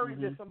weren't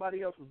worried that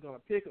somebody else was going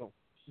to pick them.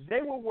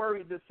 They were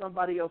worried that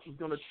somebody else was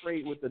going to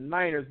trade with the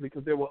Niners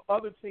because there were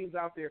other teams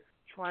out there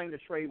trying to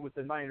trade with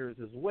the Niners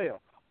as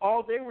well.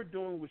 All they were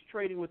doing was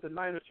trading with the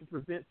Niners to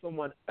prevent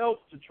someone else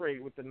to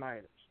trade with the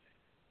Niners.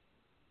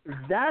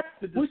 That's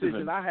the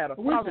decision I had a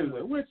problem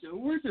with.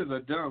 Which is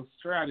a dumb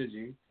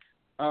strategy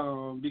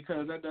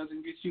because that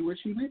doesn't get you what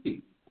you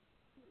need.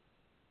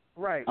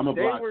 Right. I'm going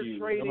to block you.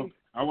 Trading.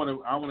 I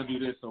want to do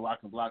this so I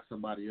can block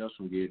somebody else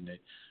from getting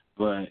it.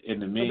 But in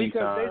the meantime,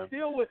 because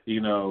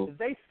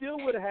they still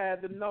would have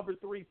had the number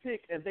 3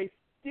 pick, and they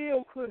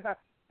still could have,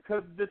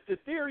 because the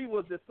theory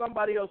was that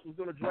somebody else was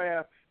going to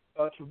draft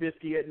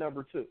Trubisky at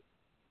number 2.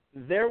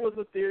 There was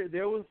a theory,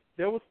 there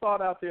was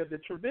thought out there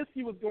that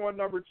Trubisky was going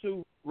number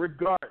 2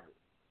 regardless,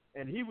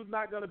 and he was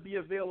not going to be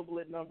available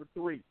at number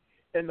 3.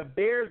 And the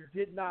Bears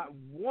did not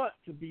want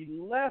to be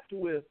left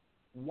with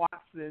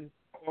Watson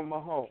or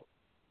Mahomes.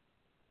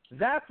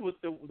 That's what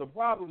the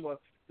problem was.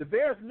 The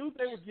Bears knew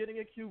they were getting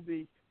a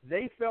QB.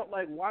 They felt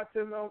like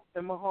Watson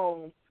and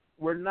Mahomes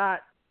were not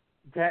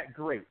that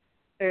great.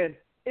 And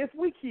if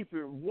we keep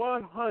it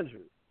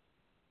 100,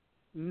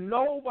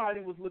 nobody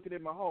was looking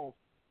at Mahomes.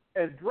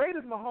 As great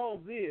as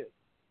Mahomes is,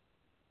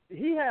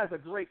 he has a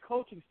great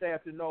coaching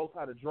staff that knows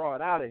how to draw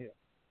it out of him.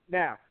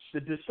 Now, the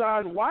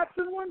Deshaun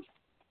Watson one,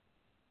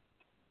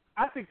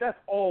 I think that's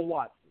all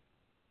Watson.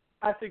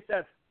 I think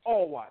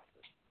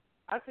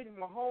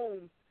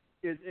Mahomes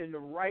is in the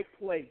right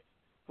place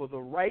for the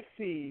right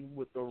team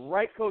with the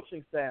right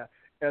coaching staff.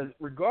 As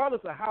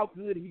regardless of how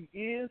good he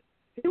is,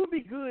 he would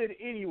be good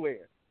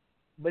anywhere.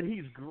 But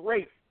he's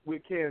great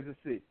with Kansas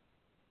City.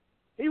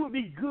 He would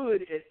be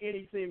good at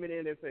any team in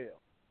the NFL.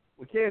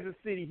 With Kansas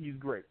City, he's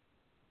great.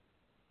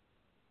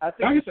 I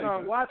think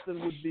Deshaun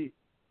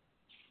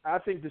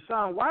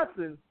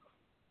Watson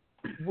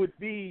would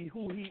be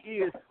who he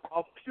is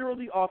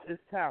purely off his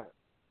talent.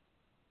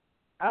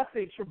 I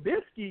think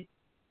Trubisky,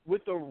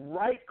 with the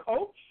right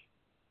coach,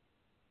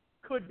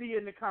 could be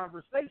in the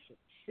conversation.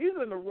 He's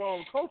in the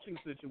wrong coaching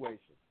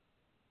situation.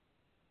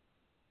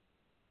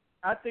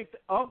 I think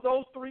of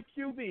those three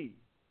QBs,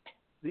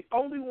 the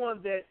only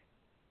one that,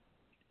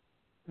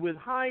 with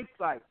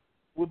hindsight,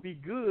 would be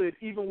good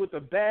even with a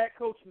bad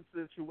coaching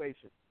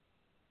situation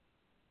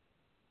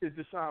is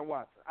Deshaun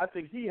Watson. I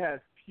think he has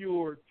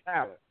pure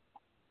talent.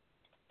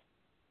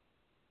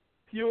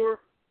 Pure,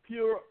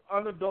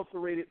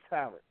 unadulterated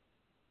talent.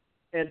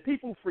 And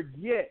people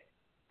forget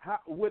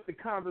what the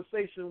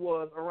conversation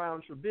was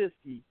around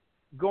Trubisky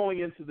going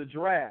into the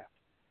draft.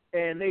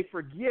 And they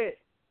forget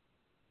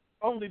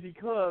only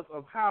because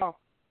of how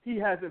he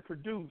hasn't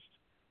produced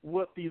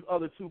what these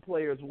other two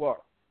players were.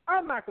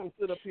 I'm not going to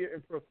sit up here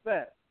and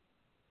profess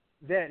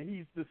that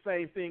he's the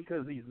same thing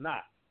because he's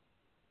not.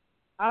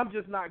 I'm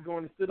just not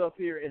going to sit up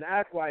here and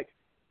act like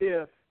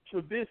if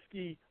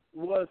Trubisky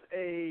was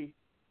a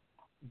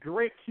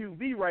great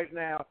QB right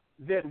now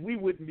that we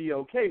wouldn't be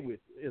okay with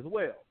it as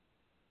well.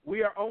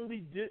 We are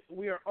only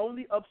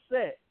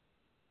upset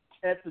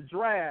at the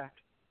draft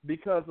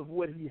because of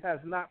what he has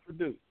not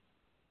produced.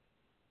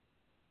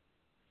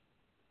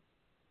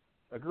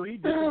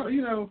 Agreed?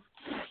 No,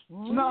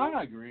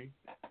 I agree.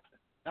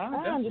 I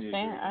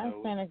understand. I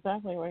understand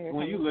exactly what you're saying.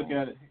 When you look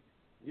at it,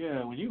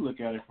 when you look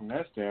at it from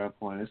that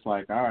standpoint, it's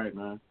like, all right,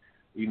 man,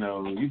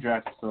 you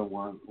drafted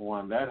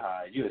someone that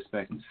high, you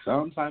expecting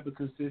some type of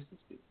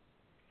consistency.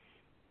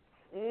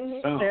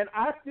 Mm-hmm. And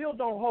I still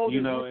don't hold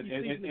his rookie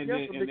season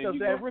against him because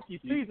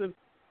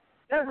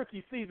that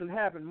rookie season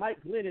having Mike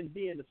Glennon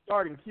being the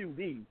starting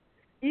QB,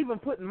 even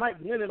putting Mike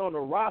Glennon on the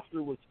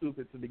roster was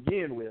stupid to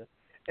begin with,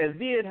 and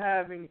then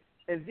having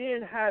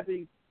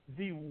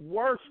the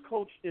worst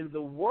coach in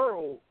the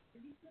world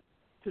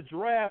to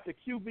draft a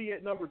QB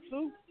at number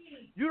 2,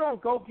 you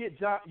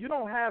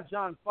don't have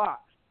John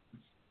Fox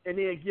and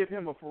then give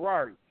him a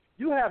Ferrari.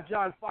 You have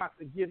John Fox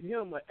and give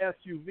him an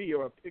SUV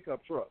or a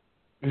pickup truck.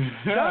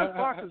 John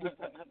Fox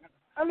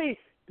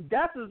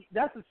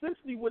that's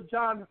essentially what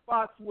John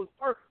Fox was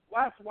perfect.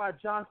 That's why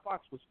John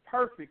Fox was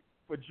perfect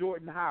for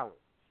Jordan Howard.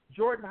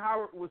 Jordan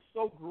Howard was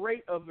so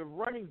great of a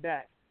running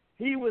back.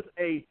 He was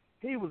a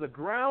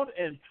ground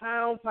and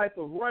pound type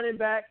of running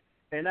back,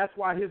 and that's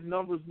why his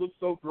numbers look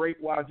so great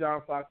while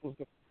John Fox was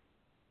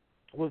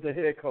the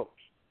head coach.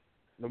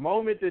 The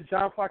moment that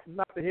John Fox is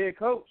not the head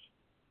coach,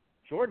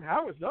 Jordan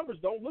Howard's numbers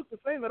don't look the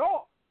same at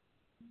all.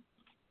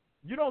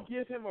 You don't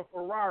give him a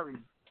Ferrari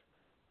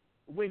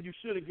when you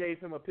should have gave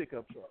him a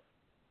pickup truck.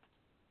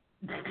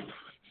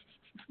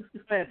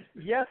 And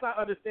yes, I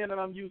understand that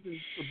I'm using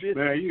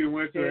Trubisky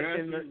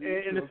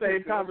in the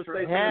same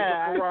conversation with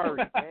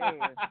Ferrari.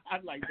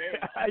 I'm like,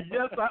 damn.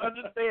 Yes, I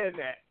understand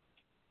that.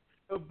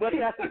 But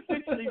that's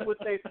essentially what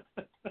they.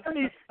 I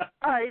mean,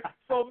 all right.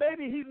 So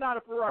maybe he's not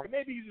a Ferrari.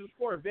 Maybe he's a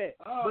Corvette.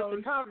 But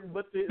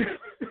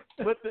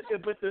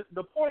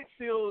the point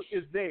still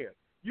is there.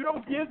 You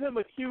don't give him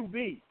a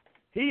QB.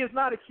 He is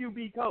not a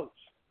QB coach.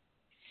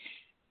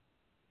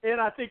 And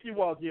I think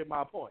you all get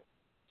my point.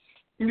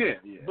 Yeah.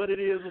 But it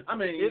is a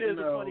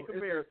funny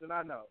comparison,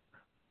 I know.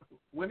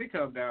 When it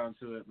comes down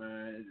to it,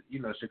 man,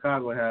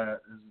 Chicago is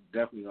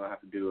definitely going to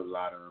have to do a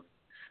lot of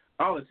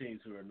all the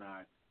teams who didn't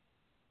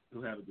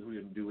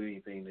do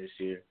anything this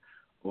year,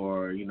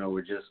 or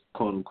we're just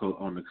quote unquote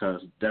on the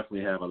cusp.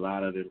 Definitely have a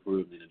lot of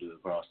improvement to do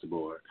across the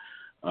board.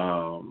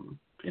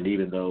 And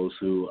even those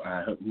who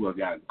have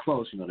gotten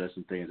close, there's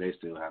some things they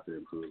still have to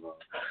improve on.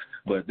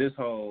 But this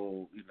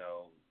whole,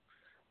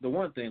 the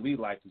one thing we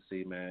like to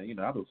see, man,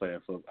 I've been playing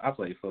football. I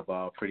played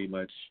football pretty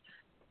much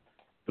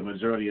the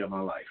majority of my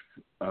life.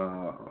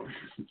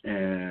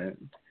 And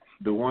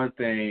the one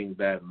thing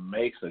that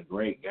makes a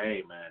great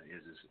game, man,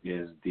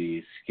 is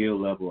the skill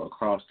level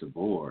across the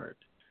board.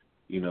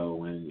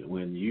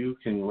 When you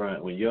can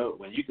run, when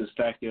you can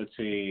stack your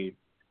team,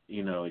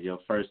 your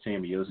first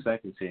team or your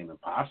second team, and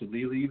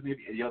possibly even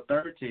your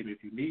third team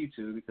if you need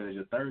to, because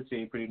your third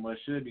team pretty much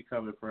should be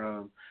coming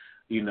from,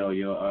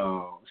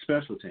 your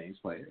special teams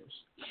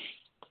players,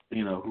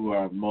 who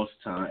are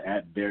most times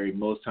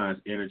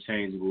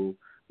interchangeable,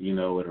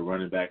 with a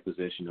running back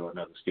position or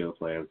another skill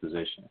player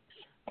position.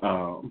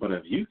 But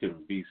if you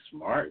can be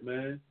smart,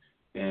 man,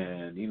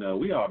 and,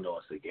 we all know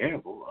it's a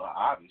gamble,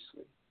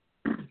 obviously.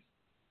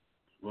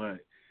 But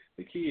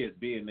the key is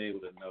being able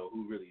to know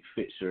who really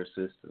fits your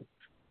system.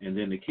 And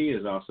then the key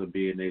is also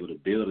being able to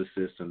build a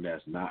system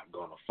that's not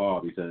going to fall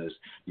because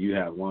you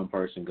have one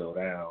person go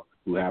down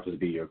who happens to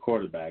be your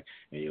quarterback,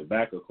 and your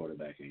backup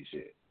quarterback ain't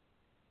shit.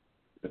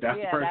 But that's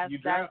the person you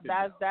drafted.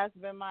 That's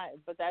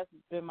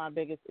been my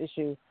biggest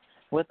issue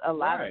with a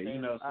lot of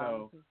things.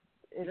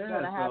 It's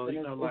going to happen.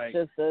 It's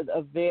just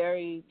a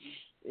very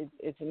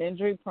it's an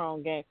injury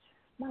prone game.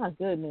 My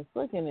goodness,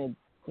 looking at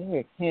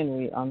Derrick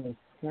Henry on the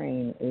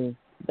screen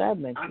that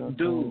makes no sense.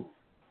 Dude,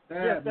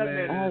 that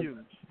man is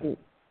huge.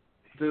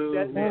 Dude,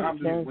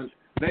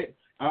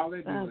 all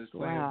they do is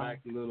play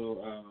back the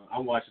little.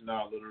 I'm watching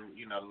all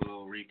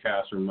little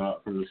recaps from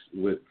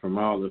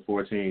all the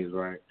 4 teams,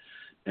 right?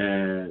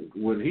 And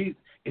when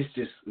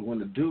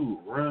the dude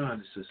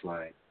runs, it's just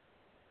like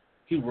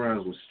he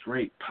runs with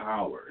straight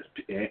power,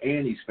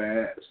 and he's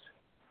fast.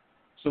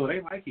 So it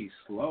ain't like he's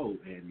slow,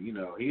 and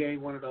he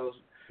ain't one of those.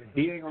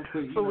 He ain't gonna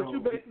put. So what you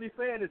basically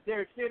saying is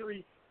Derrick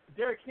Henry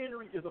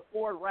is a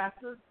Ford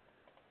Raptor.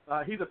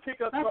 He's a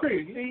pickup truck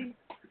with speed.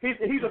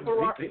 He's a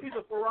Ferrari. He's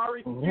a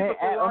Ferrari with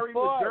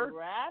dirt.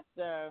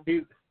 Raptor.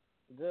 He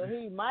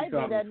might be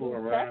that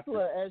new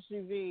Tesla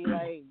SUV,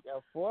 like a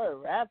Ford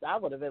Raptor. I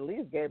would have at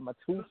least gave him a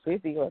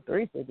 250 or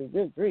 350.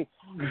 Good grief.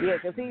 Yeah,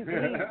 because he's.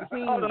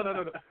 Oh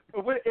no.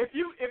 If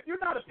you're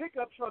not a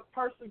pickup truck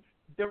person,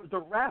 the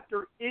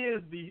Raptor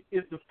is the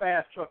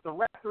fast truck. The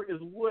Raptor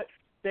is what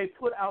they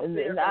put out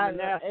there in the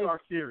NASCAR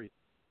series.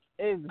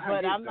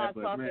 But I'm not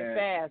talking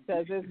fast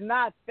because it's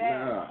not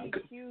fast. He's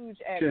huge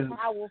and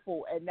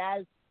powerful, and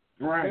that's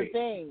the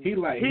thing.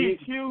 He's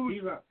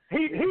huge.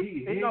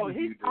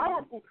 He's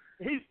powerful.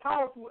 He's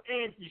powerful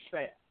and he's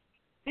fast.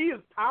 He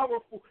is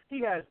powerful.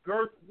 He has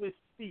girth with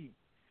speed.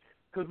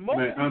 Because most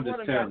of these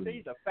running backs,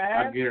 these are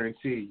fast. I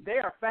guarantee. They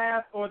are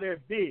fast or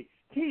they're big.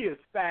 He is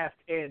fast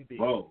and big.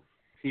 Both.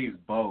 He's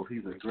both.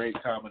 He's a great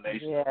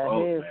combination of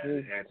both,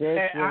 man.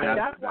 And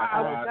that's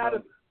why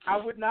I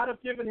would not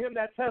have given him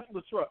that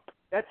Tesla truck.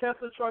 That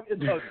Tesla truck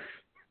is ugly.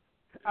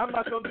 I'm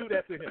not going to do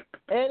that to him.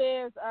 It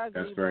is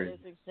ugly, but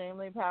it's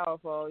extremely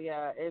powerful.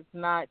 Yeah, it's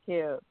not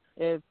cute.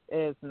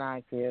 It's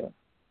not cute.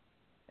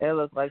 It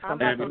looks like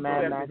something from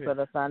Mad Max for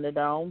the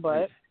Thunderdome,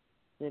 but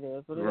it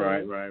is what it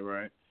is.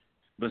 Right.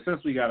 But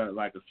since we got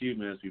a few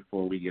minutes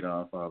before we get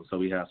off, so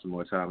we have some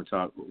more time to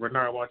talk,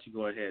 Renard, why don't you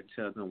go ahead and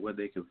tell them where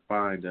they can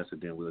find us, and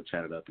then we'll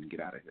chat it up and get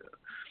out of here.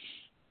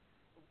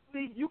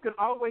 You can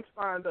always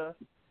find us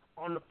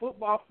on the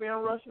Football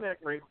Fan Rush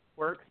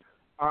Network,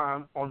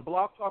 on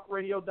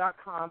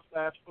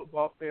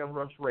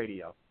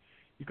blogtalkradio.com/footballfanrushradio.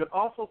 You can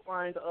also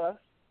find us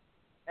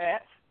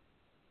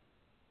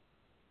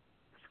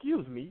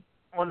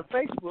on the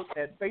Facebook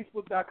at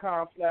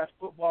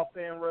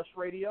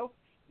facebook.com/footballfanrushradio.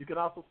 You can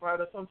also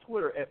find us on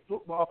Twitter at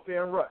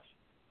footballfanrush.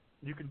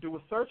 You can do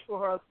a search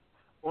for us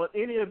on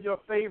any of your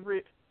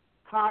favorite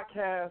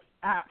podcast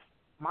apps.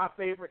 My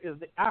favorite is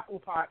the Apple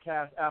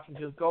Podcast app, and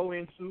just go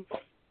into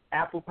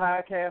Apple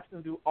Podcasts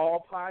and do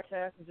all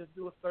podcasts and just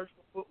do a search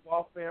for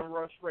Football Fan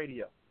Rush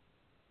Radio.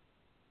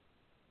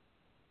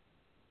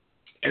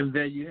 And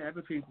there you have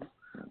it, people.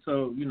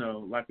 So,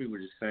 like we were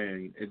just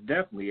saying, it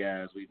definitely,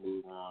 as we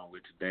move on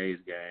with today's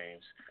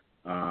games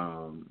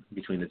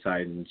between the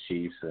Titans and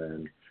Chiefs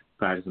and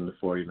Packers and the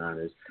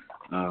 49ers,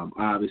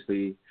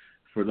 obviously,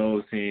 for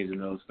those teams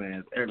and those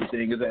fans,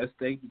 everything is at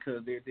stake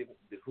because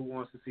who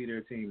wants to see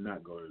their team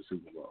not go to the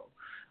Super Bowl?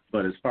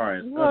 But as far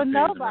as other things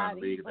around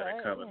the league that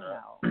are coming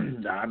up,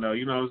 I know,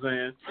 you know what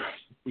I'm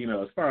saying?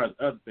 As far as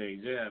other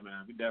things, yeah,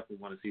 man, we definitely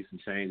want to see some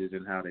changes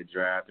in how they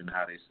draft and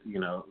how they,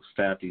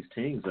 staff these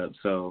teams up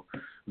so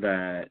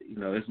that,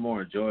 it's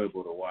more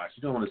enjoyable to watch.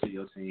 You don't want to see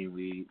your team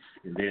lead,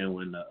 and then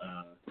when the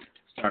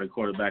starting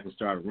quarterback and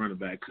starting running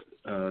back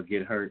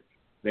get hurt,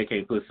 they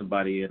can't put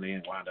somebody in there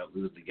and wind up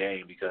losing the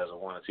game because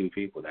of one or two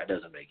people. That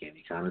doesn't make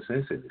any kind of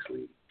sense in this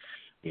league.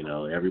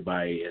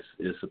 Everybody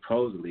is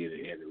supposedly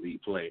an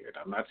elite player.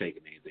 I'm not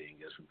taking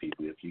anything else from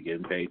people. If you're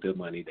getting paid good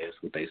money,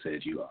 that's what they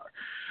said you are.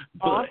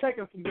 But, I'm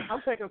taking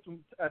some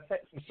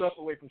stuff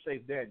away from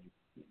Chase Daniel.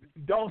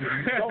 Don't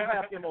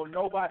have him on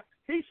nobody.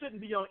 He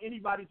shouldn't be on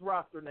anybody's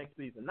roster next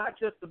season. Not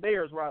just the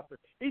Bears roster.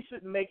 He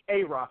shouldn't make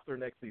a roster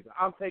next season.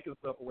 I'm taking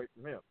stuff away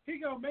from him. He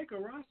gonna make a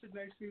roster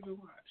next season.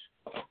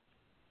 Watch.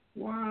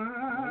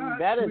 You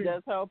better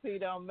just hope he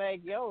don't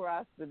make your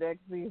roster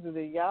next season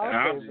in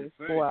y'all favorite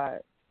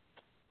squad.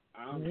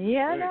 I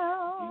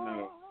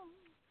know.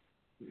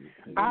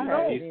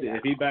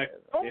 If he back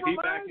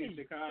in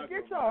Chicago, if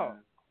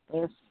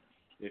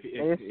he's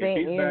back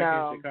in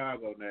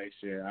Chicago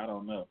next year, I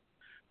don't know.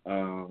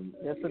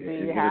 This would be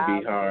it'll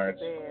be hard.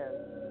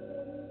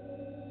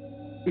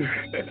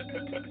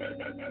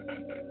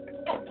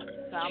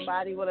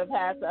 Somebody would have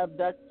had to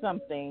abduct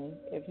something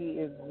if he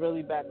is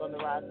really back on the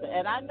roster.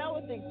 And I know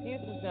what the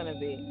excuse is going to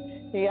be.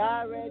 He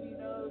already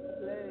knows the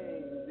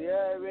plays. He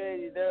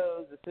already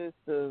knows the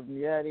system.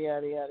 Yada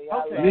yada yada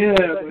yada. Okay. Yeah,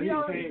 but but he he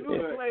already can't knew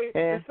do the it. plays.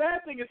 Yeah. The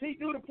sad thing is he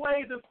knew the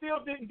plays and still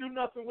didn't do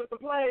nothing with the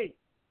plays.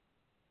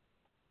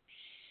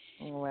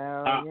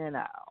 Well, I'm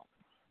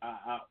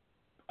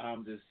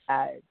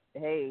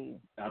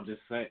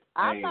just saying.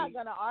 I'm not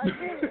going to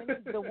argue.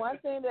 The one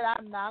thing that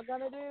I'm not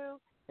going to do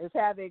is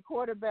have a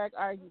quarterback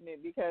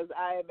argument because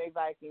I am a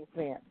Vikings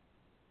fan.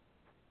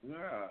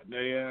 Yeah.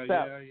 So, I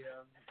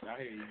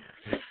hear you.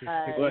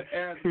 But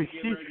as we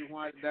get ready to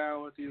wind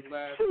down with these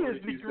last She is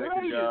 42 the seconds,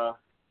 greatest. y'all.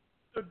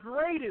 The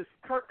greatest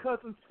Kirk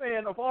Cousins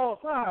fan of all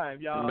time,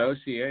 y'all. No,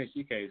 she ain't.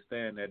 She can't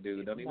stand that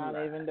dude. Don't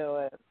even do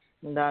it.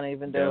 Don't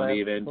even do Don't it.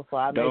 even.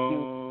 Before I buy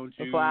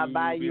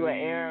you an believe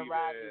Aaron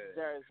Rodgers it.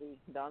 jersey,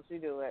 don't you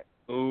do it.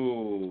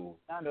 Ooh.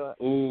 Don't do it.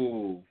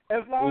 Ooh.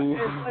 As long Ooh.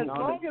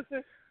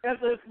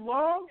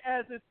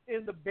 as it's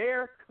in the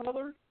Bear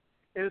colors,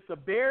 it's a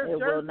Bear It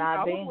jersey, will not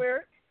I be. would wear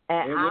it.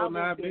 And It I will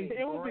not be be.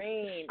 It will be-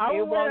 green. I It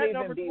will wear won't that even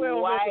number be 12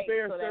 with white. the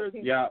Bears So that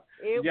jersey. people,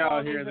 it Y'all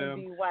won't hear even them?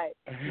 be white.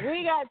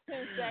 We got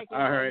 10 seconds, All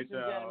right, ladies and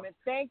y'all. gentlemen.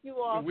 Thank you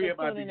all We for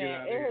about to tuning get in.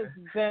 out of It here. has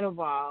been a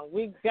while.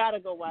 We got to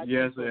go watch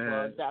Yes, the it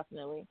football, has.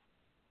 definitely.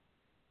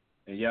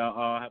 And y'all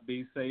all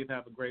be safe.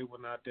 Have a great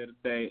one out there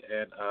today.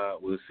 And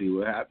we'll see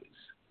what happens.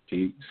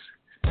 Peace.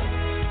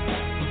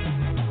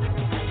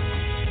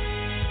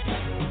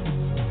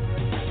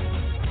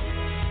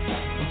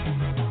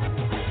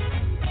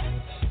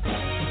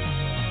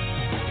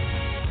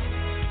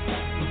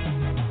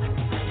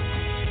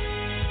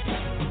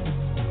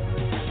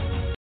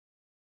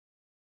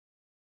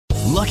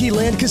 Lucky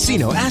Land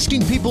Casino,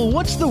 asking people,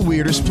 what's the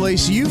weirdest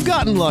place you've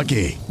gotten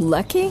lucky?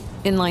 Lucky?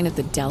 In line at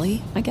the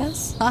deli, I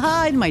guess?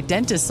 Aha, in my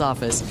dentist's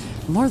office.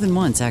 More than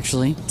once,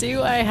 actually.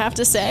 Do I have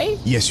to say?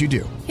 Yes, you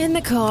do. In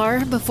the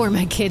car before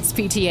my kids'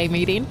 PTA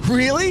meeting.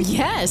 Really?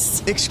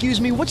 Yes. Excuse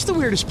me, what's the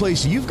weirdest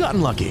place you've gotten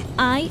lucky?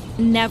 I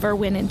never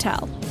win and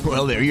tell.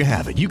 Well, there you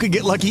have it. You can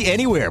get lucky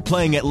anywhere,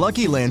 playing at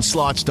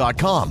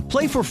LuckyLandSlots.com.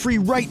 Play for free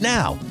right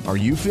now. Are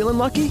you feeling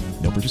lucky?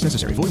 No purchase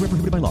necessary. Void where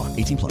prohibited by law.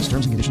 18+.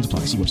 Terms and conditions apply.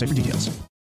 See website for details.